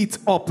link it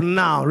up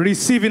now.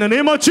 Receive in the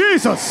name of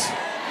Jesus.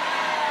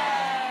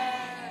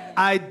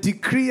 I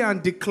decree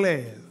and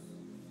declare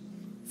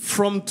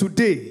from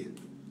today,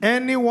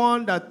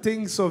 anyone that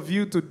thinks of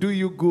you to do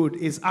you good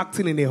is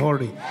acting in a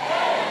hurry.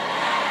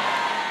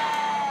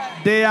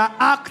 They are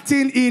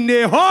acting in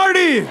a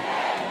hurry.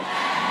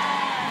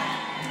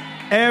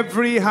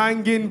 Every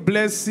hanging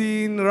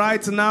blessing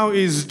right now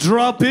is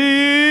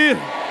dropping.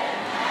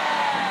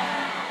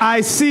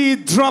 I see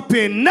it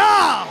dropping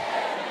now.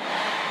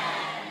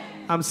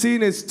 I'm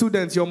seeing a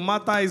student, your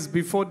matter is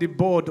before the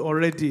board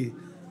already.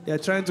 They're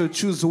trying to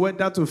choose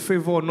whether to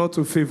favor or not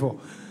to favor.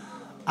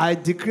 I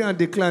decree and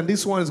declare, and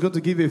this one is going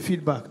to give a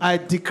feedback. I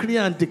decree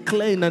and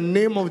declare in the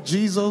name of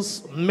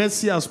Jesus,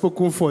 mercy has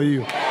spoken for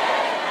you.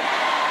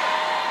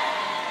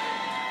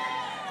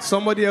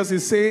 Somebody else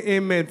is saying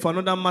amen for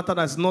another matter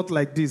that's not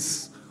like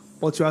this.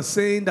 But you are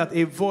saying that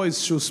a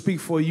voice should speak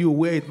for you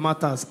where it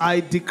matters. I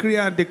decree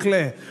and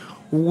declare,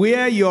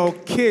 where your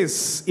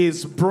case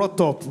is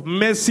brought up,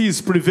 mercy is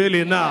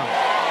prevailing now.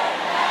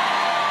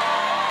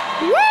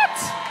 What?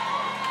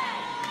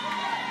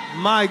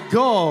 My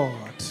God.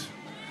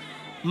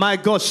 My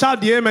God.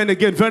 Shout the amen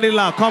again very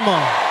loud. Come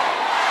on.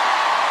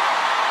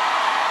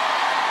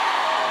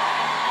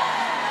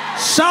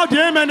 Shout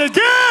the amen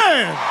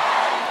again.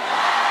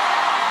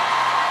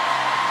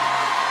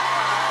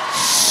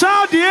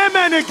 Shout the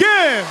amen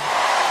again.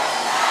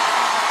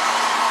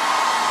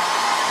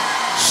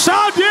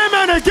 Shout the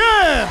amen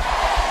again.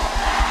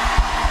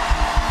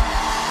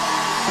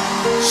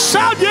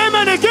 Shout the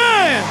amen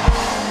again.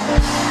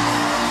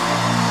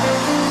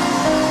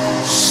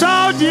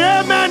 Shout the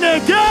amen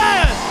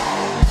again.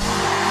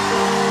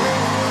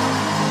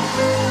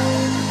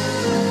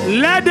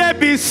 Let there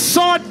be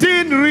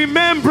sudden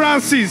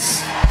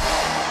remembrances.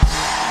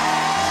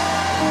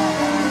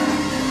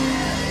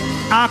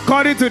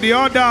 According to the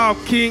order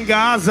of King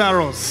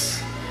Ahasuerus,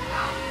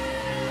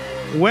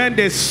 when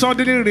they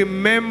suddenly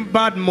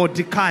remembered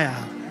Mordecai,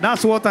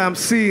 that's what I'm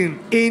seeing.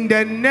 In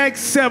the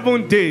next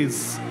 7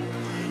 days,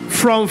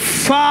 from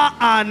far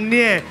and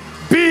near,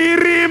 be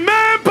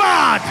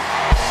remembered.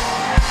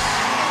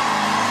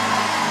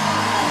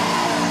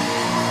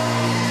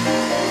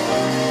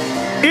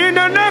 In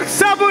the next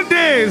 7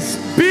 days,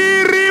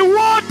 be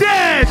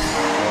rewarded.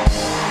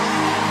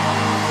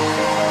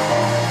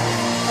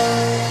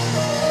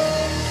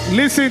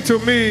 Listen to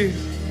me.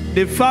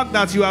 The fact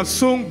that you have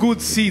sown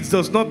good seeds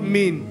does not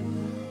mean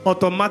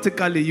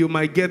automatically you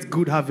might get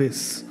good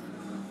harvest.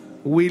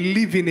 We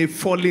live in a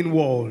fallen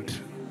world.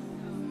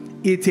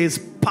 It is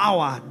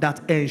power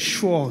that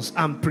ensures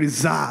and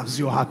preserves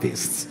your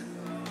harvest.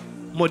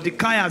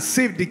 Mordecai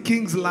saved the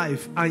king's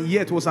life and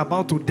yet was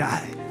about to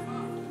die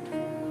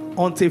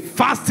until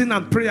fasting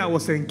and prayer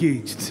was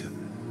engaged.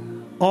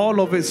 All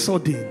of a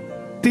sudden,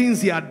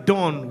 things he had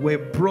done were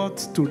brought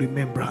to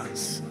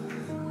remembrance.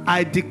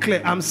 I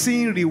declare, I'm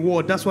seeing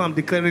reward. That's why I'm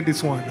declaring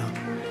this one now.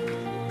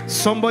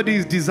 Somebody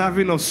is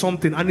deserving of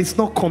something and it's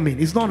not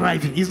coming. It's not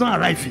arriving. It's not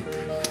arriving.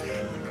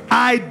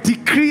 I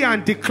decree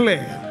and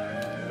declare,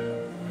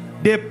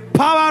 the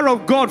power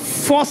of God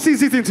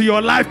forces it into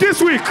your life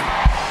this week.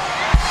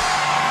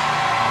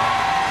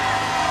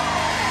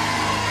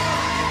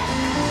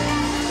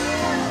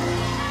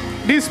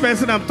 This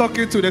person I'm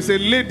talking to, there's a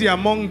lady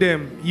among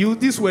them.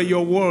 These were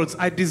your words.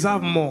 I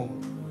deserve more.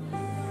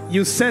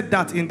 You said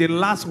that in the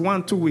last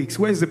 1-2 weeks.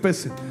 Where is the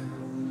person?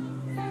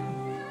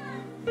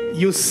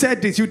 You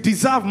said this, you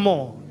deserve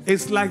more.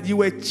 It's like you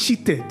were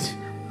cheated.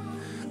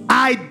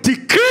 I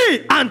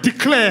decree and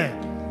declare,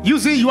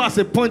 using you as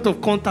a point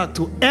of contact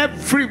to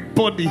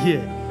everybody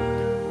here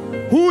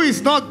who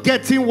is not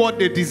getting what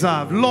they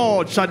deserve.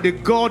 Lord, shall the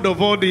God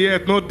of all the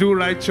earth not do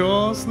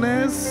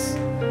righteousness?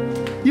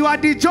 You are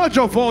the judge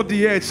of all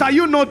the earth. Shall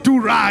you not do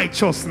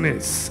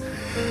righteousness?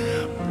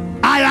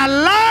 I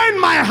align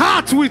my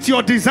heart with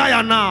your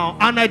desire now,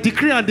 and I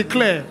decree and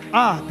declare.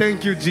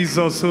 Thank you,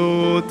 Jesus.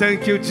 Oh,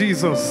 thank you,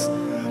 Jesus.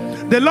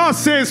 The Lord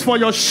says, for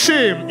your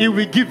shame, He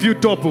will give you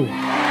double.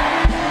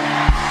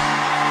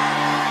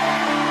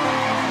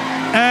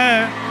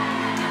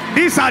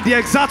 These are the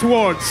exact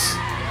words.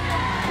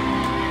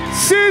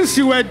 Since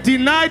you were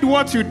denied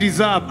what you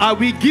deserve, I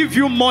will give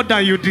you more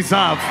than you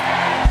deserve.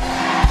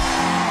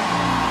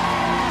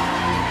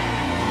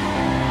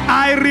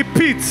 I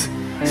repeat,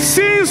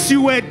 since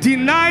you were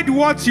denied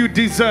what you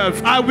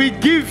deserve, I will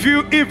give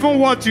you even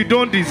what you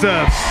don't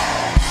deserve.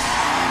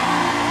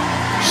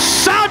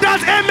 Shout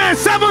that amen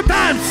 7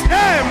 times.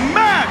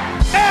 Amen.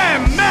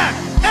 Amen.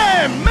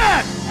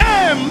 Amen.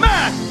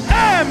 Amen.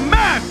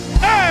 Amen.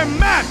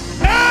 Amen.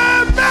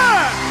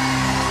 Amen.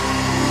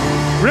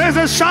 Raise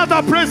a shout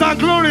of praise and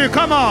glory.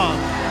 Come on.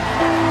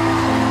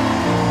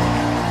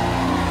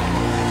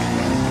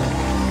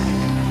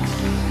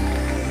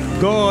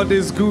 God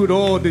is good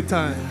all the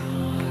time.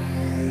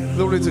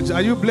 Glory to God.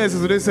 Are you blessed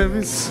in today's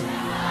service?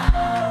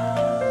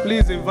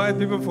 Please invite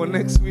people for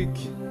next week.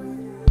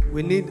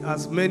 We need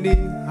as many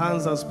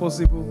hands as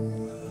possible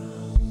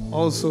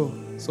also.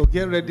 So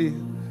get ready.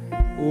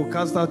 We'll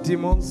cast out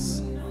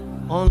demons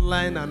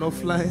online and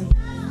offline.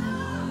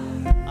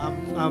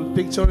 I'm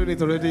picturing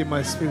it already in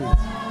my spirit.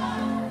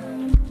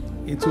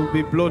 It will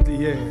be bloody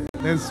here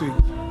next week.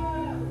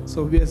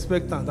 So be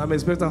expectant. I'm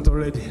expectant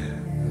already.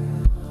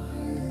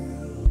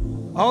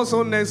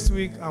 Also next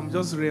week, I'm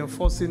just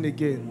reinforcing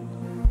again.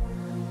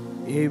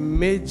 A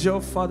major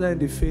father in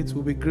the faith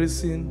will be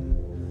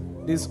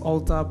gracing this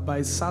altar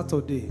by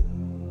Saturday.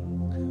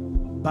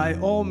 By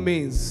all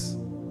means,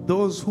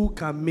 those who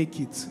can make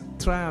it,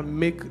 try and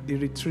make the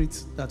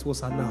retreat that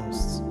was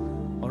announced.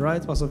 All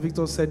right, Pastor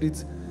Victor said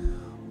it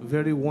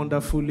very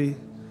wonderfully.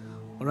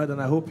 All right,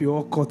 and I hope you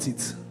all caught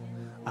it.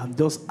 I'm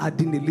just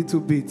adding a little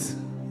bit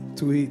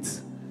to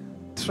it.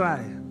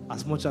 Try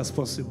as much as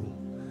possible.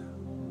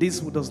 This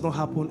does not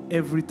happen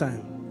every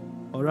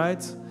time. All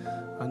right?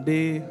 And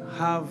they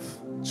have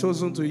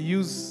chosen to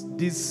use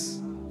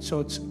this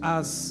church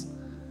as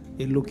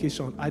a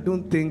location. I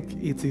don't think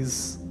it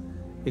is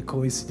a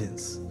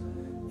coincidence.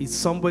 It's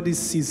somebody's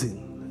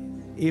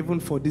season, even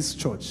for this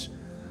church.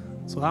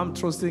 So I'm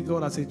trusting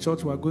God as a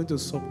church. We're going to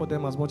support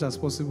them as much as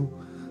possible.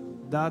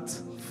 That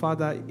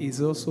father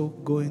is also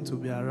going to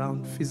be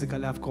around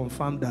physically. I've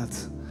confirmed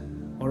that.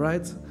 All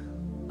right?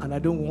 And I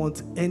don't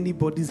want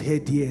anybody's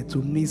head here to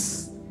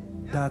miss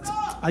that.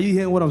 Are you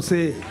hearing what I'm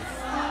saying?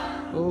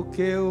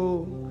 Okay.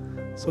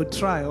 So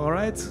try, all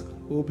right?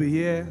 We'll be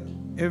here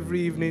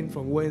every evening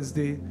from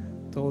Wednesday,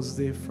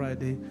 Thursday,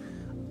 Friday,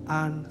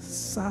 and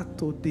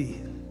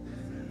Saturday.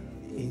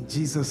 In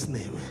Jesus'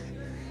 name.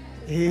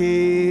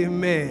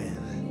 Amen.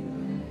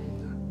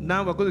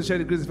 Now we're going to share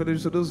the grace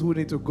fellowship, so those who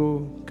need to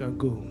go can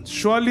go.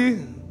 Surely,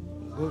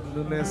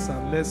 goodness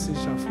and mercy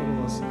shall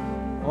follow us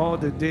all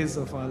the days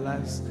of our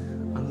lives,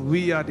 and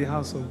we are the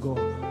house of God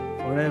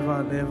forever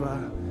and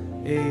ever.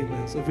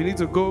 Amen. So if you need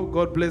to go,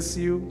 God bless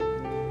you.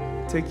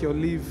 Take your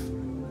leave.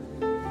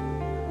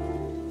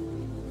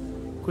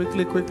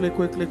 Quickly.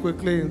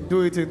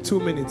 Do it in 2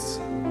 minutes.